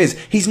Hard 5 is.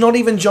 He's not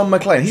even John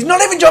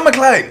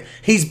McClane.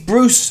 He's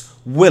Bruce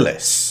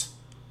Willis.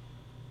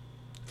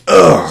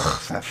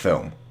 Ugh, that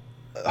film.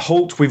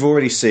 Holt, we've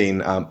already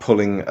seen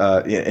pulling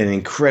an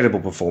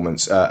incredible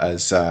performance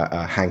as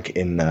Hank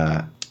in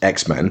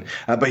X-Men,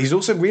 but he's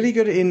also really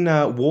good in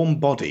Warm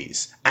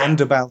Bodies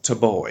and About a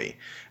Boy.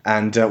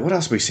 And what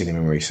else have we seen him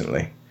in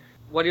recently?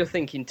 What you're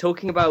thinking,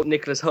 talking about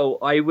Nicholas Hoult,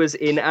 I was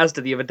in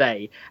Asda the other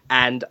day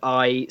and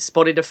I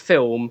spotted a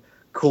film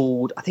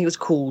called, I think it was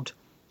called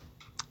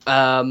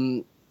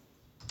Badland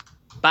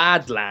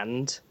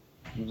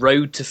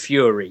Road to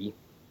Fury.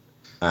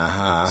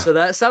 So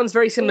that sounds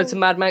very similar to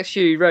Mad Max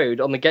Fury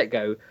Road on the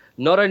get-go.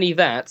 Not only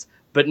that,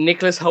 but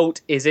Nicholas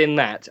Hoult is in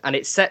that, and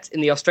it's set in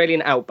the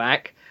Australian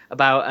outback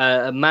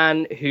about a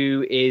man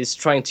who is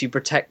trying to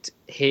protect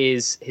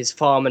his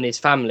farm and his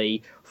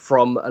family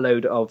from a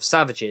load of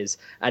savages,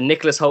 and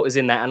Nicholas Hoult is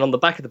in that, and on the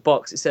back of the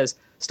box it says,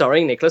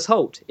 starring Nicholas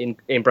Hoult, in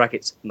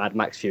brackets, Mad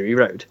Max Fury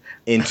Road.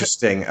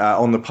 Interesting.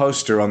 On the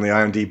poster on the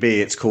IMDb,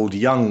 it's called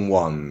Young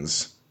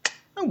Ones.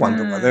 I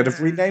wonder why they'd have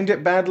renamed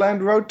it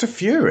Badland Road to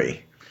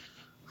Fury.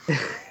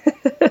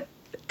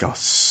 God's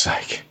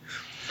sake.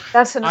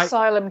 That's an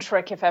asylum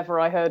trick if ever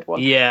I heard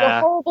one. Yeah.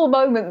 The horrible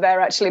moment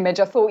there, actually, Midge.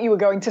 I thought you were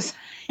going to say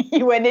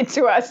you went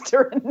into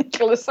Asda and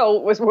Nicholas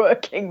Hoult was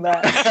working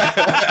there.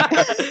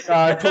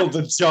 I pulled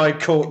the Jai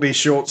Courtney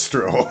short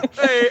straw.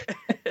 But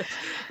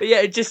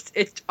yeah,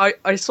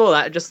 I saw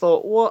that and just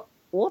thought, what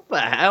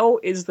the hell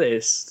is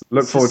this?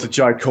 Look forward to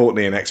Jai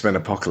Courtney in X-Men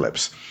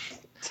Apocalypse.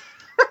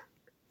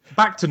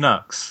 Back to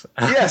Nux.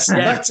 Yes,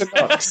 back to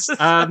Nux.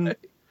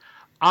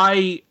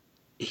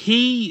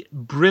 He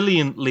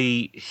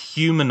brilliantly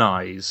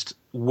humanized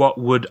what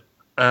would,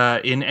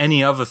 in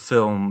any other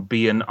film,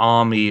 be an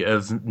army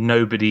of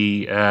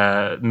nobody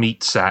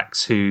meat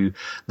sacks who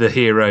the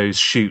heroes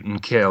shoot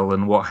and kill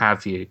and what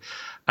have you.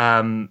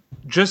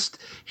 Just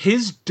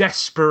his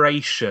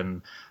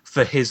desperation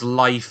for his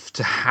life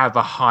to have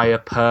a higher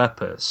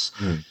purpose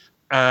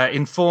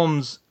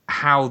informs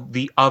how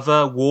the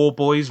other war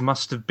boys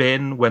must have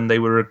been when they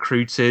were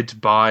recruited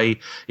by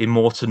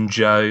Immortan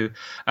Joe.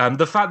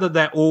 The fact that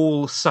they're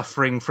all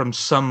suffering from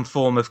some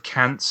form of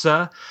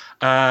cancer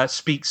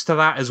speaks to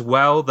that as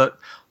well, that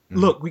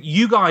look,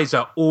 you guys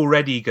are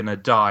already going to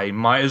die.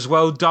 Might as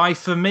well die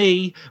for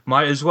me.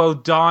 Might as well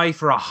die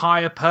for a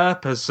higher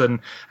purpose and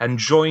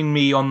join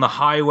me on the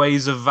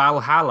highways of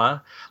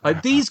Valhalla.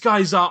 Like, these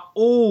guys have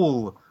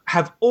all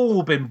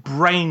been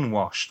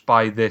brainwashed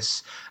by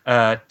this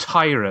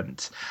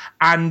tyrant,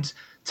 and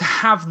to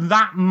have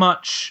that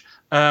much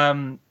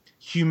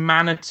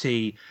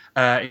humanity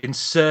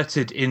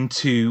inserted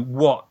into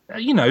what,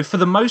 for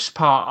the most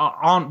part,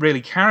 aren't really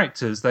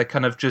characters. They're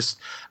kind of just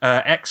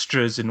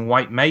extras in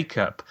white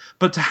makeup.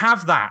 But to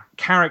have that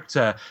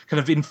character kind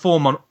of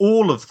inform on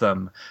all of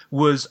them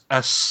was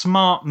a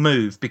smart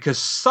move, because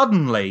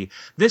suddenly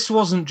this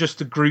wasn't just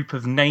a group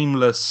of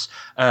nameless,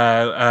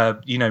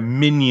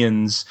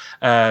 minions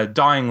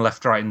dying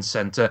left, right, and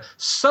centre.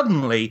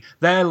 Suddenly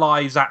their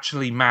lives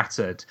actually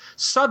mattered.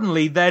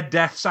 Suddenly their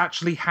deaths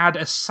actually had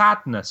a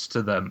sadness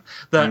to them,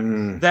 that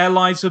their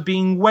lives were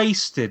being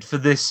wasted for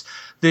this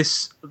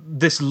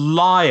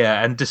liar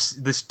and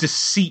this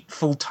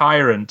deceitful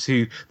tyrant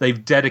who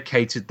they've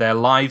dedicated their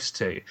lives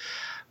to.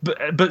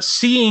 But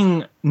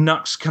seeing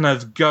Nux kind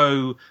of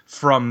go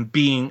from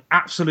being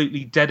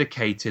absolutely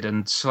dedicated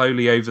and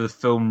slowly over the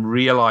film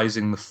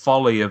realizing the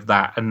folly of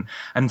that and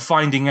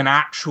finding an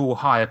actual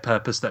higher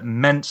purpose that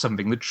meant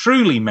something, that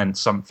truly meant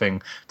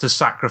something to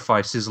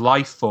sacrifice his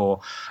life for,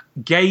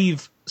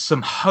 gave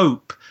some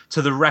hope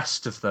to the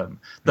rest of them,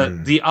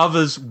 that the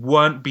others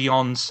weren't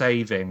beyond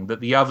saving,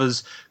 that the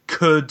others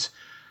could,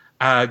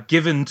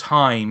 given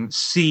time,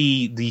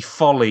 see the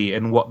folly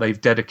in what they've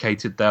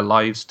dedicated their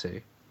lives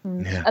to.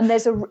 Yeah. And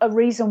there's a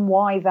reason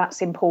why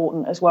that's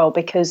important as well,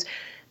 because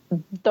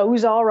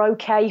those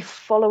ROK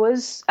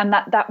followers, and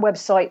that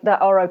website, that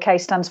ROK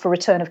stands for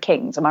Return of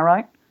Kings, am I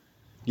right?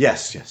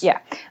 Yes. Yeah.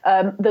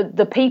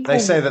 The people... They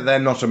say that they're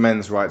not a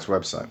men's rights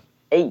website.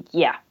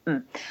 Yeah.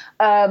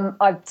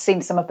 I've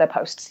seen some of their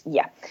posts,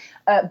 yeah.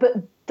 But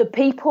the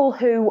people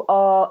who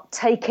are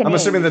taken I'm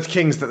assuming the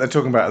kings that they're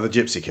talking about are the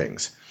Gypsy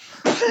Kings.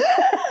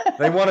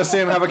 They want to see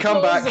him have a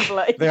comeback.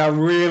 Plausibly. They are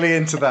really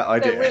into that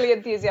idea. They're really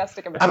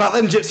enthusiastic about it. About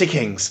them Gypsy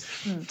Kings.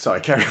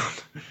 Sorry, carry on.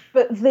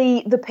 But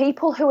the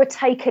people who are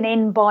taken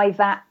in by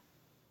that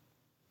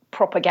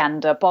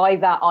propaganda, by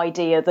that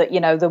idea that,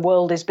 the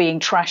world is being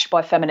trashed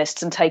by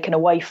feminists and taken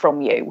away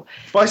from you.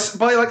 By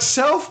like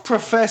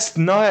self-professed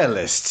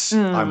nihilists,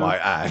 I might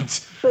add.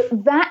 But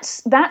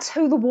that's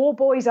who the war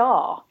boys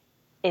are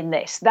in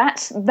this.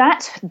 That's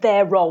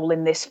their role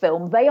in this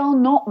film. They are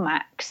not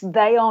Max.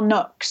 They are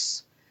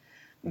Nux.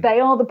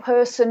 They are the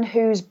person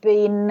who's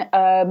been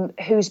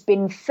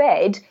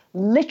fed,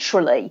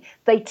 literally.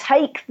 They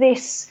take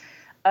this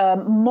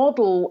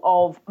model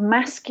of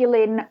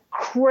masculine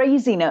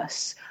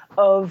craziness,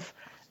 of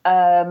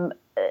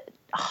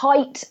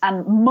height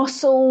and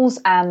muscles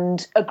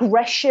and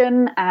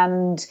aggression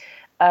and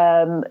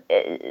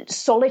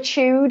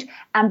solitude,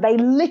 and they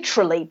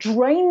literally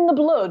drain the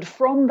blood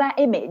from that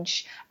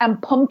image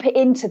and pump it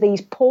into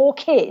these poor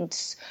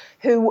kids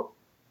who,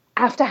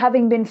 after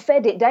having been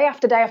fed it day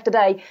after day after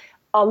day,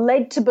 are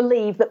led to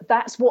believe that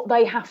that's what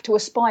they have to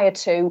aspire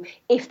to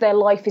if their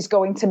life is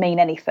going to mean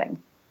anything.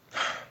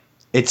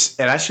 It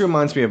actually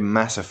reminds me of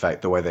Mass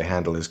Effect, the way they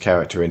handle his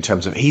character in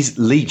terms of he's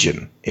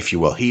Legion, if you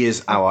will. He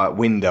is our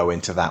window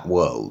into that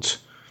world.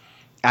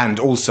 And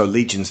also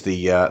Legion's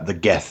the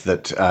Geth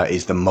that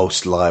is the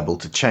most liable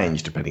to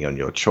change, depending on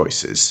your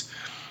choices.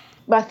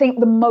 But I think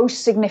the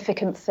most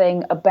significant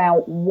thing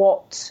about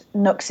what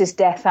Nux's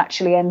death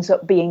actually ends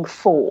up being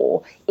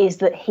for is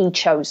that he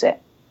chose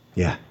it.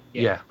 Yeah.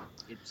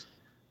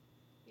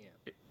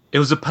 It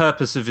was a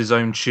purpose of his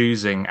own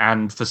choosing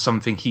and for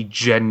something he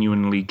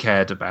genuinely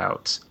cared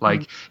about.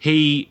 Like,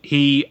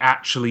 he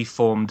actually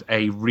formed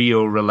a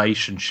real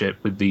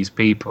relationship with these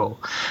people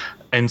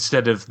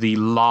instead of the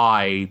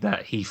lie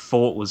that he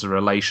thought was a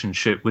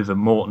relationship with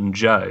Immortan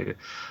Joe.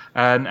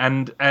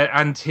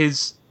 And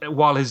his,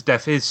 while his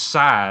death is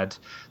sad,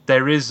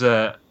 there is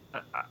an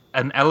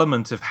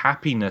element of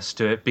happiness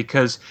to it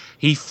because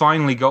he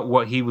finally got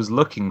what he was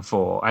looking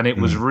for, and it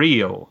was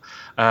real.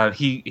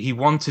 He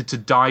wanted to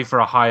die for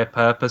a higher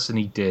purpose, and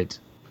he did.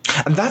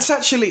 And that's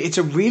actually, it's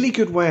a really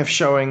good way of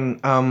showing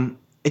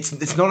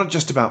it's not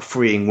just about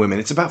freeing women,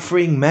 it's about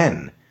freeing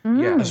men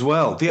as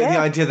well. The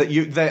idea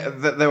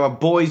that there are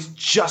boys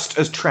just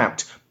as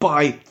trapped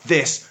by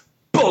this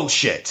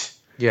bullshit.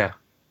 Yeah.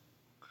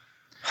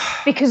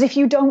 Because if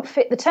you don't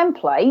fit the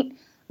template,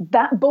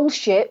 that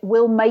bullshit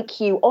will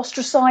make you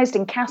ostracized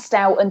and cast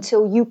out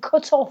until you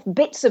cut off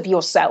bits of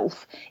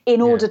yourself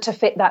in order to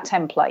fit that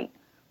template.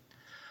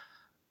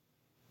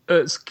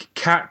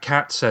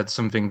 Kat said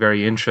something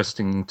very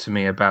interesting to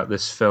me about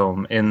this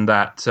film, in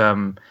that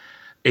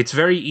it's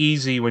very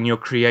easy when you're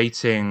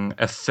creating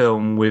a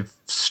film with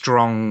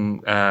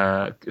strong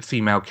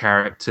female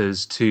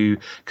characters to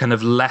kind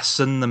of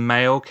lessen the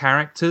male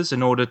characters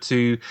in order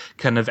to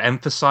kind of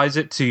emphasize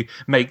it, to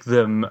make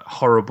them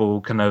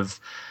horrible kind of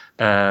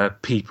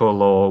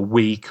people or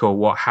weak or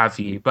what have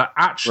you. But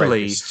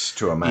actually, rapists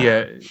to a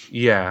man.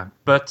 Yeah.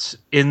 But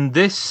in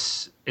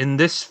this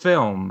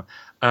film,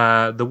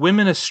 the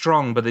women are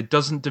strong, but it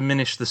doesn't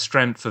diminish the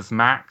strength of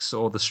Max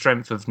or the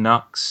strength of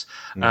Nux.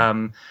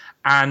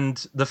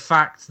 And the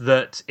fact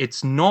that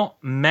it's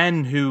not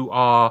men who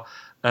are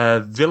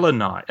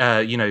demonized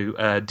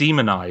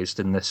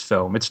in this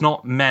film. It's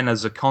not men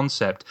as a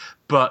concept,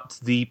 but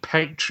the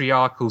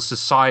patriarchal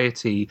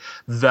society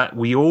that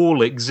we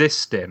all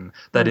exist in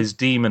that is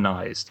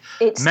demonized.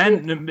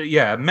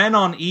 Men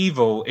aren't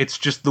evil. It's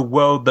just the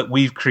world that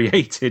we've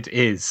created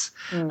is.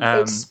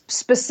 It's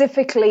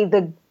specifically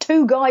the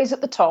two guys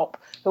at the top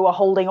who are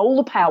holding all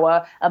the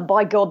power, and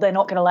by God, they're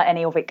not going to let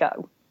any of it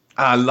go.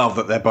 I love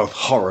that they're both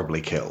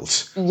horribly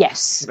killed.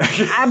 Yes,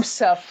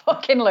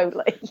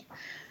 abso-fucking-lutely.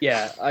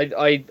 Yeah,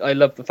 I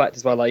love the fact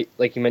as well,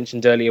 like you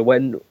mentioned earlier,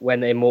 when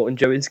Immortan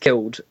Joe is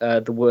killed,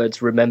 the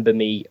words "Remember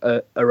Me"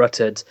 are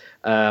uttered.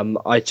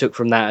 I took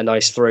from that a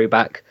nice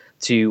throwback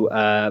to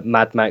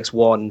Mad Max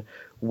 1,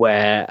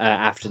 where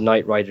after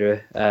Knight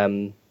Rider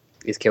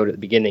is killed at the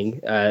beginning,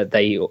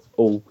 they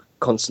all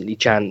constantly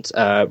chant,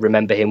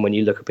 "Remember him when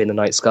you look up in the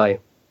night sky."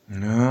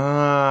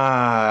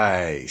 Nice.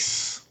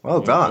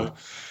 Well done.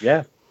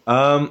 Yeah.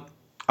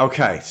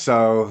 Okay,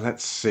 so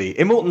let's see.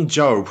 Immortan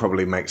Joe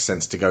probably makes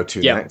sense to go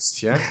to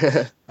next,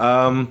 yeah?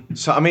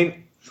 So, I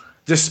mean,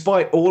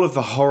 despite all of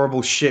the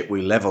horrible shit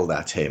we leveled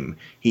at him,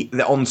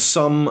 on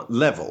some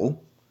level,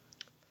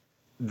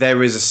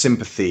 there is a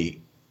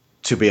sympathy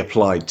to be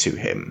applied to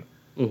him.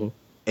 Mm-hmm.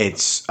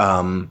 It's,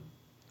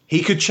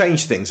 he could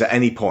change things at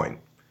any point.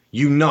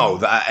 You know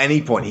that at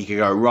any point he could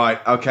go, right,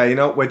 okay,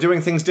 we're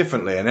doing things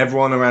differently. And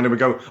everyone around him would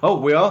go, oh,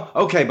 we are?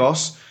 Okay,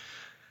 boss.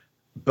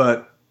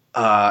 But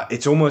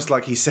it's almost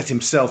like he set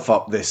himself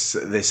up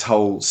this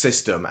whole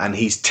system, and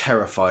he's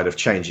terrified of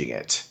changing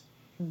it.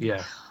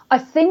 Yeah. I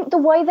think the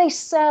way they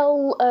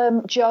sell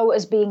Joe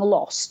as being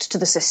lost to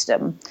the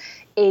system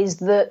is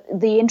that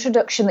the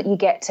introduction that you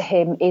get to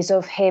him is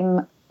of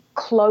him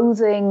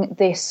clothing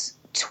this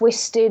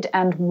twisted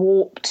and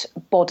warped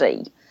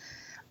body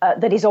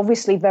that is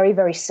obviously very,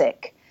 very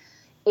sick,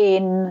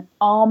 in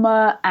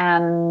armor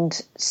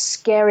and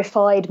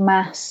scarified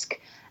mask,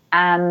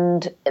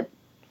 and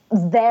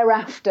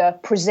thereafter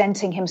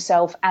presenting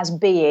himself as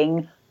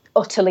being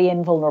utterly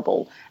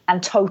invulnerable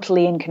and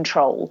totally in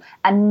control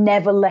and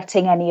never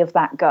letting any of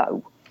that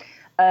go.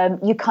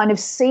 You kind of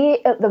see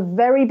it at the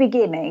very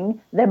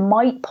beginning. There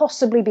might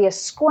possibly be a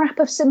scrap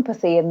of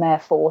sympathy in there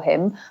for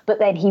him, but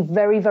then he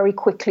very, very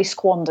quickly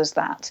squanders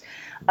that.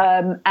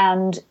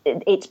 And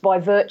it's by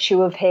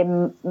virtue of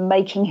him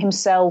making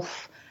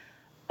himself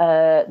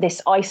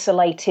this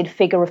isolated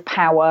figure of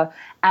power,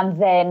 and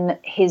then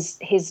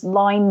his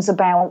lines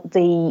about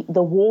the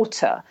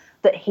water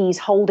that he's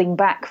holding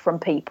back from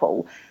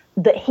people,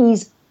 that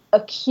he's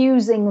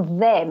accusing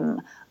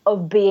them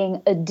of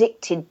being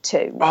addicted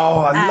to. Oh,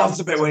 I love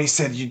the bit when he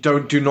said,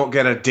 do not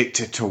get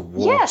addicted to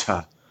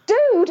water.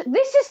 Dude,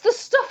 this is the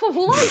stuff of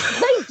life.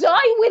 They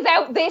die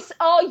without this.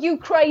 Are you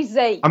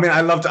crazy? I mean,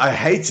 I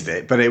hated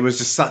it, but it was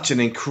just such an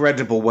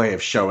incredible way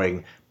of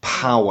showing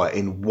power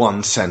in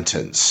one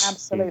sentence.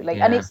 Absolutely.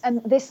 Yeah.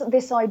 And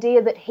this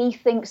idea that he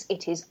thinks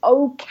it is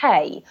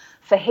okay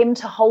for him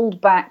to hold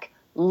back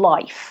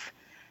life.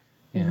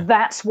 Yeah.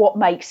 That's what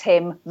makes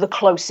him the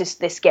closest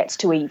this gets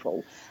to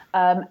evil.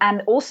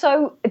 And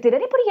also, did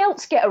anybody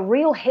else get a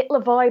real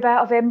Hitler vibe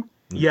out of him?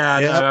 Yeah,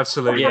 no,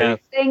 absolutely. Yeah.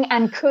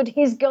 And could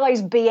his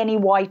guys be any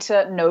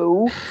whiter?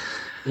 No.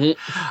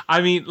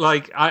 I mean,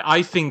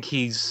 I think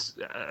he's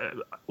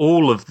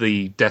all of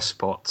the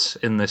despots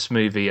in this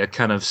movie are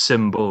kind of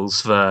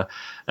symbols for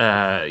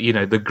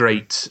the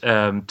great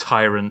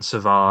tyrants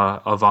of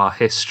our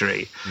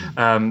history.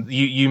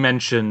 You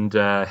mentioned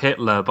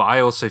Hitler, but I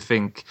also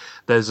think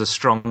there's a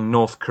strong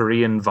North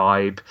Korean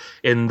vibe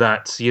in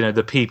that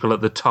the people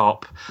at the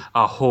top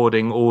are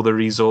hoarding all the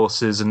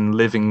resources and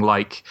living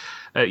like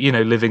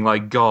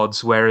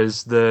gods,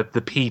 whereas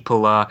the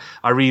people are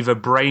either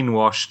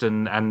brainwashed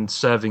and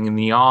serving in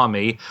the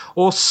army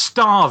or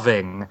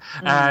starving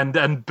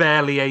and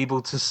barely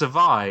able to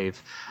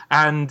survive,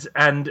 and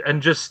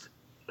just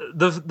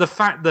the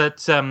fact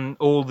that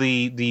all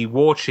the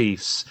war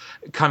chiefs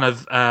kind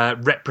of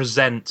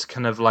represent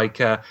kind of like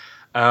a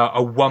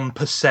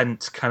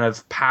 1% kind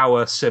of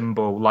power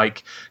symbol,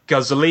 like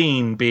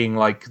gasoline being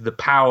like the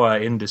power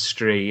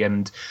industry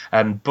and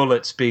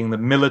bullets being the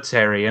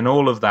military and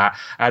all of that,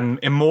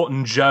 and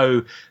Immortan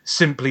Joe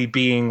simply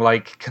being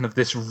like kind of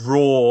this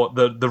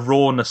the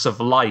rawness of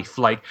life,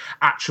 like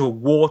actual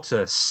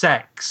water,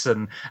 sex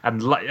and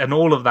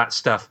all of that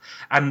stuff,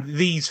 and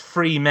these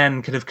three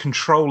men kind of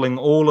controlling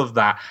all of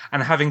that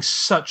and having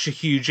such a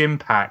huge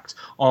impact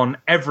on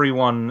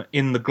everyone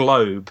in the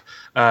globe,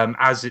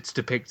 as it's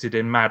depicted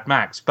in Mad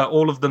Max, but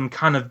all of them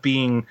kind of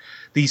being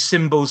these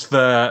symbols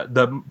for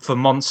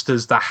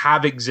monsters that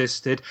have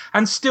existed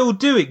and still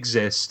do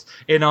exist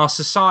in our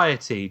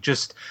society,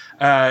 just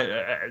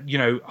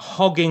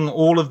hogging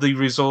all of the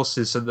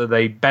resources so that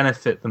they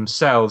benefit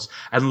themselves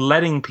and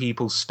letting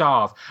people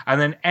starve.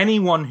 And then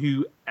anyone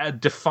who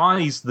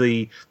defies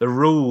the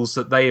rules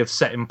that they have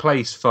set in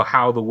place for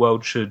how the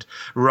world should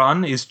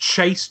run is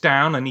chased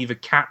down and either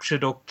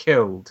captured or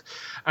killed.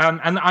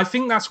 And I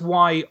think that's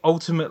why,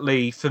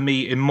 ultimately, for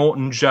me,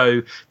 Immortan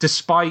Joe,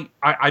 despite,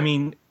 I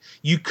mean,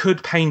 you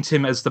could paint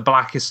him as the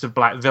blackest of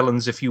black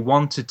villains if you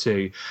wanted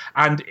to.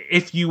 And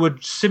if you were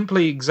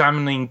simply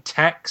examining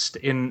text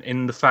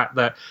in the fact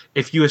that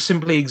if you were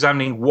simply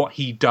examining what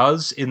he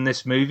does in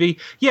this movie,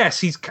 yes,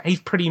 he's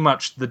pretty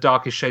much the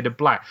darkest shade of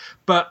black.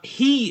 But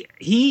he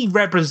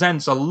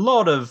represents a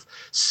lot of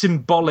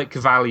symbolic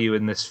value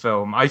in this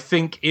film. I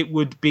think it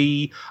would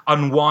be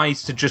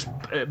unwise to just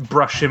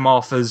brush him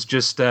off as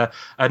just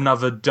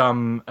another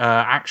dumb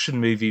action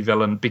movie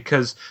villain,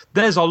 because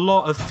there's a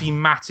lot of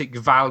thematic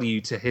value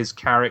to his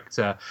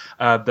character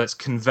that's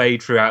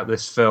conveyed throughout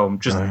this film.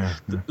 Just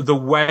the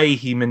way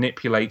he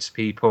manipulates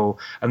people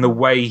and the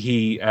way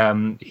he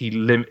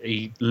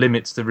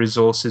limits the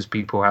resources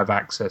people have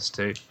access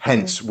to.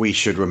 Hence, we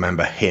should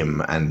remember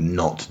him and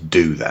not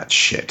do that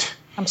shit.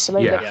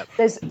 Absolutely. Yeah.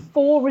 There's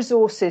 4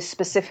 resources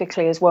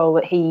specifically as well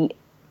that he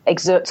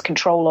exerts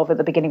control of at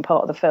the beginning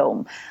part of the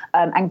film,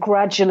 and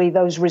gradually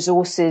those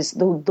resources,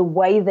 the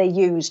way they're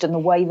used and the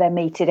way they're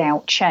meted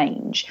out,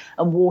 change.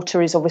 And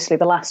water is obviously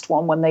the last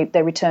one, when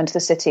they return to the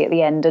city at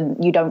the end,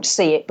 and you don't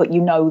see it, but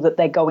you know that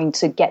they're going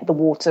to get the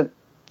water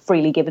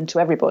freely given to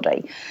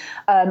everybody.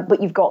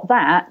 But you've got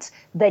that.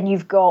 Then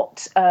you've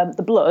got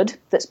the blood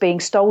that's being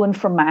stolen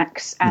from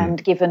Max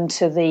and given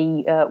to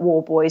the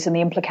war boys. And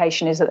the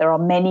implication is that there are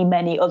many,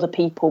 many other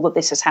people that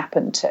this has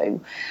happened to,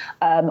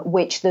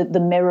 which the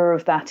mirror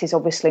of that is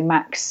obviously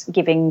Max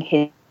giving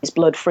his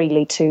blood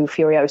freely to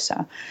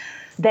Furiosa.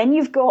 Then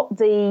you've got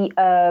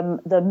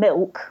the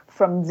milk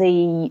from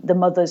the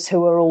mothers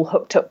who are all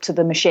hooked up to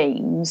the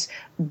machines.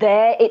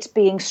 There, it's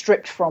being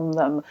stripped from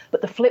them.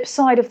 But the flip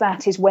side of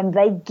that is when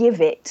they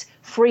give it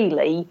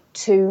freely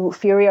to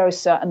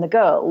Furiosa and the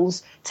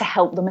girls to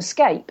help them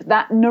escape.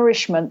 That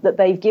nourishment that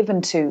they've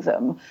given to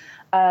them,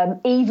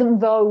 even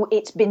though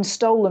it's been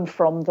stolen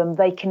from them,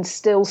 they can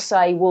still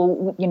say,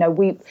 well,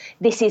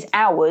 this is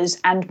ours,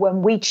 and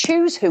when we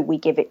choose who we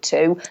give it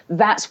to,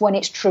 that's when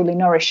it's truly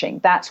nourishing,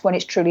 that's when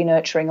it's truly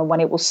nurturing, and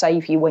when it will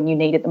save you when you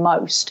need it the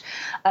most.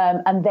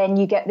 And then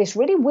you get this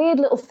really weird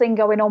little thing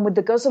going on with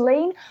the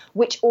gasoline,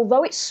 which,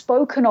 although it's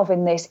spoken of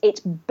in this,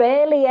 it's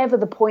barely ever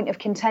the point of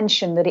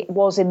contention that it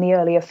was in the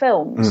earlier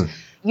films.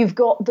 You've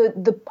got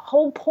the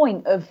whole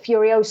point of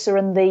Furiosa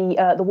and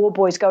the war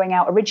boys going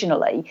out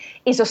originally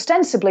is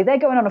ostensibly they're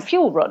going on a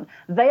fuel run.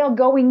 They are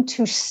going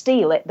to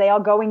steal it. They are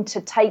going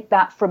to take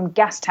that from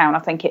Gastown, I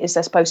think it is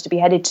they're supposed to be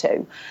headed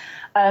to.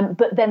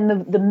 But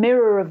then the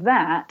mirror of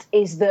that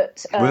is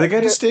that... were they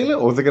going to steal it,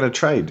 or were they going to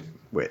trade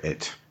with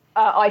it?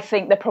 I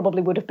think there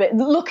probably would have been.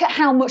 Look at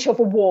how much of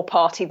a war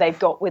party they've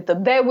got with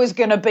them. There was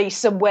going to be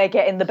somewhere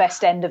getting the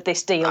best end of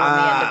this deal in the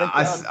end of the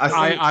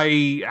gun.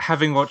 I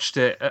having watched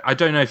it, I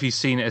don't know if you've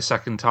seen it a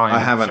second time. I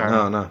haven't.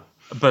 Sharon. No.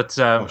 But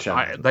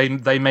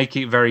they make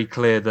it very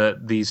clear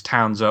that these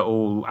towns are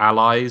all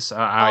allies.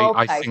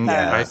 I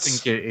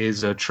think it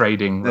is a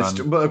trading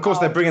run. But of course,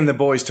 they're bringing the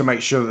boys to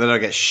make sure that they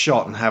don't get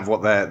shot and have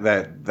what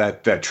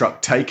their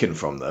truck taken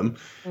from them.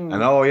 And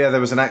there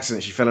was an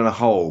accident; she fell in a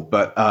hole.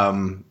 But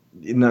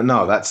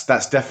no, that's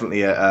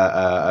definitely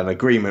an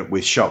agreement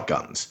with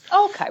shotguns.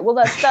 Okay, well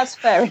that's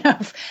fair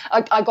enough.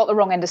 I got the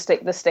wrong end of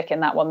the stick in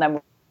that one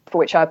then, for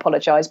which I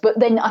apologise. But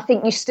then I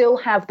think you still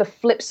have the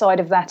flip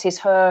side of that is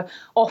her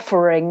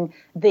offering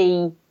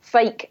the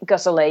fake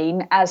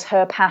Gussoline as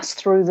her pass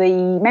through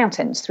the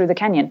mountains, through the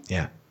canyon.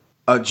 Yeah.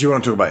 Do you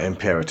want to talk about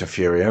Imperator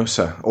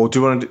Furiosa? Or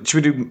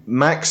should we do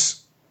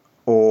Max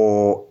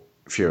or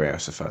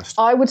Furiosa first?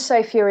 I would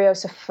say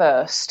Furiosa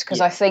first,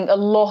 because I think a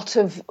lot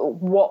of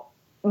what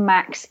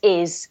Max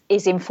is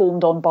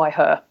informed on by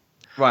her.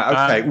 Right,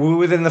 okay. Well,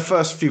 within the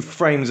first few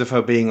frames of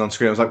her being on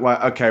screen, I was like,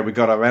 right, okay, we've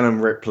got our Ellen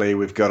Ripley,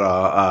 we've got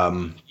our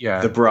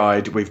The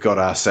Bride, we've got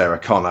our Sarah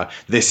Connor.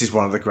 This is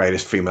one of the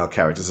greatest female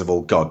characters of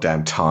all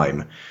goddamn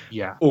time.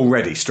 Yeah.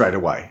 Already, straight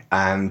away.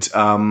 And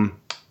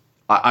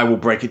I will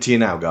break it to you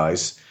now,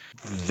 guys.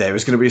 There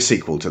is going to be a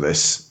sequel to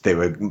this.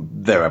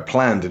 There are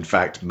planned, in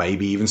fact,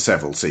 maybe even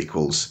several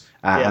sequels.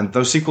 And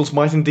those sequels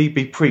might indeed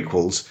be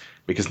prequels,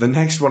 because the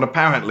next one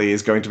apparently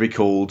is going to be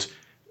called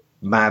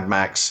Mad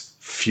Max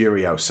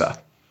Furiosa.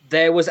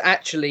 There was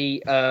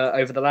actually,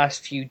 over the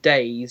last few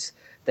days,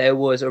 there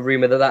was a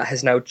rumour that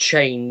has now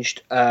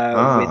changed,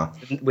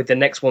 with the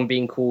next one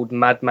being called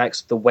Mad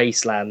Max The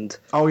Wasteland.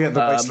 Oh, yeah, The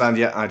Wasteland,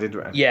 yeah, I did.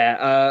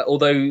 Yeah,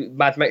 although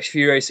Mad Max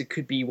Furiosa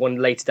could be one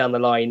later down the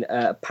line,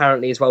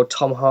 apparently as well,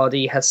 Tom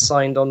Hardy has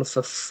signed on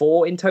for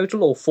 4 in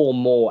total, or 4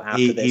 more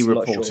after this. He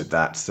reported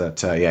that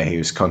he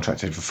was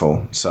contracted for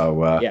 4.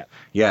 So,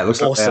 it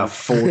looks like they are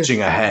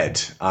forging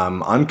ahead.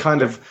 I'm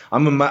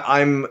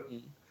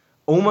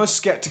almost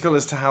skeptical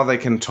as to how they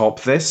can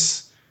top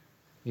this.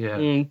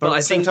 Yeah, but at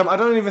the same time, I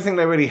don't even think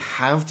they really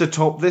have to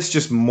top this.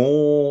 Just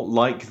more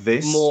like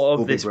this. More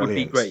of this would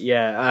be great.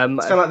 Yeah,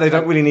 it's kind of like they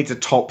don't really need to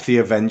top the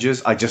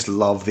Avengers. I just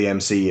love the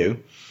MCU.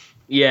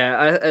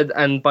 Yeah,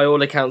 and by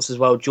all accounts as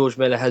well, George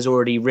Miller has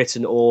already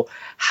written or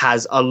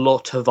has a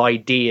lot of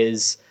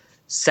ideas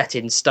set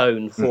in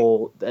stone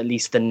for at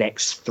least the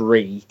next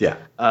 3. Yeah.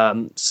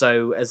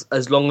 So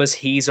as long as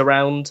he's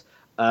around,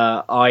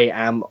 I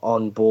am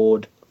on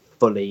board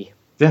fully.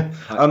 Yeah.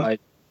 I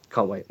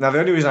can't wait. Now, the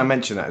only reason I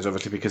mention that is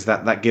obviously because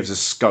that gives a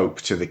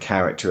scope to the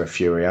character of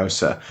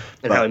Furiosa.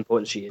 And how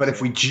important she is. But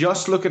if we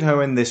just look at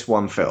her in this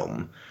one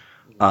film,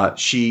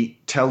 she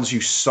tells you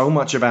so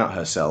much about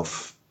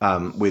herself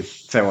with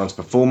Theron's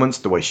performance,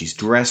 the way she's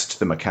dressed,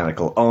 the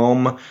mechanical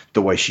arm,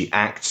 the way she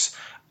acts.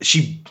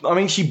 She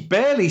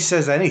barely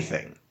says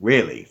anything,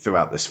 really,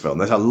 throughout this film.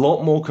 There's a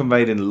lot more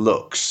conveyed in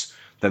looks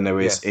than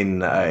there is in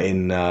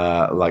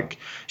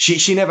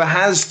she never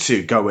has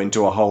to go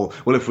into a whole,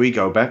 well, if we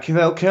go back,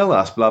 they'll kill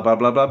us, blah, blah,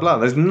 blah, blah, blah.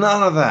 There's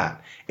none of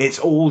that. It's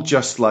all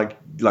just like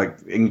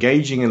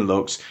engaging in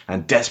looks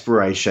and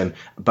desperation,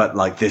 but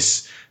like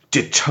this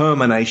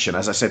determination,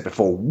 as I said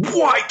before,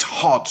 white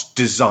hot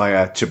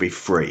desire to be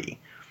free.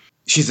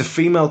 She's a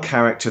female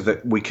character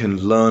that we can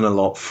learn a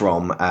lot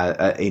from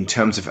in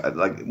terms of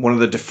one of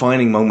the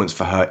defining moments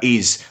for her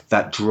is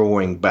that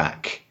drawing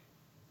back.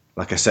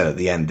 Like I said at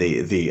the end,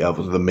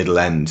 the middle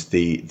end,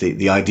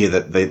 the idea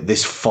that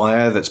this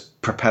fire that's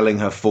propelling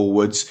her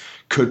forwards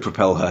could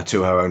propel her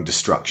to her own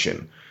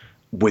destruction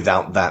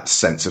without that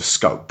sense of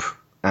scope.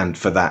 And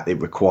for that,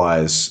 it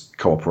requires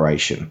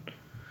cooperation.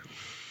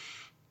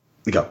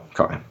 Carry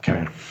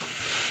on.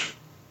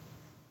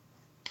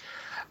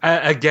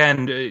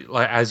 Again,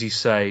 like as you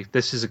say,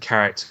 this is a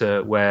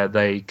character where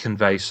they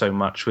convey so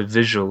much with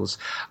visuals.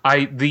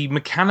 The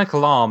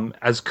mechanical arm,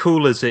 as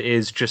cool as it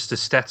is just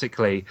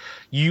aesthetically,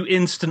 you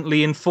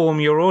instantly inform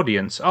your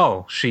audience,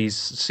 oh, she's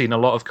seen a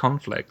lot of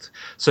conflict.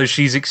 So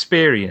she's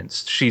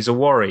experienced, she's a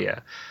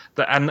warrior.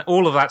 And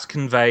all of that's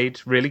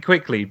conveyed really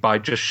quickly by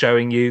just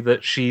showing you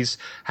that she's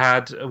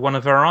had one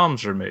of her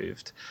arms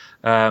removed.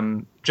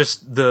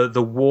 Just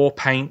the war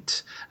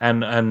paint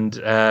and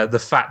the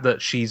fact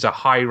that she's a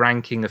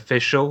high-ranking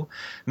official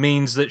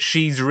means that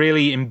she's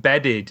really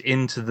embedded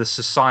into the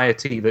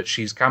society that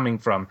she's coming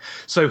from.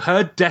 So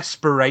her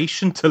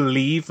desperation to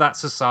leave that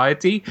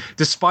society,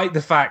 despite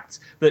the fact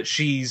that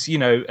she's,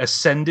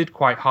 ascended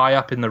quite high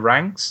up in the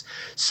ranks,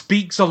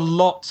 speaks a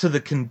lot to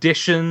the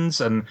conditions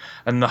and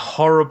the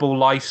horrible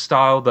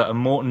lifestyle that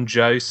Immortan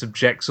Joe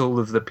subjects all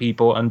of the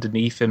people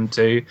underneath him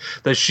to,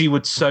 that she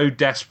would so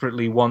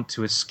desperately want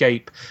to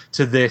escape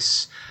to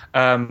this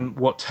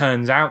what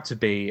turns out to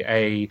be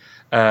a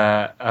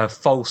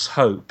false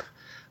hope,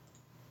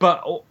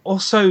 but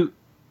also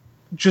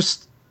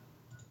just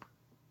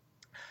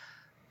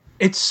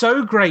it's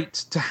so great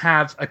to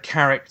have a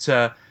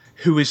character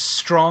who is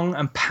strong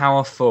and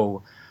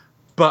powerful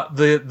but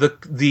the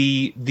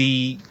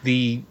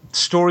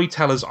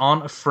storytellers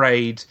aren't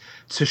afraid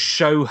to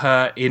show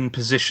her in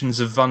positions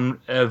of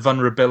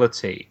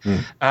vulnerability.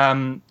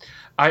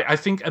 I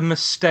think a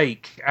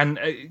mistake, and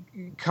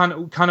kind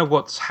of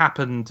what's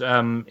happened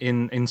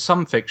in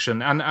some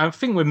fiction, and I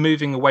think we're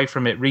moving away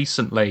from it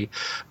recently,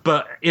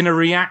 but in a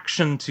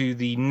reaction to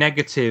the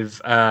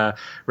negative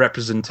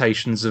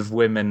representations of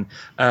women,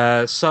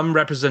 some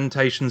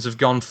representations have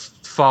gone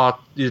far,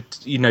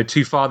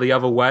 too far the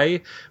other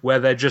way, where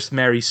they're just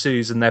Mary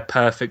Sues and they're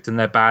perfect and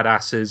they're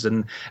badasses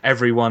and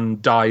everyone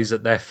dies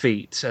at their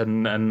feet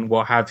and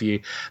what have you.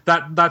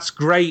 That's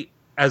great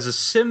as a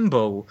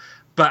symbol,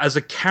 but as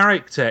a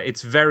character,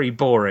 it's very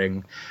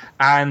boring.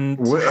 And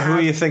who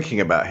are you thinking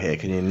about here?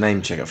 Can you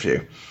name check a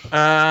few?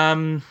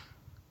 I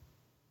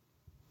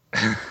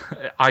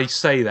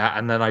say that,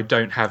 and then I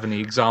don't have any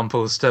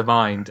examples to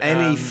mind.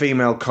 Any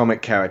female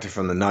comic character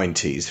from the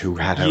 90s who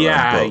had her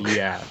own book.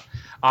 Yeah.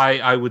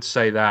 I would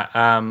say that.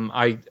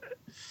 I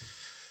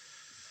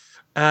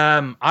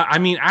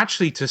mean,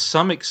 actually, to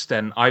some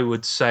extent, I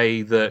would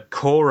say that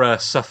Cora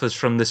suffers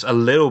from this a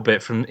little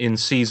bit in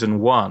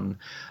season 1,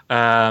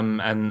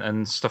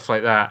 and stuff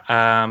like that.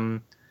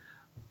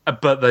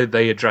 But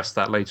they address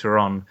that later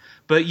on.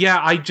 But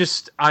yeah,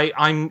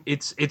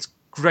 it's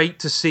great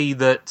to see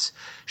that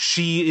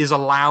she is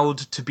allowed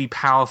to be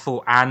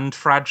powerful and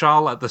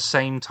fragile at the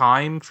same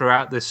time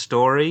throughout this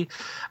story,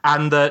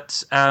 and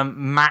that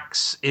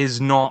Max is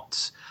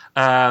not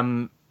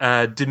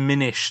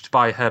diminished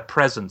by her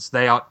presence.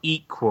 They are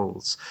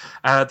equals.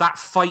 That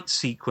fight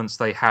sequence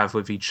they have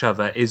with each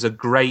other is a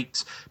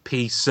great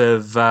piece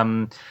of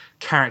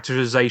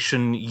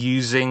characterization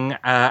using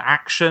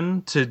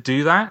action to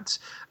do that,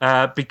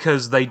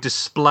 because they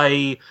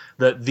display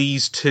that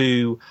these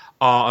two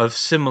are of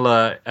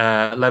similar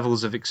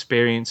levels of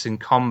experience in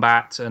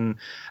combat and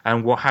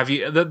what have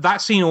you.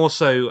 That scene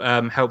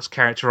also helps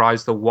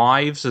characterize the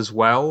wives as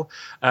well,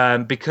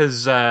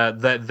 because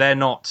they're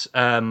not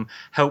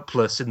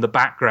helpless in the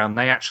background.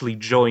 They actually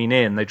join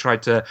in. They try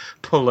to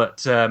pull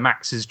at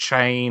Max's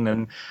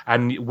chain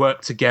and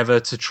work together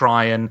to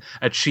try and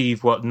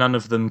achieve what none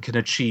of them can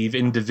achieve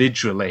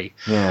individually.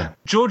 Yeah.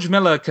 George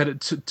Miller,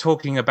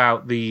 talking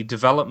about the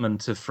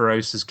development of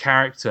Ferosa's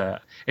character,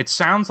 it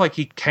sounds like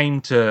he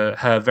came to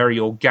her very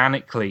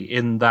organically,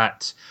 in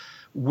that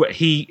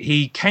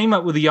he came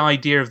up with the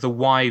idea of the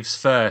wives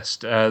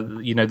first,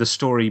 the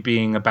story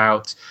being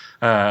about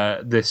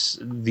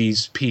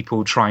these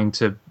people trying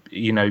to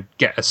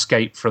get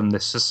escape from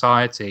this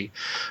society.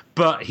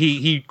 But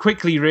he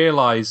quickly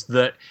realized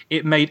that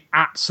it made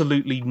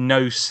absolutely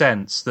no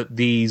sense that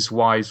these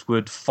wives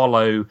would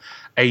follow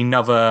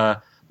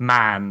another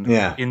man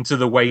into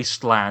the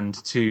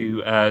wasteland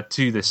to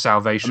this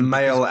salvation. A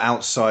male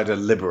outsider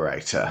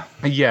liberator.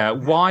 Yeah,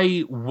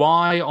 why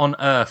on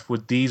earth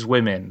would these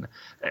women,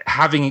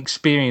 having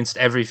experienced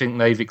everything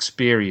they've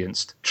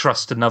experienced,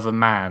 trust another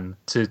man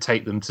to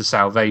take them to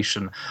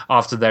salvation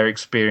after their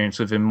experience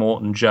with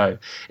Immortan Joe?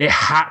 It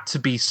had to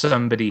be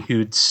somebody who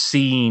had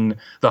seen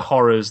the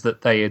horrors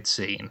that they had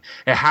seen.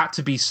 It had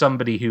to be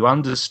somebody who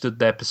understood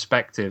their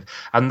perspective,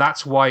 and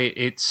that's why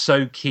it's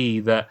so key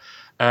that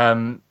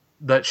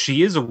that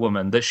she is a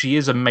woman, that she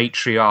is a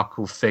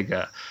matriarchal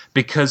figure,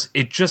 because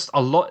it just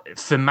a lot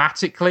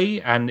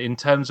thematically and in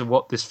terms of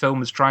what this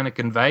film is trying to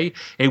convey,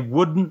 it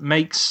wouldn't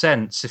make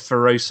sense if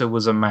Ferosa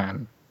was a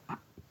man.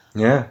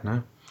 Yeah,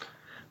 no.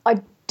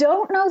 I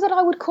don't know that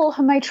I would call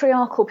her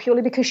matriarchal,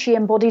 purely because she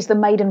embodies the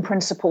maiden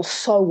principle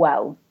so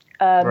well.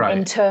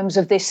 In terms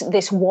of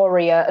this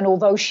warrior, and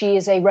although she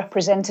is a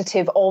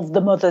representative of the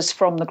mothers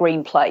from the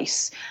Green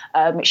Place,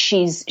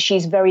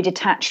 she's very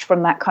detached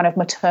from that kind of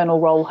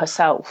maternal role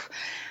herself.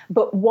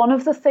 But one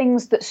of the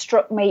things that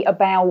struck me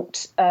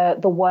about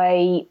the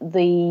way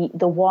the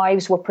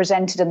wives were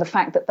presented, and the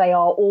fact that they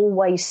are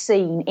always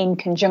seen in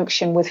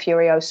conjunction with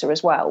Furiosa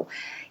as well,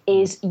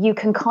 is you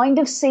can kind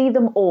of see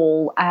them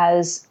all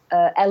as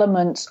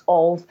elements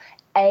of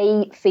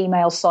a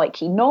female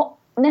psyche, not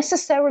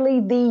necessarily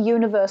the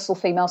universal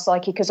female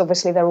psyche, because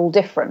obviously they're all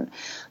different,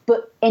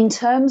 but in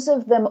terms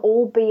of them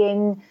all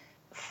being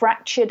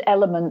fractured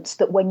elements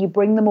that when you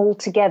bring them all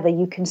together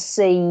you can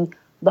see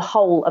the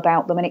whole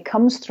about them, and it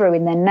comes through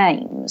in their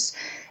names.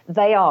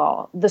 They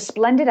are the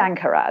splendid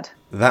Anchorad.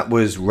 That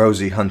was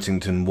Rosie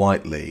Huntington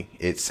Whiteley.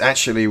 It's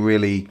actually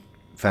really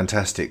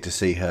fantastic to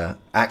see her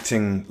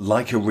acting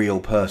like a real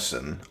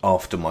person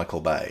after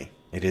Michael Bay.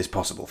 It is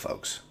possible,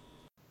 folks.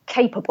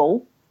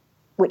 Capable,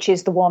 which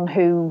is the one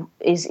who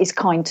is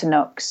kind to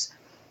Nux.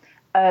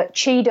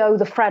 Cheedo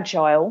the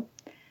Fragile.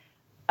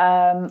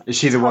 Is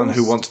she the one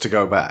who wants to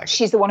go back?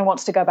 She's the one who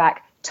wants to go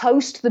back.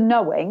 Toast the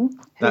Knowing, who's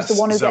That's the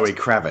one who Zoe gets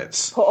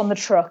Kravitz. put on the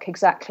truck,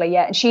 exactly,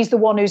 yeah. And she's the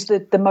one who's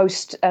the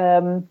most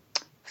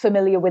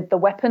familiar with the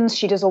weapons.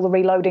 She does all the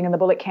reloading and the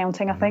bullet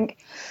counting, I think.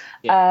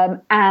 Yeah.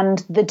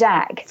 And the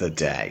Dag. The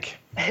Dag.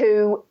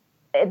 Who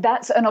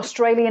that's an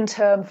Australian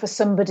term for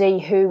somebody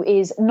who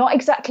is not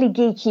exactly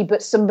geeky,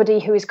 but somebody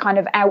who is kind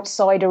of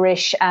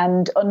outsiderish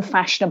and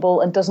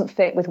unfashionable and doesn't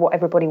fit with what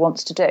everybody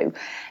wants to do.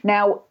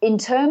 Now, in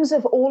terms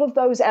of all of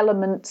those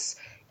elements,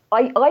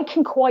 I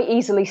can quite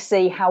easily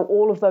see how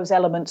all of those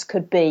elements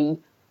could be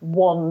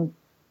one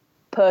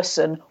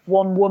person,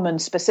 one woman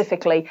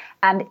specifically.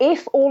 And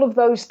if all of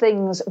those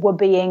things were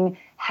being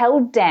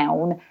held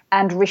down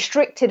and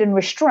restricted and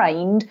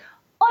restrained,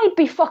 I'd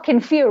be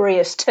fucking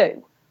furious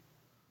too.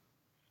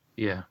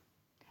 Yeah.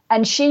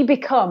 And she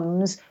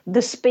becomes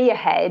the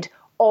spearhead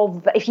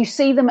of, if you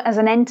see them as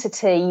an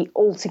entity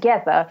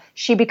altogether,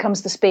 she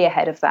becomes the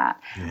spearhead of that.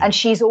 Yeah. And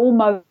she's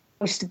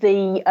almost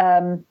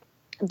the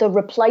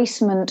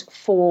replacement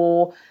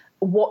for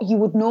what you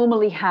would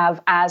normally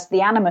have as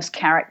the Animus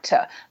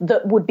character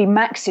that would be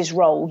Max's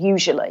role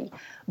usually.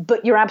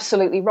 But you're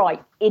absolutely right.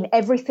 In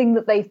everything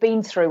that they've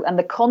been through and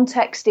the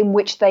context in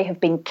which they have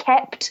been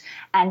kept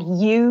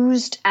and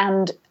used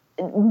and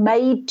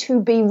made to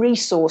be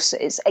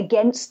resources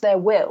against their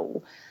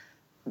will,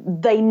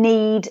 they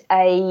need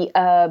a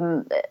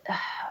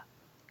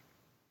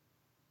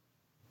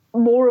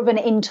more of an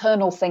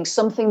internal thing,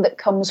 something that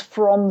comes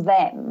from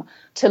them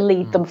to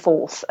lead them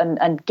forth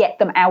and get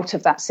them out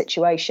of that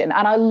situation.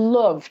 And I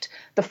loved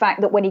the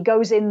fact that when he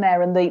goes in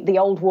there and the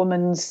old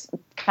woman's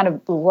kind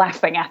of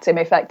laughing at him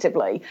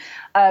effectively,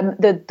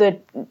 the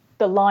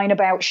line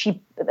about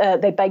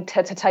they begged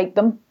her to take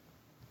them.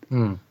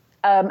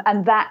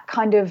 And that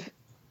kind of,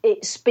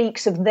 it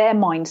speaks of their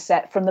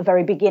mindset from the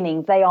very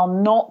beginning. They are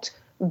not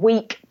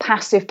weak,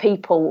 passive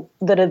people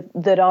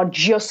that are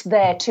just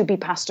there to be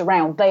passed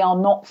around. They are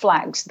not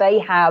flags. They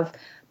have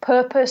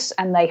purpose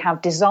and they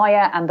have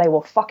desire and they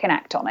will fucking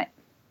act on it.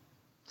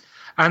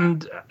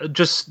 And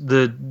just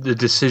the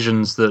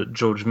decisions that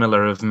George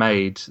Miller have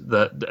made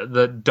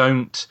that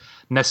don't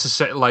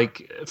necessarily,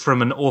 like,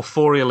 from an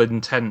authorial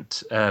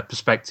intent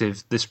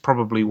perspective, this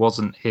probably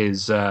wasn't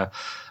his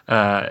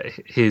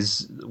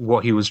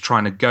what he was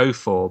trying to go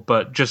for,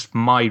 but just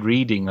my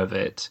reading of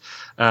it,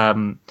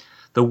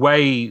 the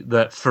way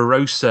that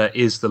Ferosa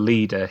is the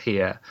leader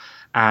here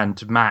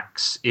and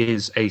Max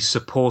is a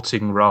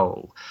supporting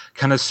role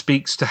kind of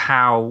speaks to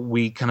how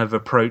we kind of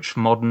approach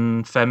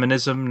modern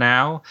feminism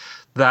now,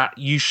 that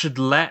you should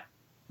let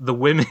the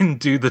women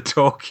do the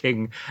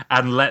talking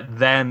and let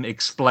them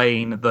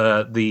explain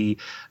the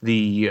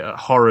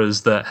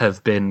horrors that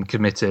have been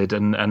committed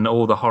and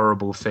all the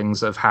horrible things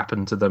that have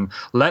happened to them.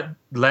 Let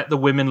the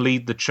women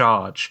lead the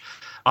charge.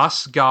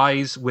 Us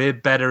guys, we're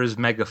better as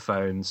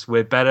megaphones.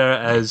 We're better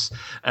as,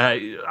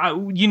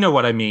 you know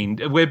what I mean.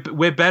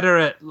 We're better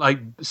at like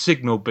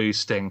signal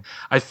boosting.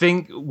 I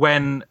think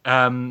when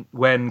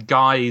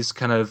guys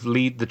kind of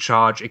lead the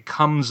charge, it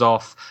comes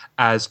off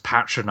as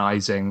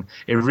patronizing.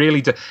 It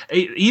really does.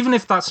 Even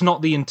if that's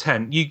not the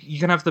intent, you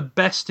can have the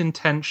best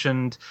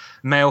intentioned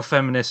male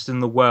feminist in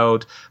the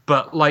world,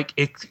 but like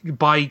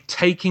by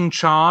taking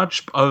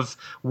charge of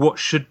what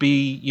should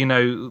be, you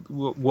know,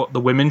 what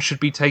the women should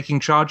be taking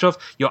charge of,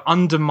 you're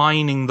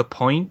undermining the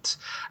point.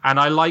 And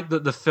I like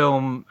that the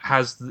film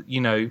has,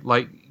 you know,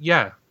 like,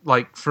 yeah,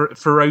 like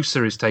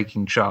Ferosa is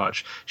taking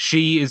charge.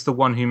 She is the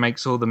one who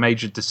makes all the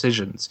major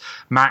decisions.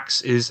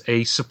 Max is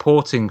a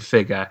supporting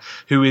figure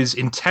who is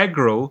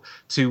integral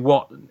to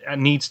what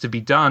needs to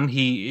be done.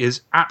 He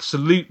is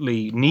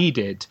absolutely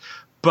needed,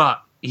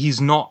 but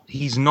he's not the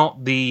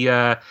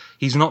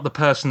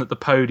person at the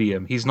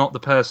podium. He's not the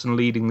person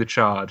leading the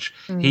charge.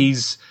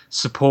 He's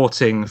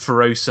supporting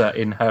Ferosa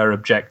in her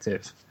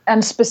objective.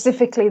 And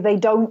specifically, they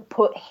don't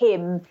put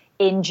him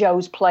in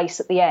Joe's place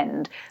at the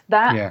end.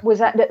 That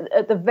was at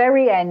the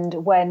very end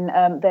when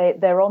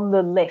they're on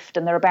the lift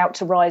and they're about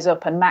to rise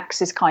up and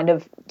Max is kind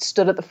of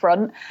stood at the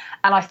front.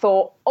 And I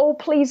thought, oh,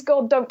 please,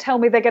 God, don't tell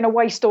me they're going to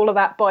waste all of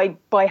that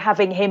by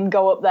having him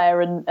go up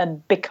there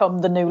and become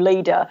the new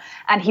leader.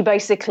 And he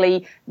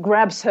basically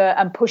grabs her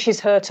and pushes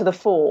her to the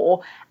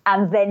fore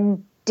and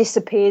then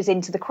disappears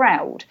into the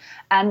crowd.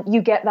 And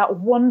you get that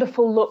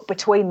wonderful look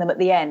between them at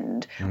the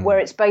end where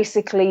it's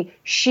basically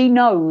she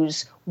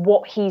knows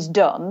what he's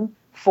done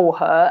for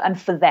her and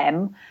for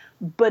them,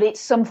 but it's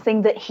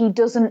something that he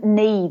doesn't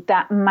need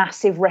that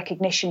massive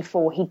recognition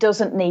for. He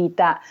doesn't need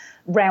that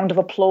round of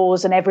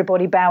applause and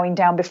everybody bowing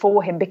down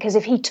before him, because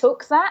if he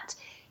took that,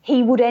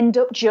 he would end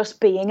up just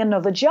being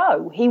another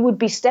Joe. He would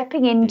be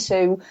stepping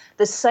into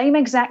the same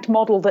exact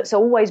model that's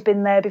always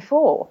been there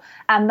before.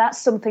 And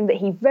that's something that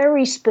he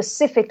very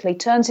specifically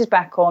turns his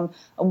back on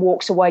and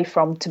walks away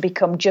from to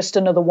become just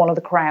another one of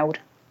the crowd.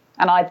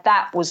 And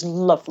that was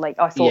lovely.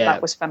 I thought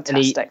that was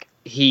fantastic.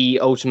 And he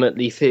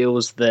ultimately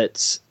feels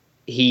that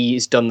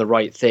he's done the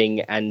right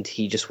thing and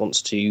he just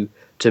wants to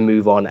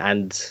move on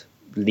and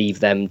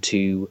leave them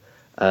to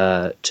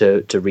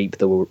reap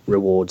the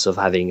rewards of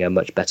having a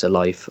much better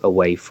life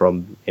away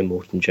from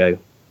Immortan Joe.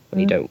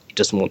 He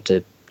doesn't want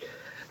to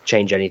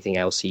change anything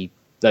else. He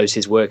knows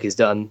his work is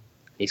done.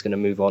 He's going to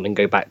move on and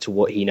go back to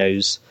what he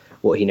knows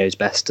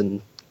best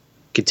and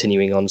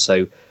continuing on,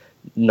 so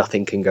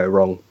nothing can go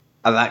wrong.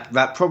 And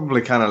that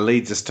probably kind of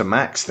leads us to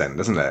Max then,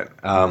 doesn't it?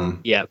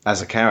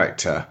 As a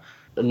character.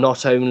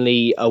 not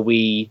only are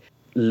we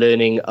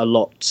learning a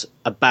lot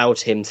about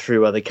him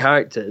through other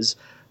characters,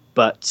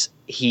 but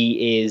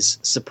he is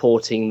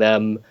supporting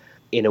them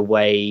in a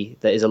way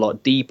that is a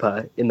lot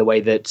deeper, in the way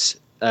that,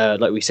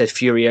 like we said,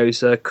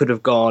 Furiosa could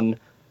have gone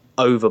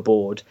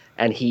overboard,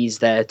 and he's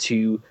there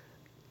to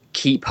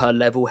keep her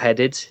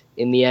level-headed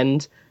in the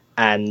end,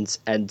 and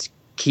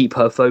keep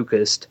her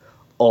focused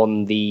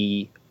on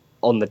the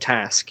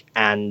task.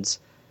 And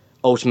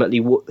ultimately,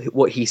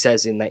 what he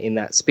says in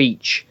that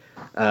speech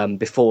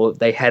before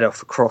they head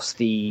off across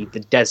the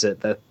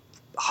desert, the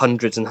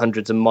hundreds and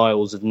hundreds of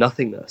miles of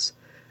nothingness,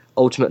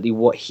 ultimately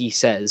what he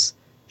says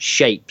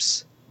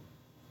shapes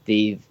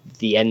the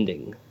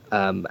ending,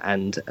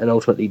 and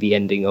ultimately the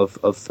ending of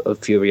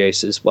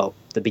Furiosa's, well,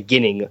 the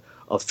beginning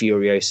of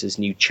Furiosa's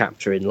new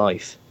chapter in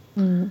life.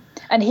 And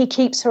he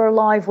keeps her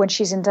alive when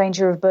she's in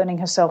danger of burning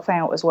herself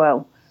out as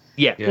well.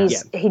 Yeah.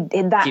 That's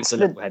Keeps her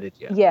level-headed,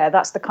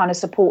 that's the kind of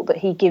support that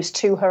he gives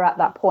to her at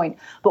that point.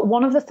 But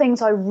one of the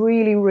things I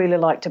really, really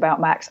liked about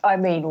Max,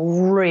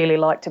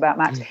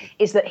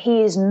 is that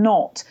he is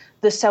not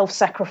the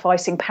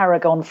self-sacrificing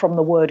paragon from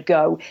the word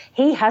go.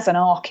 He has an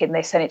arc in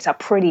this, and it's a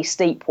pretty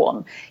steep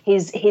one.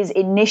 His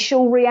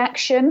initial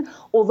reaction,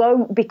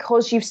 although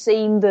because you've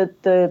seen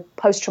the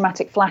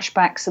post-traumatic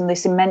flashbacks and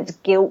this immense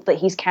guilt that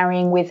he's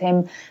carrying with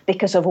him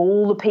because of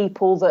all the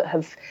people that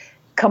have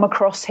come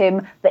across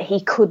him that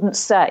he couldn't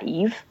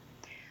save,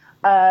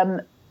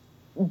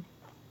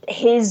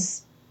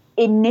 his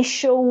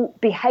initial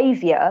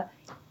behaviour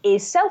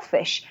is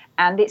selfish,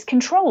 and it's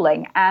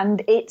controlling,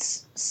 and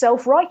it's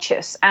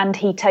self-righteous, and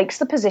he takes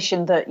the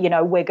position that,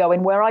 we're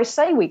going where I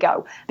say we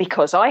go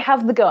because I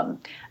have the gun,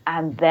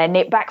 and then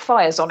it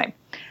backfires on him.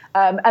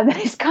 And then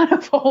it's kind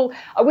of all,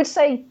 I would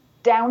say,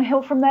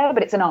 downhill from there,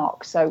 but it's an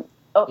arc, so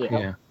uphill.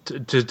 Yeah.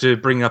 To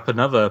bring up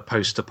another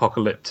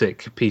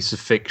post-apocalyptic piece of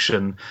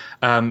fiction,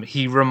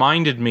 he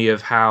reminded me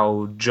of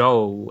how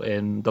Joel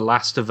in The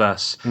Last of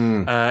Us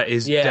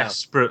is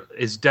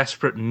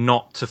desperate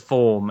not to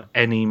form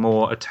any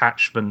more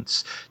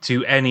attachments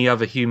to any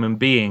other human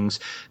beings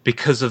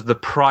because of the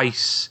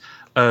price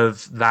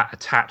of that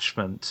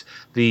attachment,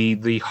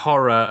 the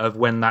horror of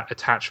when that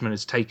attachment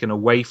is taken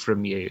away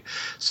from you.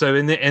 So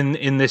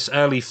in this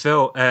early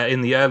film,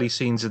 in the early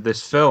scenes of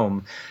this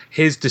film,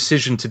 his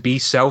decision to be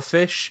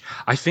selfish,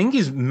 I think,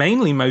 is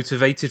mainly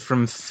motivated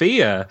from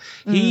fear.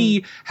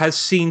 He has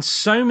seen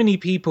so many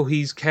people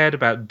he's cared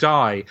about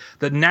die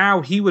that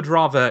now he would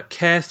rather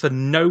care for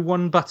no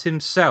one but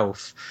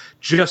himself,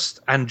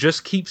 just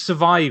keep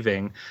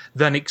surviving,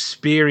 than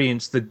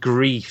experience the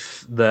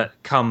grief that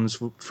comes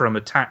from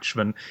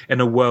attachment in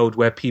a world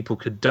where people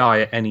could die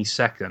at any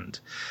second.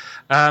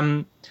 I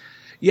want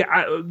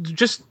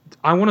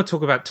to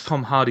talk about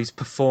Tom Hardy's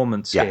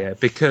performance here,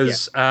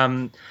 because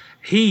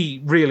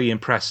he really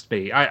impressed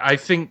me. I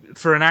think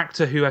for an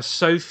actor who has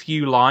so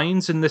few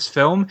lines in this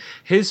film,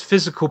 his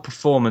physical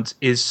performance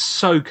is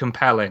so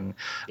compelling.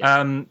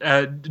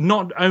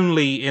 Not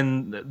only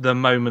in the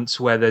moments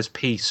where there's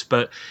peace,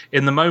 but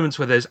in the moments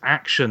where there's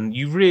action.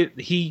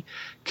 He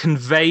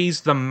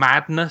conveys the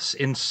madness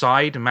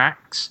inside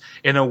Max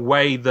in a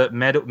way that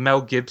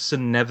Mel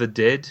Gibson never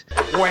did.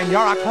 When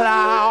you're a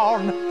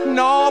clown,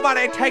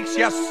 nobody takes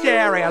you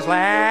seriously.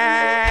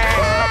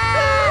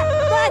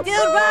 Run, dude,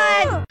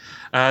 run!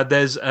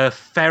 There's a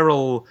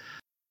feral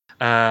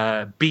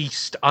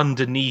beast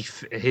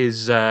underneath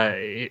his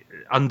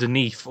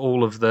underneath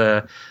all of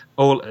the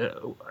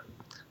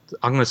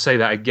I'm going to say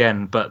that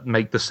again, but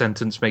make the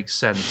sentence make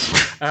sense.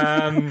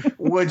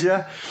 Would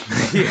you?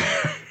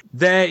 Yeah.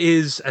 There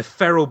is a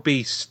feral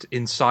beast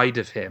inside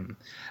of him,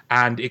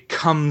 and it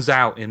comes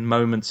out in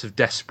moments of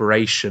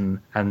desperation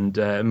and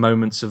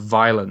moments of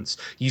violence.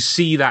 You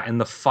see that in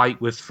the fight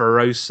with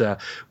Furiosa,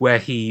 where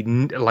he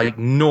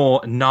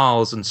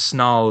gnarls and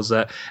snarls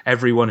at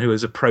everyone who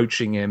is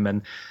approaching him,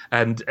 and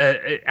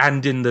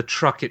in the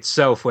truck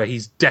itself, where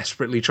he's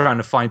desperately trying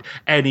to find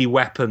any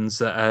weapons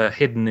that are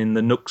hidden in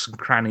the nooks and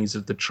crannies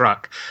of the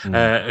truck,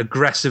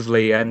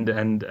 aggressively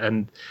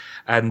and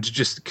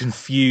just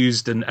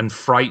confused and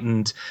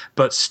frightened,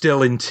 but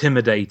still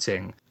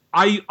intimidating.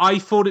 I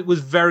thought it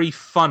was very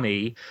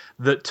funny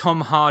that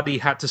Tom Hardy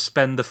had to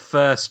spend the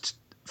first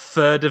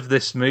third of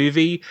this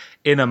movie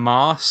in a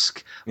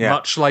mask,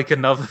 much like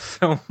another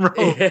film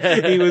role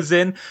he was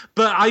in.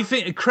 But I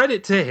think,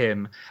 credit to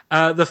him,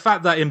 the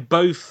fact that in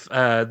both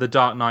The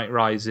Dark Knight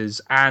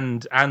Rises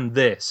and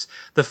this,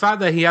 the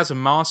fact that he has a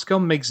mask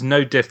on makes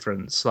no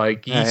difference.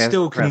 Like, he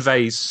still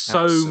conveys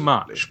so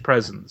much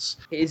presence.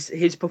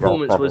 His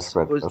performance was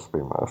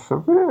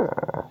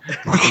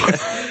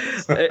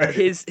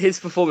his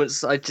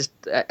performance, I just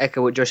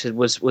echo what Josh said,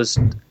 was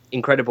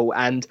incredible.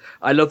 And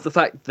I love the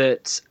fact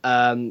that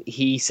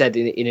he said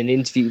in an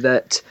interview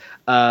that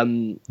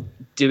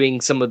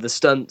doing some of the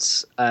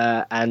stunts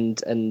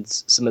and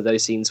some of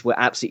those scenes were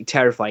absolutely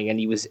terrifying, and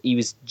he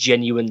was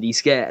genuinely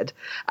scared.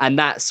 And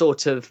that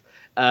sort of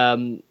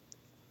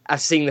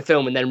after seeing the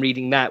film and then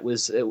reading that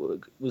was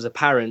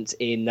apparent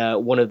in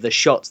one of the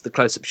shots, the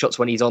close-up shots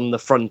when he's on the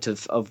front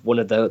of one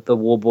of the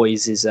War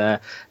Boys'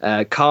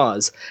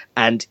 cars,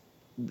 and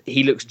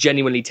he looks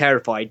genuinely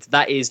terrified.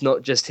 That is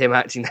not just him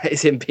acting; that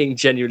is him being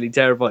genuinely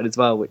terrified as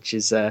well, which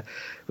is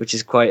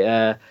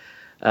quite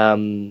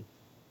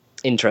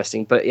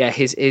interesting. But yeah,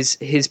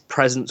 his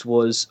presence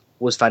was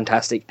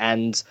fantastic,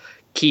 and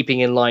keeping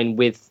in line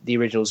with the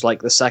originals,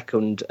 like the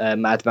second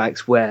Mad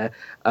Max, where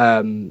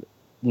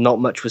not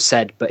much was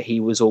said, but he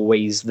was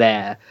always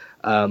there,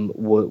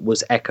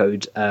 was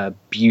echoed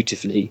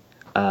beautifully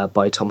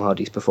by Tom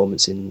Hardy's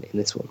performance in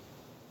this one.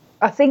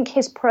 I think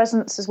his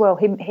presence as well,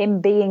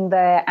 him being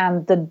there,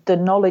 and the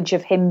knowledge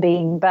of him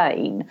being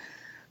Bane,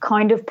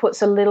 kind of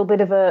puts a little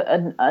bit of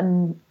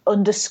an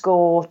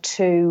underscore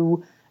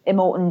to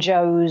Immortan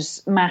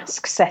Joe's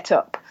mask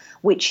setup,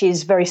 which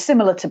is very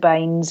similar to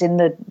Bane's in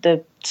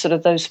the sort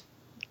of those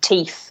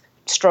teeth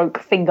stroke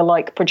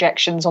finger-like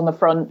projections on the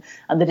front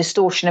and the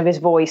distortion of his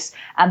voice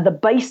and the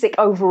basic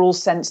overall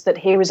sense that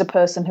here is a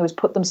person who has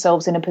put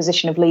themselves in a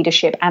position of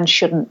leadership and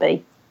shouldn't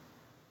be.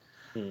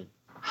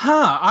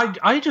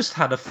 I just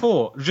had a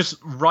thought just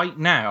right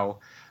now.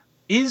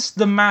 Is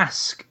the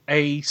mask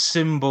a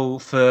symbol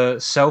for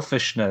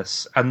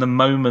selfishness, and the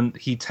moment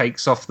he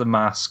takes off the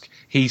mask,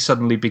 he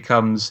suddenly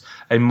becomes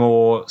a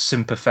more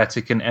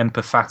sympathetic and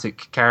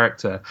empathetic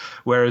character,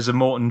 whereas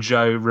Immortan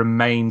Joe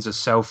remains a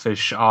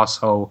selfish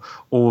arsehole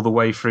all the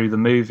way through the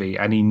movie,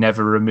 and he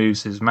never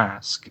removes his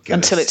mask.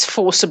 Until it's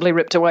forcibly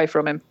ripped away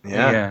from him.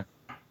 Yeah.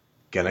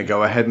 Gonna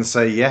go ahead and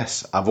say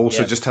yes. I've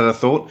also just had a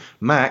thought.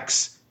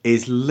 Max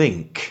is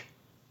Link.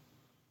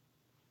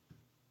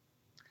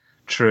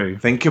 True.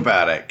 Think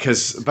about it,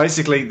 because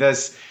basically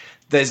there's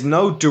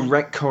no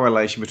direct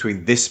correlation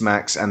between this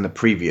Max and the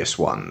previous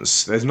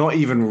ones. There's not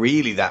even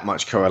really that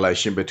much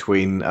correlation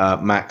between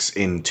Max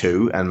in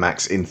 2 and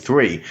Max in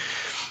 3.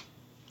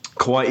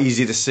 Quite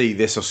easy to see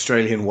this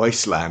Australian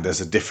wasteland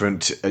as a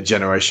different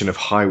generation of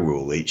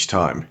Hyrule each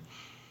time.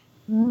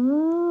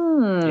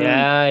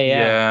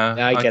 Yeah,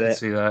 I get can it.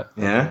 See that.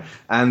 Yeah,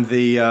 and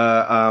the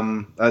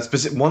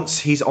once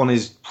he's on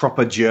his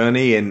proper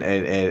journey in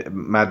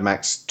Mad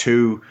Max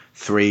 2,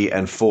 3,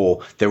 and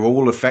 4, they're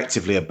all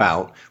effectively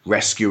about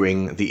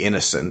rescuing the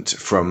innocent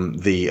from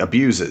the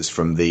abusers,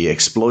 from the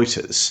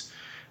exploiters,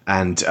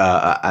 and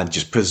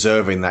just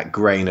preserving that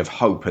grain of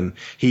hope. And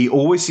he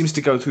always seems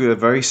to go through a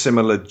very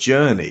similar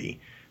journey.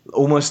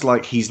 Almost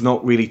like he's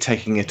not really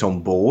taking it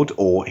on board,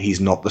 or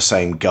he's not the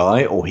same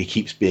guy, or he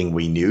keeps being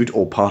renewed,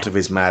 or part of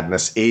his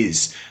madness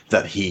is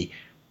that he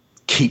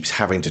keeps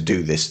having to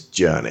do this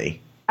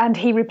journey. And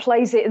he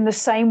replays it in the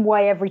same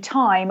way every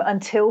time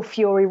until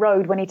Fury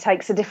Road, when he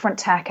takes a different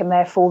tack, and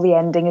therefore the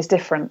ending is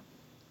different.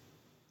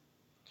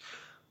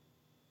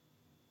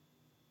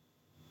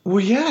 Well,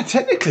 yeah,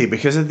 technically,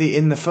 because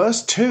in the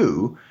first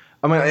two,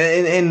 I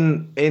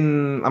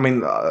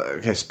mean,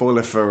 okay,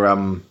 spoiler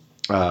for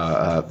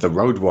the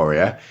Road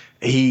Warrior,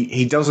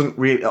 he doesn't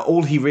really,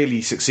 all he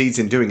really succeeds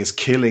in doing is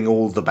killing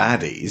all the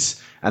baddies,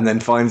 and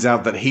then finds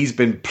out that he's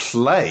been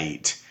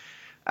played,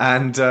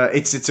 and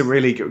it's a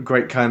really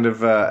great kind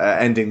of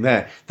ending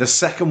there. The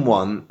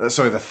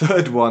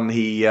third one,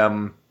 he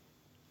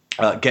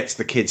gets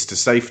the kids to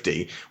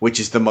safety, which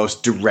is the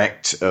most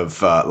direct of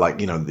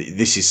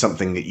this is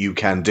something that you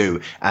can do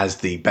as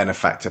the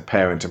benefactor,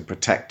 parent, and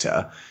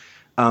protector.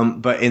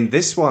 But in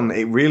this one,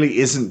 it really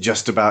isn't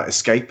just about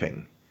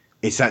escaping.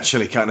 It's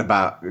actually kind of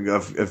about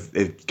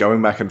of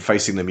going back and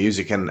facing the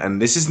music,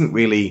 and this isn't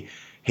really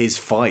his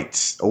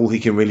fight. All he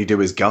can really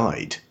do is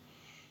guide.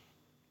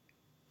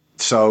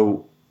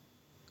 So,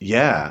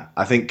 yeah,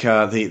 I think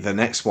the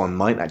next one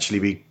might actually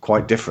be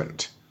quite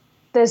different.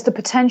 There's the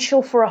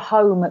potential for a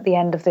home at the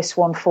end of this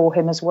one for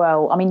him as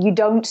well. I mean, you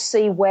don't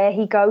see where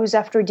he goes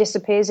after he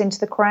disappears into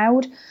the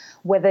crowd,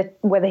 whether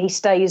he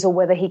stays or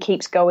whether he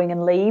keeps going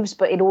and leaves.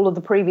 But in all of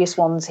the previous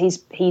ones,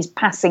 he's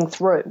passing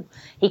through.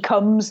 He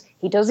comes,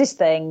 he does his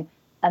thing,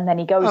 and then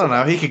he goes. I don't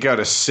know. He could go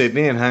to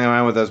Sydney and hang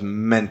around with those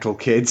mental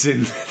kids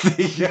in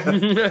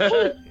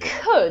the. He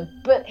could,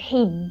 but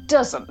he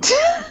doesn't.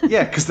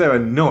 Yeah, because they're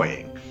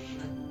annoying.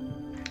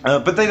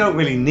 But they don't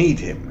really need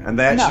him, and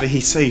they actually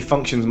he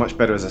functions much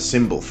better as a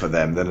symbol for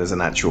them than as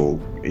an actual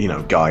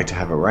guy to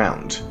have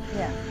around.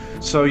 Yeah.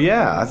 So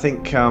yeah, I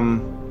think.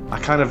 I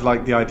kind of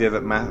like the idea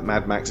that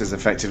Mad Max is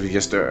effectively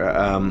just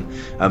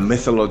a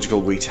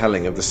mythological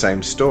retelling of the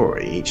same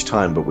story each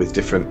time, but with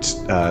different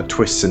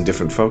twists and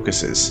different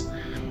focuses.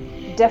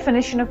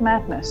 Definition of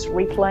madness: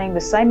 replaying the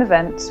same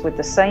events with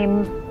the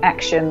same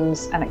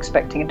actions and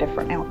expecting a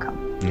different outcome.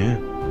 Yeah.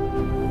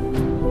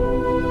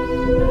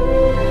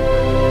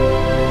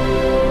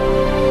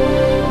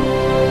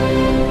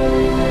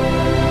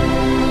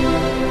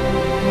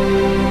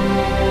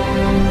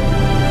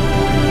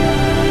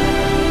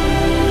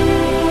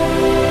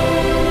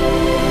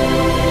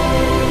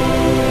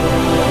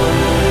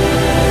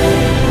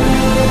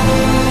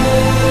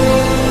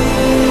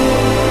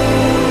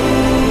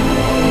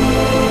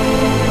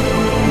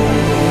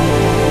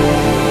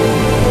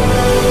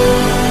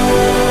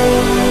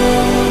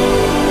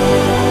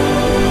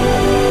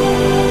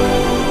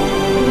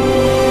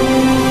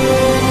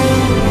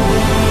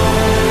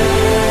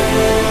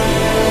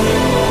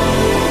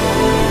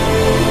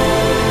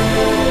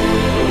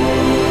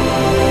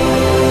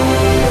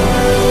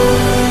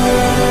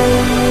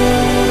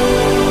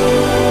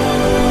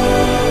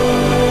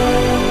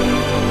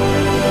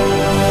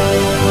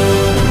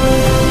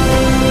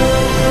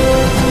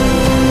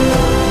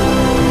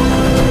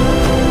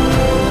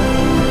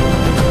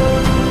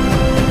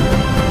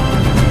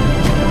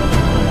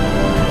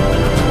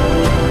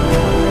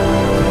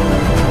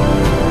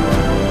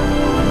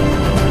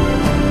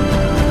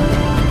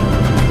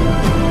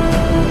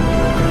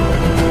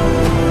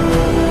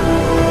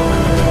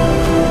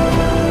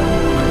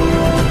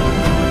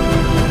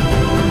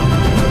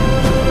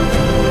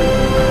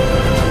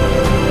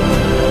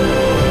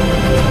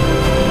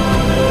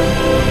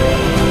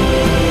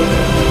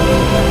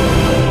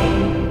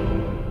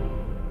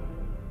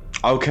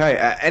 Okay,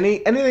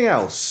 anything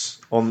else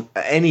on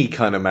any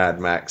kind of Mad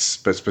Max,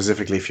 but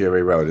specifically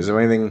Fury Road? Is there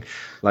anything,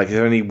 like, is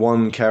there any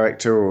one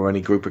character or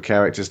any group of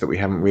characters that we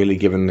haven't really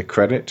given the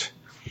credit?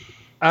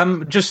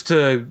 Just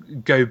to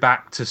go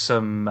back to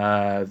some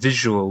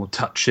visual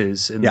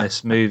touches in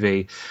this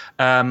movie,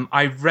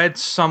 I read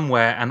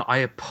somewhere, and I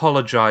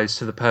apologise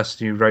to the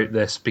person who wrote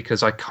this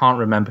because I can't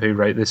remember who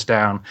wrote this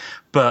down,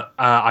 but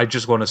I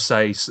just want to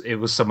say it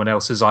was someone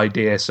else's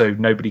idea, so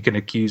nobody can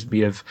accuse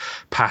me of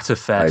patter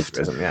theft.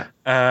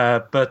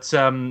 Patter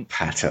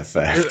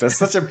theft, that's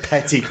such a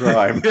petty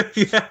crime.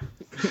 Yeah.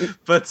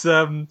 But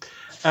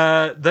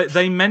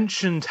they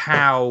mentioned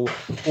how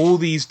all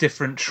these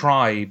different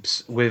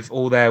tribes, with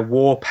all their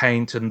war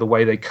paint and the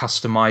way they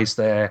customize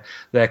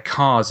their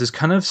cars, is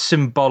kind of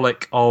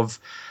symbolic of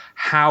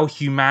how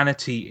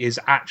humanity is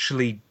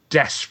actually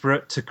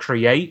desperate to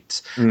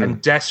create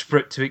and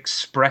desperate to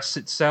express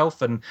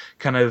itself and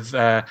kind of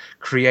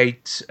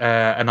create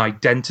an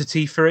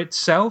identity for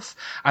itself,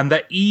 and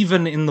that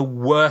even in the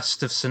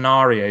worst of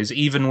scenarios,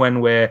 even when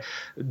we're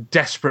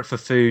desperate for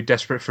food,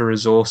 desperate for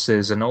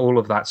resources and all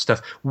of that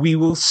stuff, we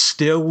will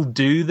still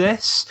do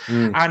this.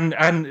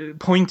 And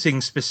pointing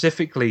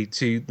specifically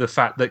to the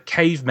fact that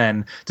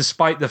cavemen,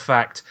 despite the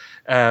fact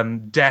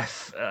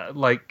death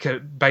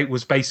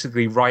was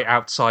basically right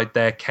outside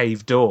their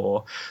cave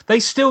door, they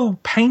still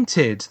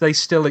painted, they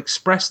still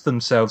expressed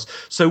themselves.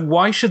 So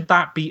why should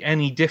that be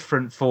any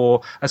different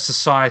for a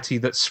society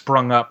that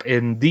sprung up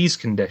in these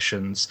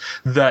conditions?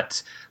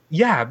 That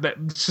but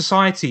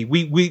society,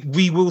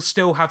 we will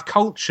still have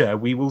culture,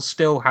 we will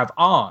still have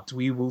art,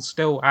 we will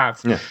still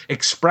have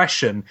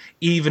expression,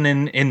 even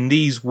in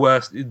these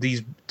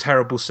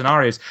terrible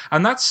scenarios.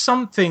 And that's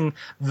something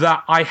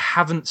that I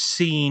haven't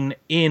seen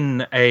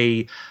in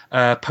a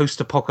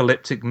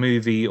post-apocalyptic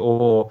movie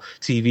or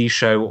TV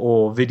show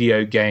or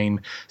video game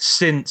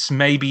since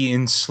maybe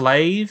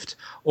Enslaved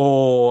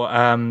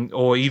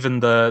or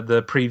even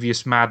the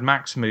previous Mad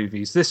Max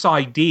movies. This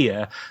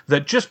idea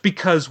that just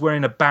because we're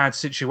in a bad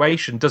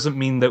situation doesn't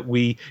mean that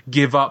we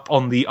give up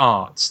on the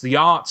arts. The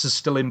arts are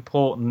still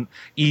important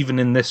even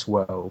in this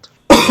world.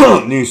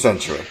 New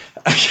century.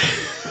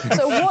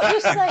 So what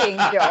you're saying,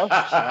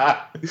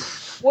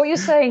 Josh, what you're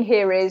saying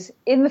here is,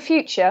 in the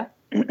future,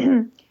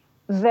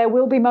 there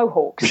will be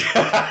mohawks.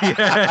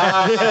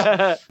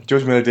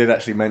 George Miller did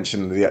actually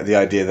mention the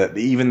idea that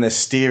even their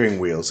steering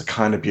wheels are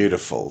kind of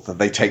beautiful, that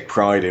they take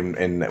pride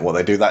in what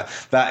they do.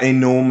 That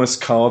enormous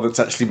car that's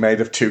actually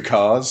made of two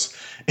cars,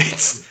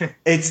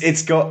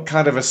 it's got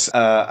kind of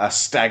a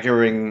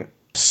staggering,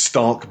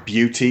 stark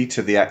beauty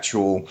to the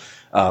actual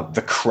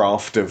the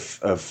craft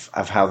of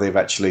how they've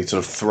actually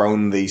sort of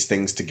thrown these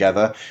things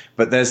together.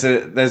 But there's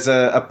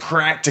a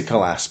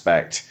practical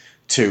aspect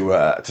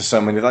to so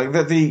many, like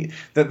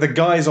the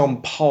guys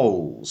on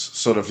poles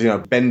sort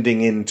of bending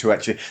into,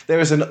 actually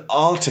there is an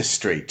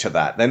artistry to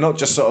that. They're not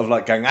just sort of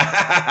like going like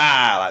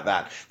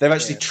that. They've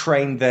actually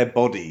trained their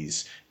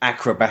bodies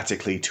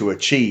acrobatically to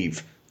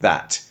achieve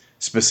that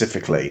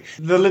specifically.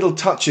 The little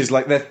touches,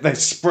 like they're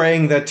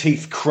spraying their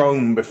teeth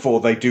chrome before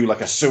they do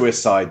like a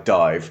suicide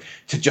dive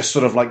to just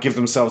sort of like give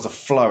themselves a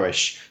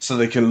flourish so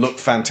they can look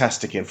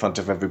fantastic in front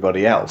of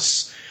everybody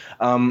else.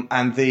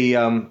 And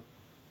the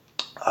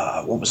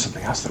what was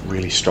something else that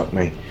really struck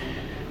me?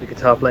 The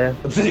guitar player.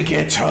 The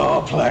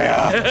guitar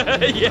player!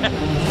 Yeah.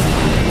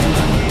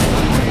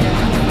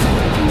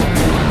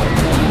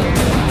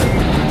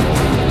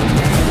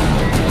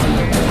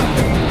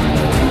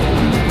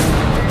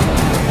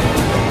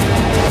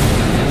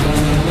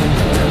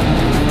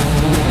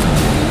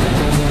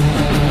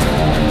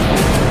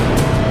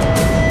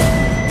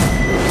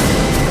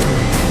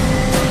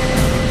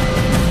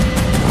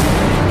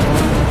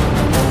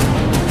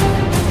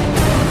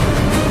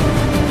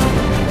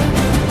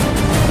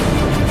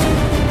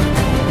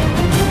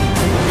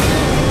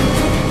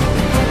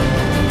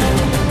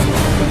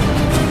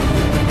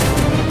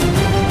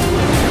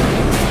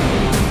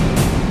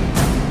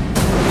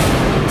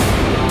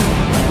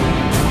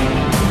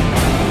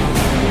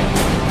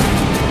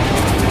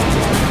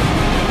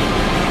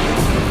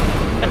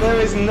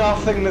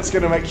 Nothing that's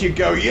going to make you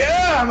go,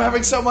 yeah, I'm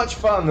having so much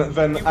fun.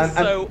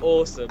 So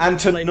awesome. And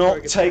to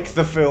not take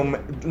the film,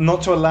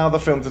 not to allow the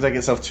film to take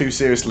itself too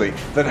seriously,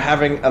 than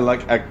having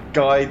a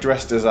guy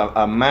dressed as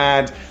a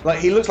mad, like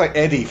he looks like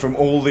Eddie from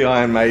all the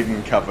Iron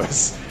Maiden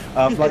covers.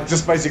 Like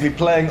just basically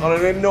playing on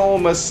an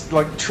enormous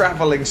like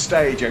travelling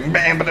stage and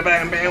bam, bam,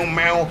 bam, bam,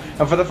 bam.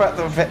 And for the fact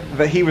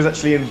that he was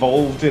actually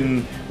involved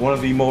in one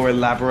of the more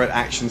elaborate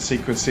action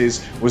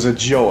sequences was a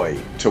joy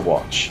to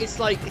watch. It's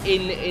like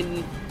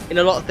in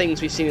a lot of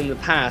things we've seen in the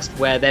past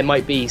where there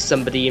might be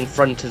somebody in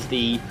front of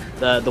the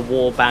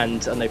war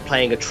band and they're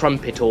playing a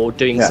trumpet or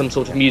doing some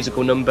sort of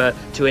musical number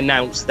to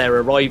announce their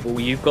arrival.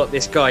 You've got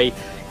this guy,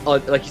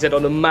 like you said,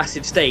 on a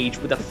massive stage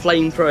with a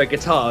flamethrower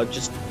guitar,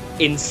 just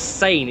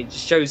insane. It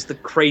just shows the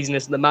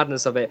craziness and the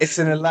madness of it. It's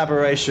an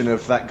elaboration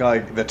of that guy,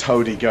 the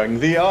toady, going,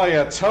 the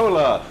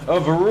Ayatollah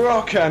of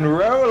rock and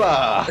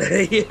roller.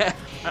 Yeah.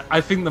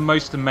 I think the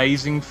most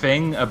amazing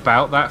thing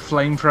about that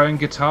flamethrowing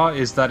guitar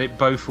is that it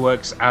both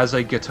works as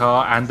a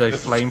guitar and a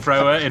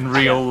flamethrower in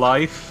real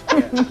life.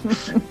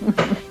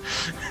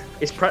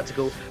 It's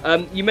practical.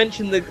 You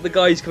mentioned the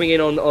guys coming in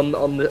on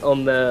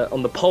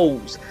the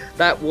poles.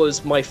 That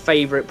was my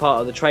favourite part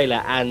of the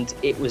trailer, and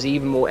it was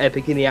even more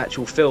epic in the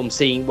actual film.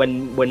 Seeing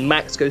when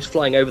Max goes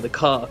flying over the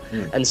car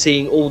and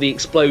seeing all the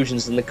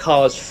explosions and the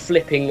cars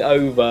flipping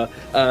over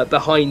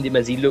behind him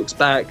as he looks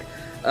back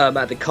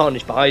at the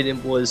carnage behind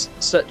him was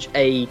such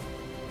an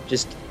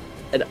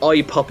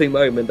eye-popping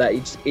moment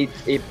that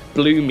it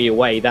blew me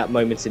away. That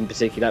moment in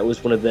particular, that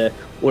was one of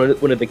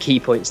the key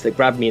points that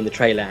grabbed me in the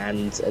trailer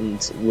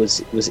and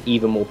was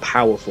even more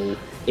powerful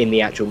in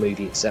the actual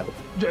movie itself.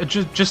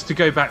 Just to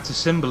go back to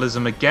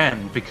symbolism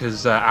again,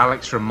 because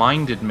Alex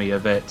reminded me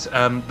of it,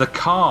 the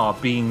car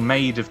being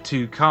made of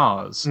two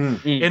cars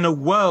in a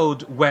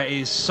world where it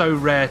is so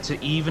rare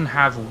to even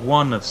have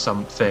one of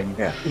something.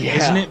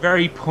 Isn't it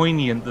very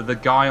poignant that the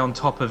guy on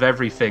top of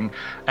everything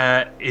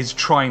is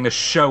trying to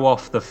show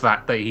off the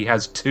fact that he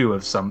has two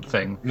of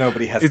something?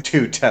 Nobody has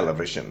two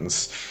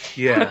televisions.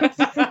 Yeah.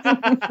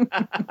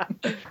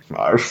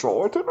 I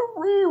saw it in a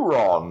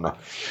rerun.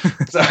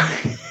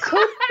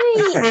 Could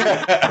be.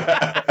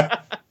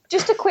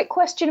 Just a quick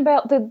question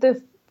about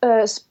the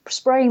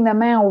spraying their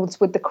mouths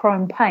with the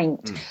chrome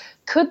paint.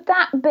 Could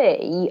that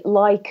be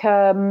like,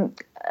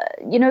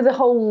 the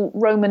whole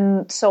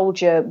Roman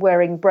soldier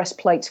wearing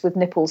breastplates with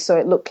nipples so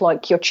it looked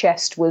like your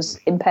chest was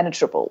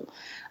impenetrable?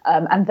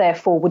 And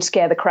therefore would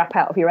scare the crap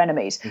out of your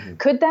enemies.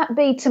 Could that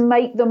be to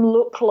make them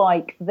look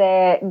like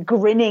they're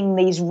grinning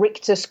these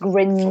rictus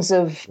grins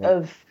of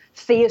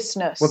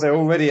fierceness? Well, they're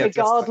already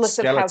regardless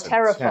of how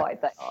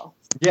terrified they are.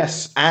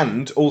 Yes,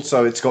 and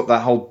also it's got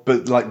that whole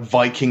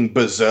Viking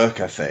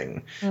berserker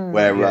thing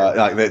where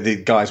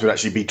the guys would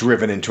actually be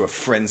driven into a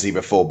frenzy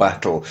before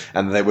battle,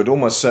 and they would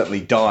almost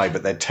certainly die,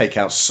 but they'd take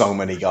out so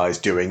many guys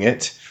doing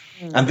it.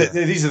 And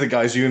these are the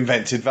guys who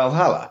invented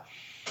Valhalla.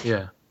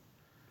 Yeah.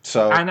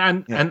 So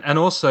and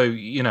also,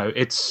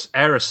 it's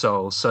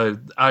aerosol, so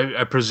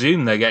I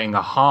presume they're getting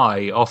a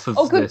high off of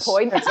this. Oh, good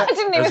point. I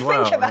didn't even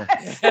think of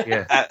that.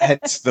 Yeah.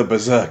 Hence the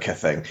berserker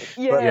thing.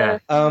 Yeah.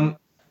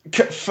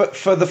 But,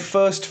 for the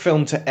first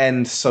film to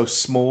end so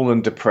small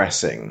and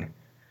depressing,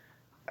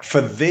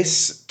 for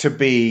this to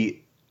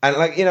be, and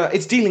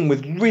it's dealing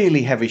with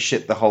really heavy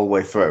shit the whole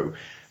way through,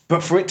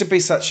 but for it to be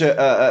such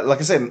a like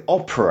I said, an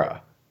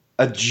opera,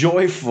 a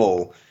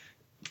joyful,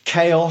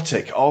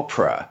 chaotic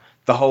opera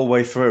the whole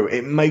way through,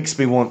 it makes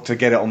me want to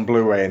get it on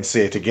Blu-ray and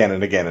see it again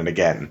and again and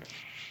again.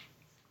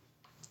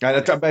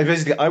 And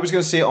basically, I was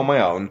going to see it on my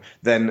own.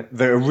 Then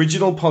the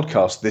original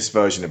podcast, this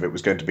version of it,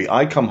 was going to be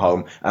I come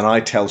home and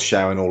I tell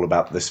Sharon all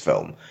about this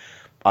film.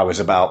 I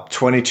was about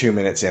 22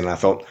 minutes in and I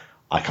thought,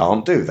 I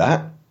can't do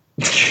that.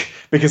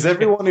 Because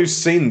everyone who's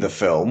seen the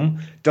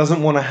film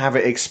doesn't want to have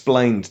it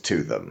explained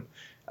to them.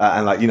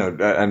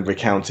 And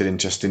recounted in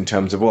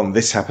terms of, well,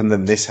 this happened,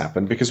 then this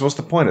happened, because what's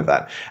the point of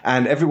that?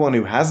 And everyone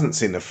who hasn't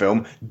seen the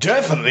film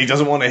definitely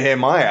doesn't want to hear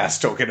my ass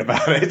talking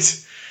about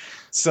it.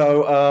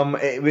 So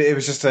it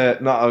was just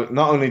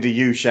not only do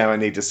you, Sharon,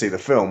 need to see the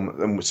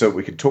film, so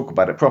we could talk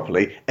about it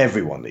properly,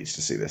 everyone needs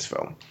to see this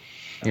film.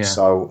 Yeah.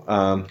 So,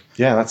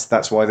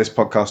 that's why this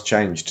podcast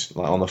changed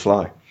on the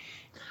fly.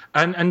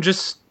 And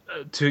just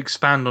to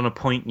expand on a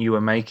point you were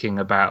making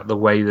about the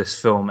way this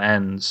film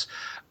ends,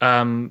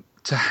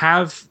 to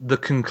have the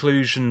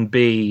conclusion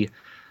be,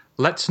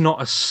 let's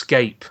not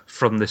escape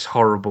from this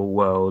horrible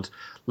world.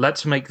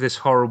 Let's make this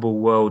horrible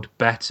world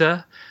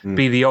better,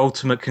 be the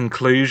ultimate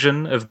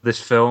conclusion of this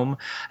film.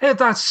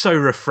 That's so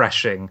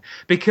refreshing,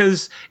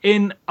 because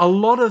in a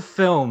lot of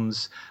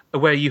films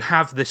where you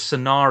have this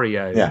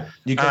scenario,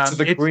 you go to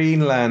the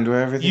Greenland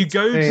where everything. You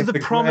go to the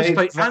promised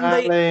place,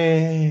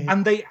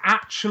 and they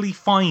actually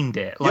find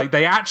it. Like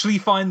they actually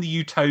find the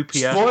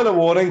utopia. Spoiler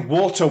warning: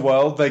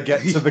 Waterworld. They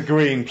get to the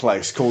green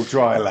place called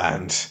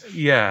Dryland.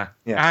 Yeah.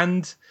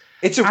 And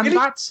it's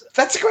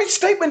that's a great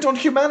statement on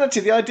humanity.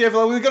 The idea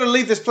of we've got to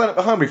leave this planet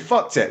behind. We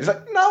fucked it. It's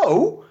like,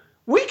 no,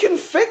 we can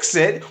fix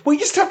it. We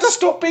just have to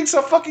stop being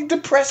so fucking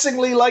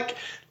depressingly like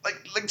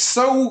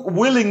so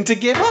willing to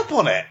give up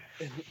on it.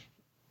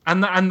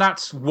 And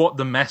that's what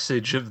the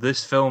message of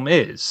this film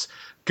is.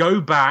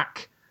 Go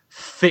back,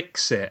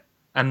 fix it,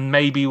 and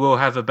maybe we'll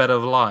have a better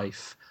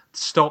life.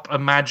 Stop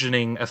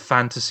imagining a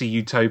fantasy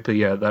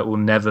utopia that will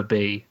never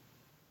be.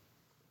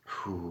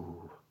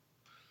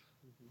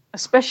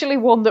 Especially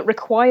one that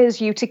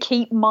requires you to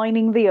keep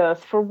mining the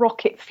earth for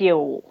rocket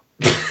fuel.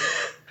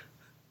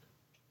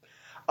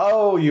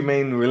 Oh, you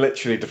mean we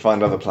literally to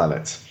find other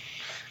planets?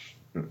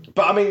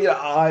 But I mean,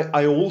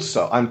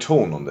 I'm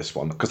torn on this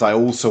one, because I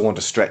also want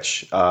to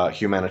stretch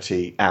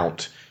humanity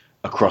out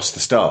across the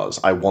stars.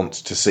 I want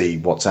to see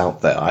what's out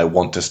there. I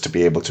want us to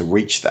be able to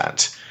reach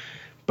that.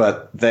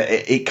 But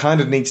it kind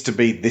of needs to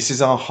be, this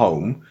is our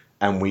home,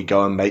 and we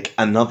go and make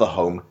another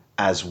home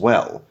as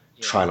well.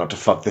 Yeah. Try not to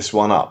fuck this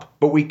one up.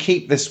 But we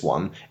keep this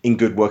one in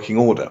good working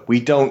order.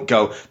 We don't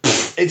go,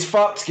 it's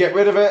fucked, get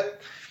rid of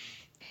it.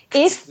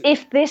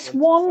 If this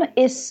one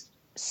is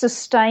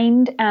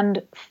sustained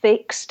and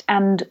fixed,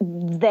 and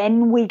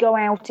then we go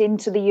out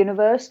into the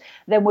universe,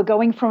 then we're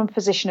going from a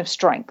position of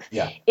strength.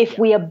 Yeah. If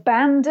we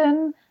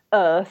abandon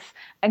Earth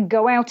and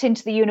go out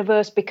into the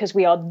universe because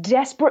we are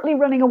desperately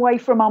running away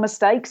from our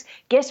mistakes,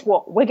 guess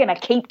what? We're going to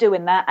keep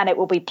doing that, and it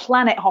will be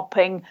planet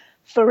hopping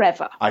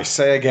forever. I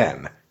say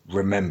again,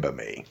 remember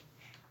me.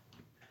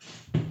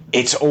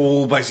 It's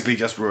all basically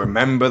just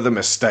remember the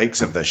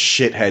mistakes of the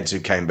shitheads who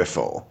came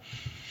before.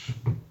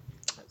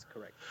 That's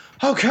correct.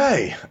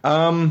 Okay,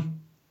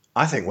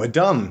 I think we're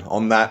done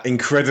on that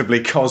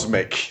incredibly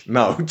cosmic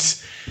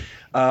note.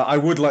 I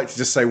would like to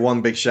just say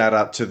one big shout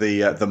out to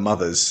the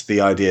mothers. The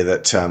idea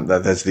that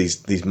there's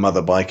these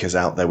mother bikers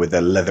out there with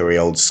their leathery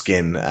old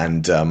skin,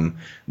 and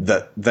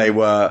that they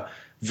were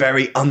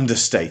very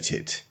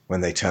understated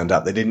when they turned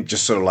up. They didn't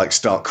just sort of like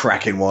start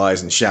cracking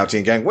wires and shouting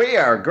and going, "We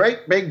are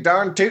great big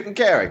darn tootin'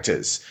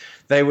 characters."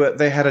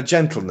 They had a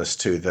gentleness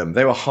to them.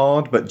 They were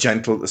hard but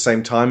gentle at the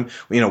same time.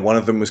 You know, one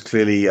of them was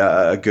clearly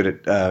good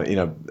at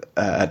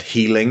at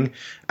healing,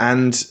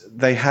 and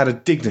they had a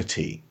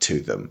dignity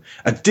to them,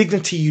 a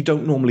dignity you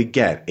don't normally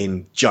get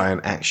in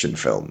giant action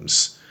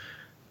films,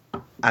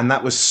 and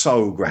that was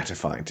so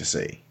gratifying to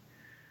see.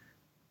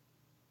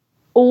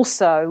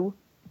 Also,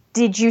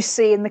 did you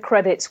see in the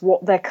credits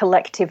what their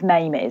collective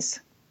name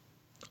is?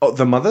 Oh,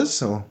 the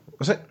mothers, or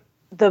was it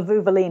the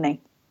Vuvolini?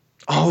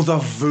 Oh, the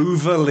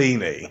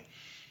Vuvolini.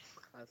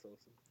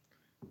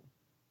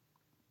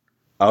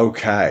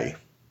 Okay.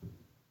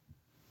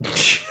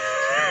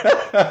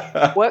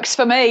 Works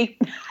for me.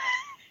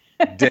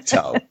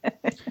 Ditto.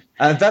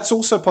 And that's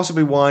also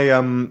possibly why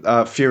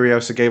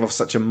Furiosa gave off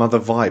such a mother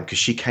vibe, because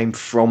she came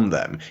from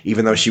them.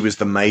 Even though she was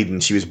the maiden,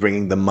 she was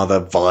bringing the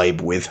mother vibe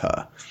with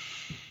her.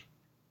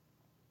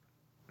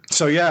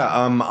 So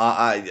yeah,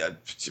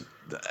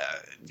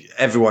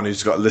 everyone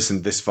who's got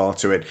listened this far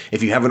to it,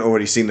 if you haven't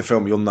already seen the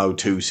film, you'll know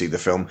to see the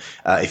film.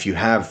 If you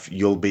have,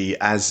 you'll be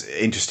as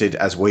interested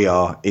as we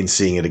are in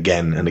seeing it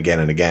again and again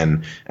and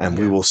again. And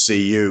we will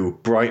see you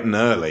bright and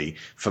early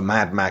for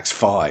Mad Max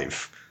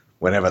 5.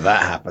 Whenever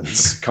that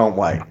happens. Can't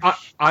wait.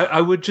 I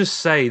would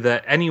just say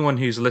that anyone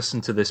who's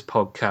listened to this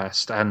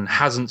podcast and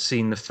hasn't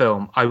seen the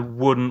film, I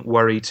wouldn't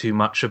worry too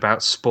much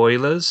about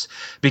spoilers,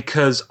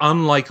 because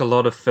unlike a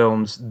lot of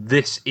films,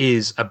 this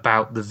is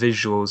about the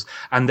visuals,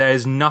 and there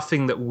is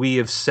nothing that we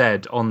have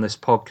said on this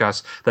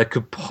podcast that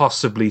could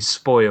possibly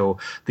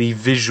spoil the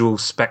visual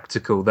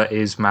spectacle that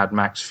is Mad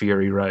Max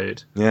Fury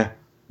Road. Yeah.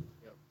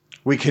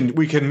 We can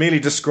merely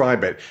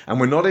describe it, and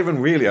we're not even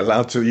really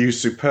allowed to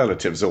use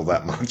superlatives all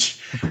that much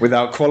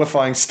without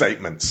qualifying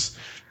statements.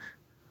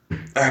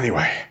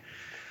 Anyway,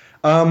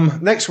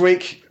 next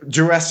week,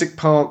 Jurassic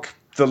Park: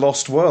 The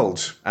Lost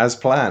World, as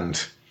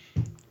planned,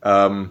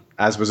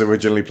 as was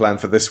originally planned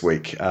for this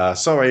week.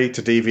 Sorry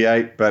to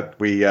deviate, but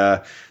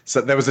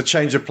so there was a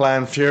change of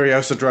plan.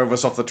 Furiosa drove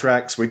us off the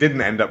tracks. We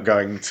didn't end up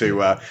going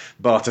to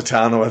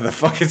Bartatana, or whatever the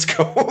fuck it's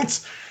called.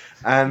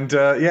 And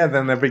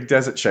then the big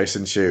desert chase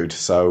ensued.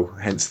 So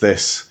hence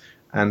this,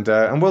 and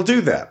we'll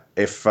do that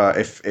if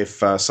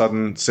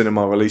sudden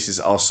cinema releases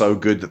are so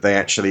good that they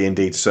actually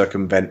indeed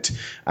circumvent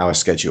our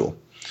schedule.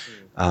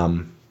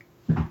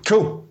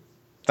 Cool,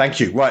 thank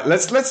you. Right,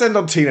 let's end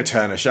on Tina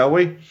Turner, shall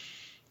we?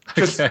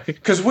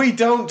 Because we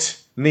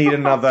don't need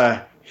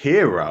another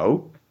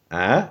hero.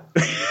 Huh?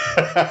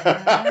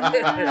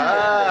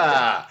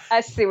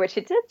 I see what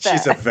you did there.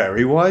 She's a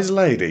very wise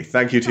lady.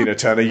 Thank you, Tina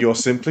Turner. You're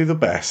simply the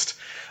best.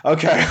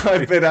 Okay,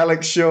 I've been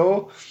Alex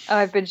Shaw.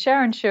 I've been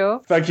Sharon Shaw.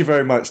 Thank you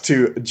very much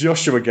to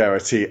Joshua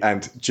Garrity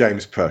and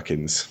James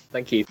Perkins.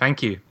 Thank you.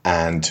 Thank you.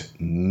 And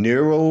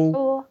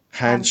Neural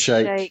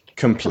Handshake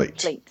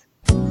complete.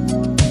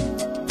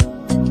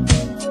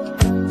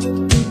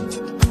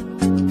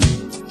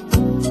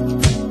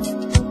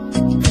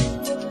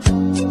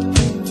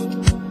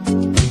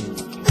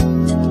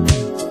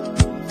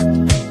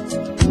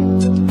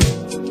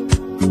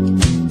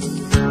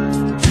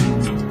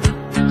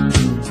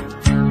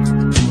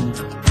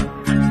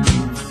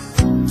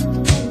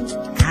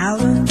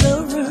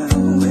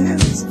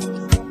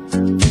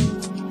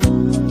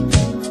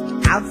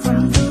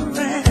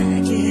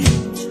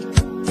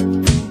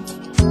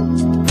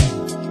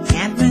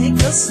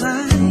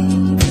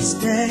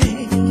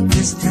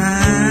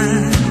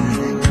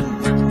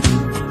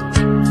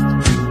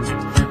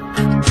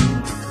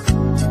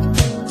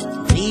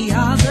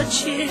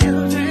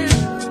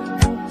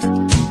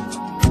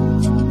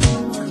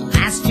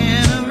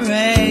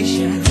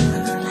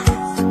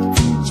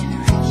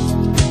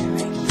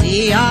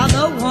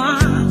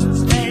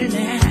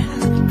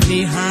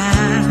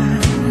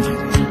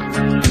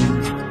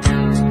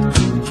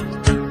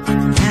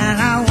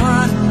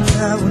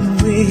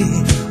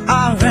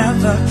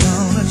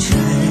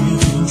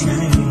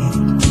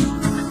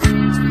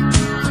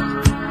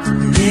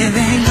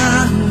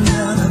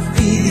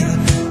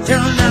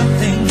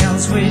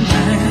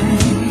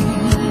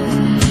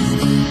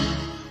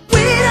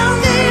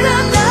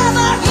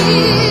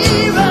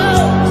 Hero.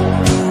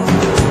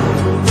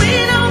 We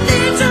don't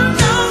need to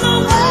know the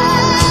way.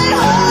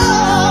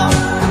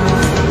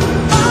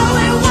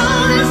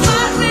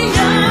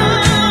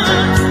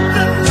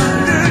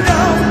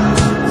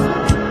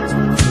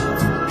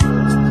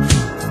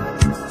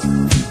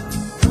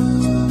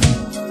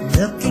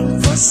 looking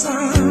for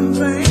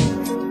something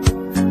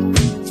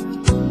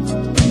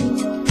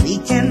we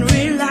can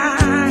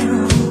rely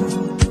on.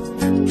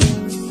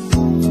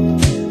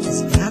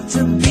 There's got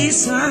to be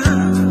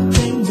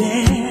something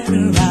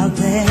better out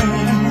there.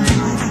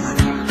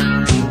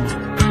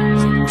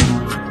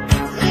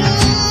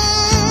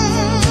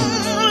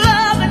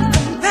 Love and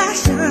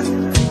compassion.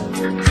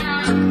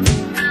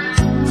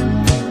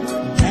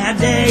 That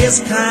day is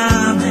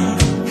coming.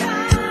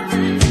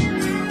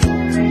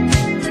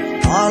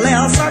 All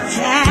else are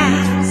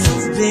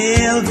castles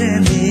built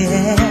in the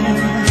air.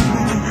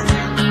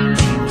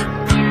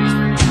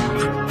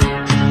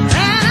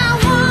 And I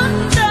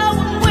wonder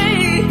when we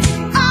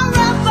are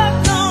ever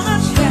gonna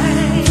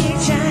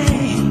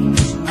change.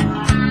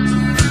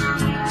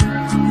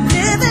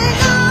 Living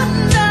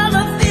under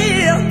the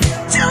field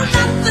till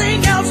nothing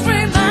else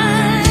remains.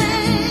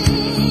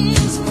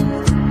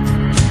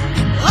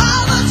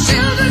 All the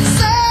children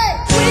say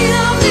we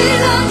don't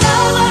need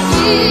another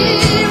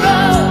hero.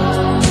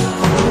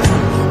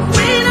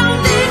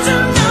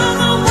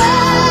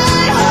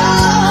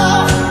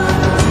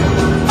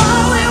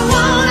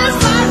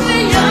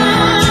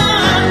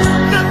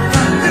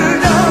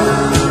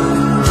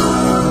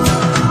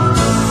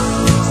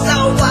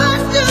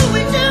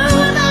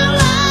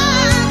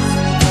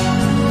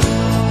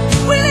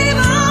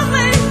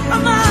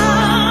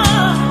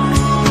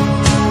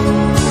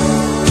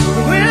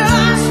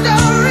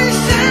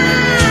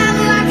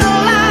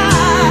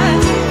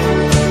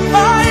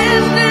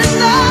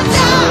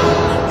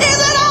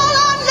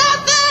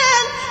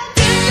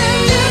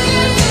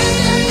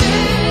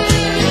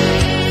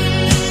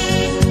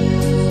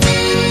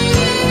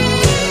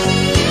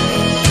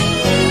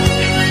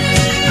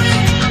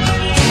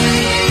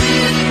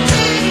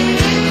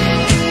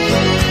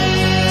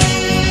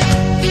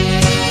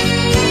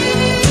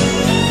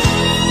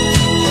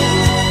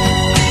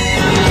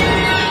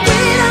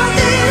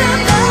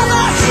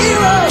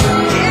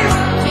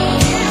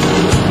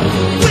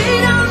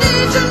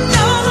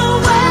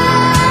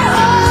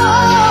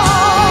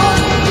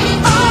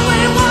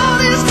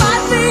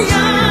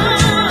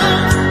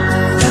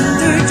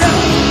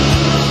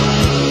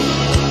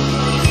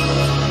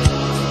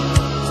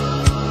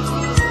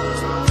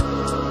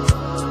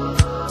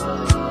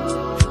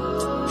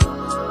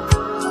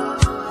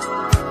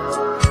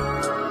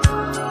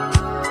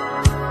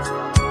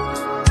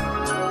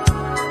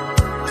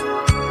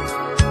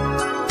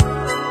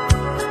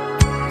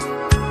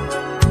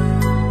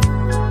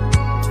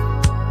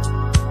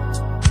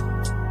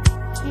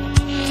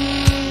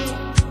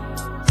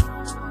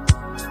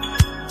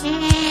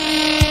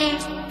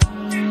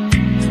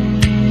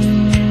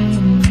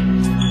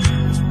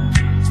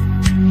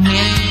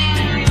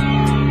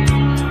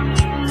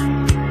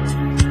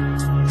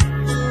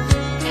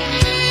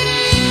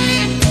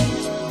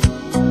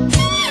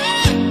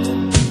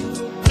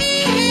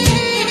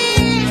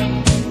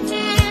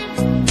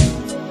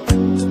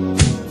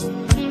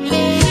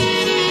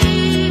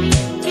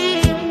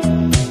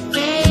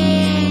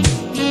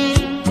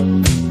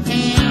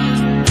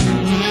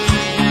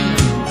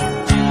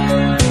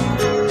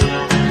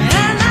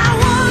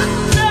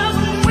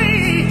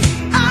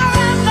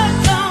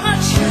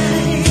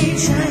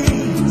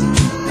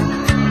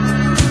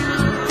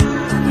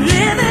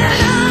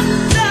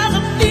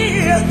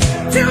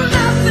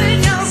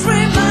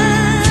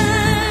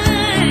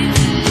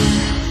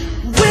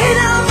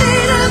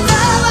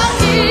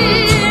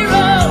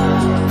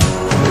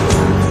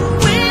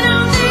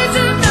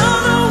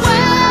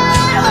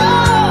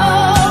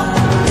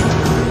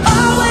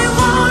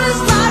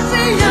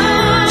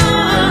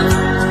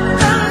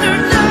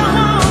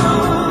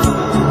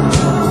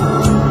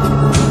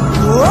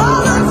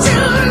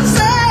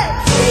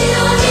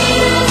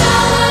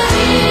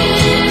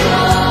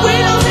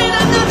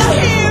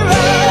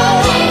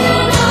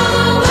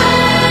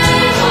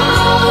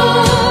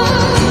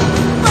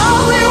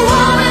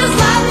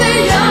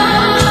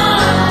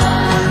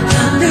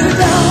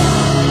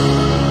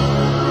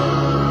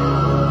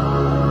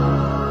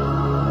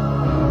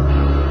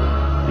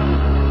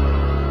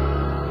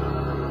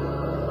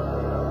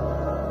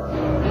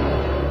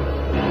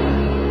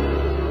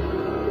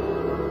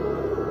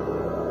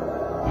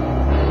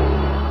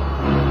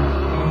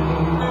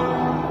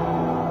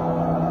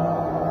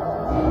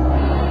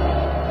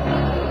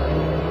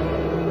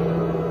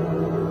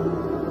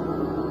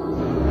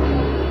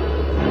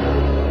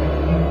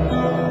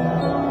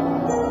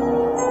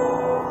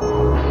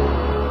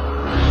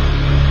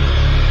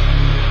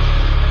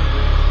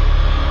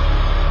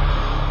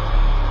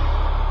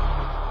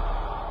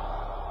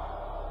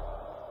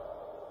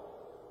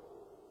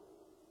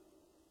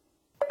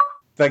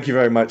 Thank you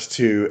very much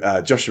to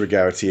Joshua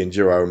Garrity and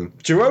Jerome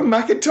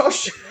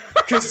McIntosh,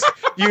 because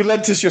you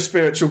lent us your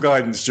spiritual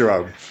guidance,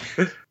 Jerome.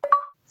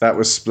 That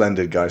was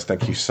splendid, guys.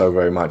 Thank you so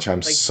very much.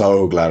 I'm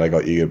so glad I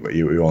got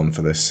you on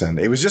for this, and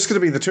it was just going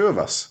to be the two of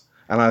us.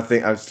 And I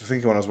was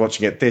thinking when I was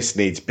watching it, this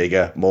needs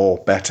bigger, more,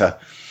 better.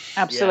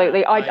 Absolutely.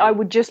 Yeah, I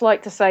would just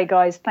like to say,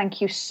 guys,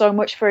 thank you so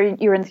much for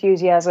your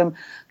enthusiasm,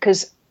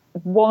 because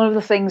one of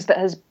the things that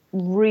has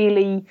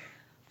really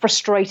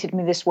frustrated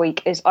me this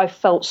week is I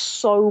felt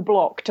so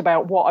blocked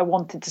about what I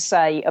wanted to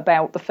say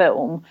about the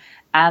film,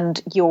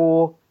 and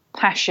your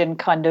passion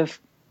kind of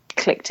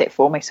clicked it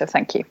for me. So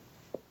thank you.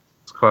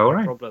 It's quite all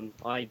right. No problem.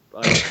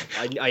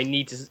 I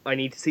need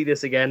to see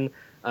this again.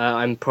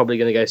 I'm probably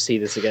going to go see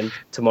this again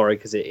tomorrow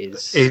because it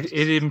is.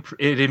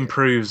 It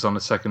improves on a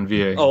second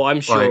viewing. Oh, I'm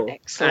sure.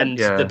 Like, and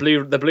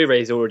the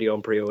Blu-ray is already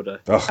on pre-order.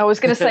 Oh. I was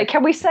going to say,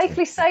 can we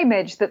safely say,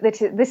 Midge, that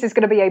this is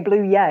going to be a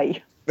blue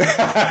yay?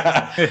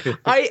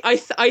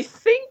 I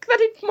think that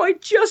it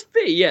might just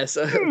be, yes.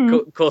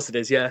 Of course it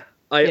is, yeah.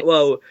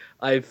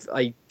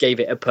 I gave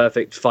it a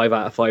perfect 5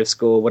 out of 5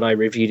 score when I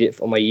reviewed it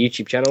on my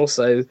YouTube channel.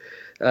 So,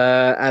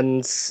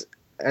 and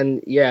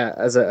yeah,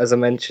 as I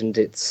mentioned,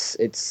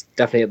 it's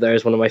definitely up there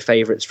as one of my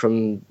favourites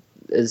from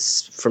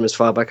as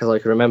far back as I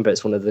can remember.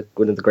 It's one of the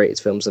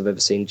greatest films I've ever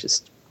seen.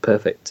 Just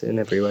perfect in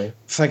every way.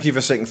 Thank you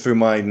for sitting through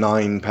my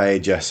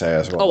 9-page essay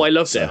as well. Oh, I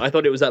loved it. I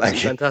thought it was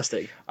absolutely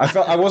fantastic. I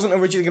felt I wasn't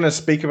originally going to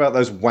speak about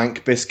those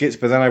wank biscuits,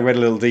 but then I read a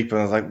little deeper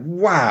and I was like,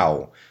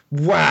 wow.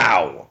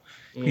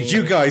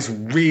 You guys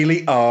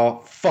really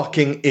are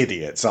fucking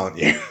idiots, aren't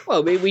you?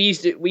 Well, we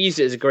used it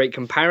as a great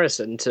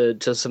comparison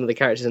to some of the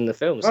characters in the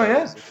film. So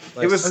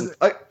it was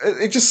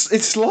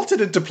it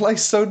slotted into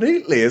place so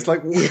neatly. It's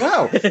like,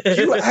 wow,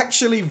 you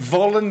actually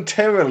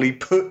voluntarily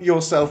put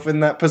yourself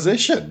in that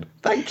position.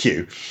 Thank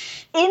you.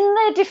 In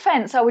their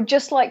defence, I would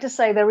just like to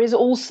say there is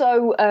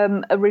also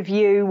a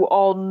review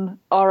on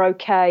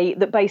ROK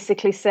that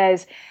basically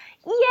says,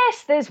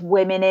 yes, there's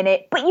women in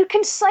it, but you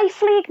can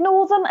safely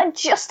ignore them and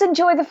just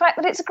enjoy the fact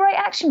that it's a great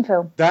action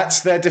film. That's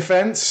their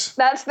defence?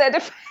 That's their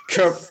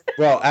defence.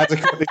 Well,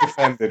 adequately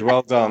defended.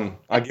 Well done.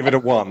 I give it a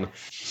 1.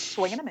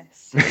 Swing and a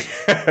miss.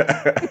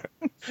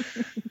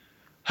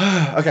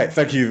 Okay,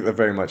 thank you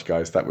very much,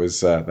 guys. That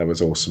was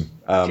awesome.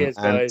 Cheers,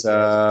 guys.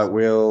 And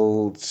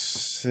we'll,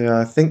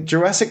 I think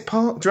Jurassic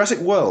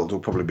World will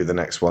probably be the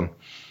next one.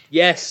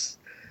 Yes.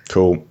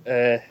 Cool.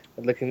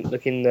 Looking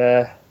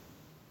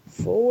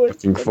forward.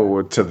 Looking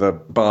forward to the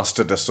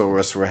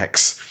Bastardosaurus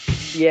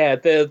Rex. Yeah,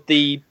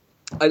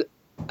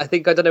 I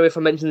think, I don't know if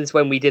I mentioned this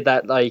when we did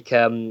that, like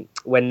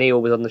when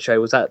Neil was on the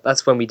show.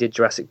 That's when we did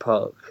Jurassic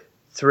Park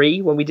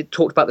 3, when we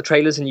talked about the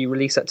trailers and you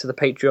released that to the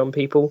Patreon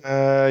people.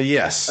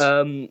 Yes.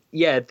 I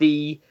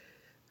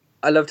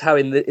loved how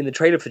in the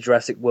trailer for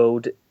Jurassic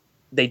World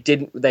they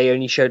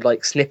only showed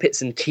like snippets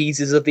and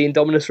teasers of the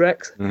Indominus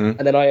Rex, and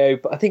then I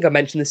think I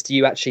mentioned this to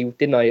you actually,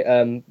 didn't I?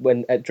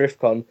 When at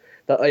DriftCon.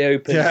 That I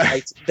opened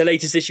the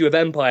latest issue of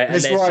Empire, and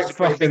it's there's right just a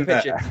great big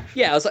picture. there.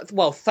 Yeah, I was like,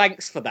 well,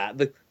 thanks for that.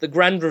 The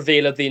grand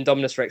reveal of the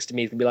Indominus Rex to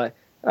me is gonna be like,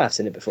 I've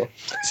seen it before.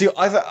 See,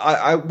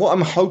 what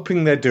I'm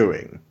hoping they're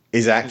doing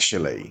is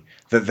actually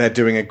that they're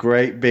doing a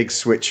great big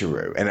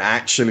switcheroo, and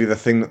actually the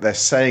thing that they're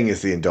saying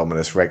is the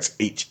Indominus Rex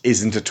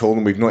isn't at all,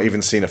 and we've not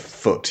even seen a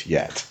foot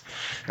yet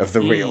of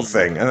the real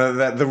thing. And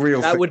the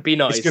real that thing would be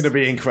nice. It's going to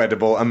be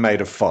incredible and made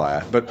of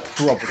fire, but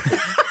probably.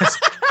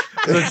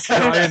 The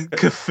giant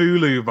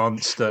Cthulhu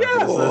monster.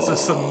 There's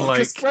just some like.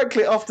 Because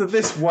frankly, after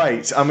this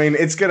wait, I mean,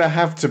 it's going to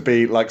have to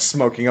be like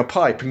smoking a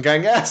pipe and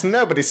going, yes,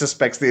 nobody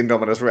suspects the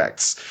Indominus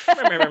Rex. The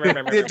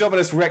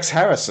Indominus Rex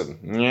Harrison.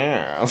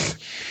 Yeah.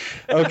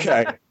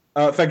 Okay.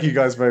 Thank you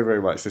guys very,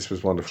 very much. This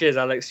was wonderful. Cheers,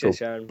 Alex. Cool. Cheers,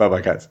 Sharon.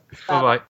 Bye-bye, guys. Bye-bye.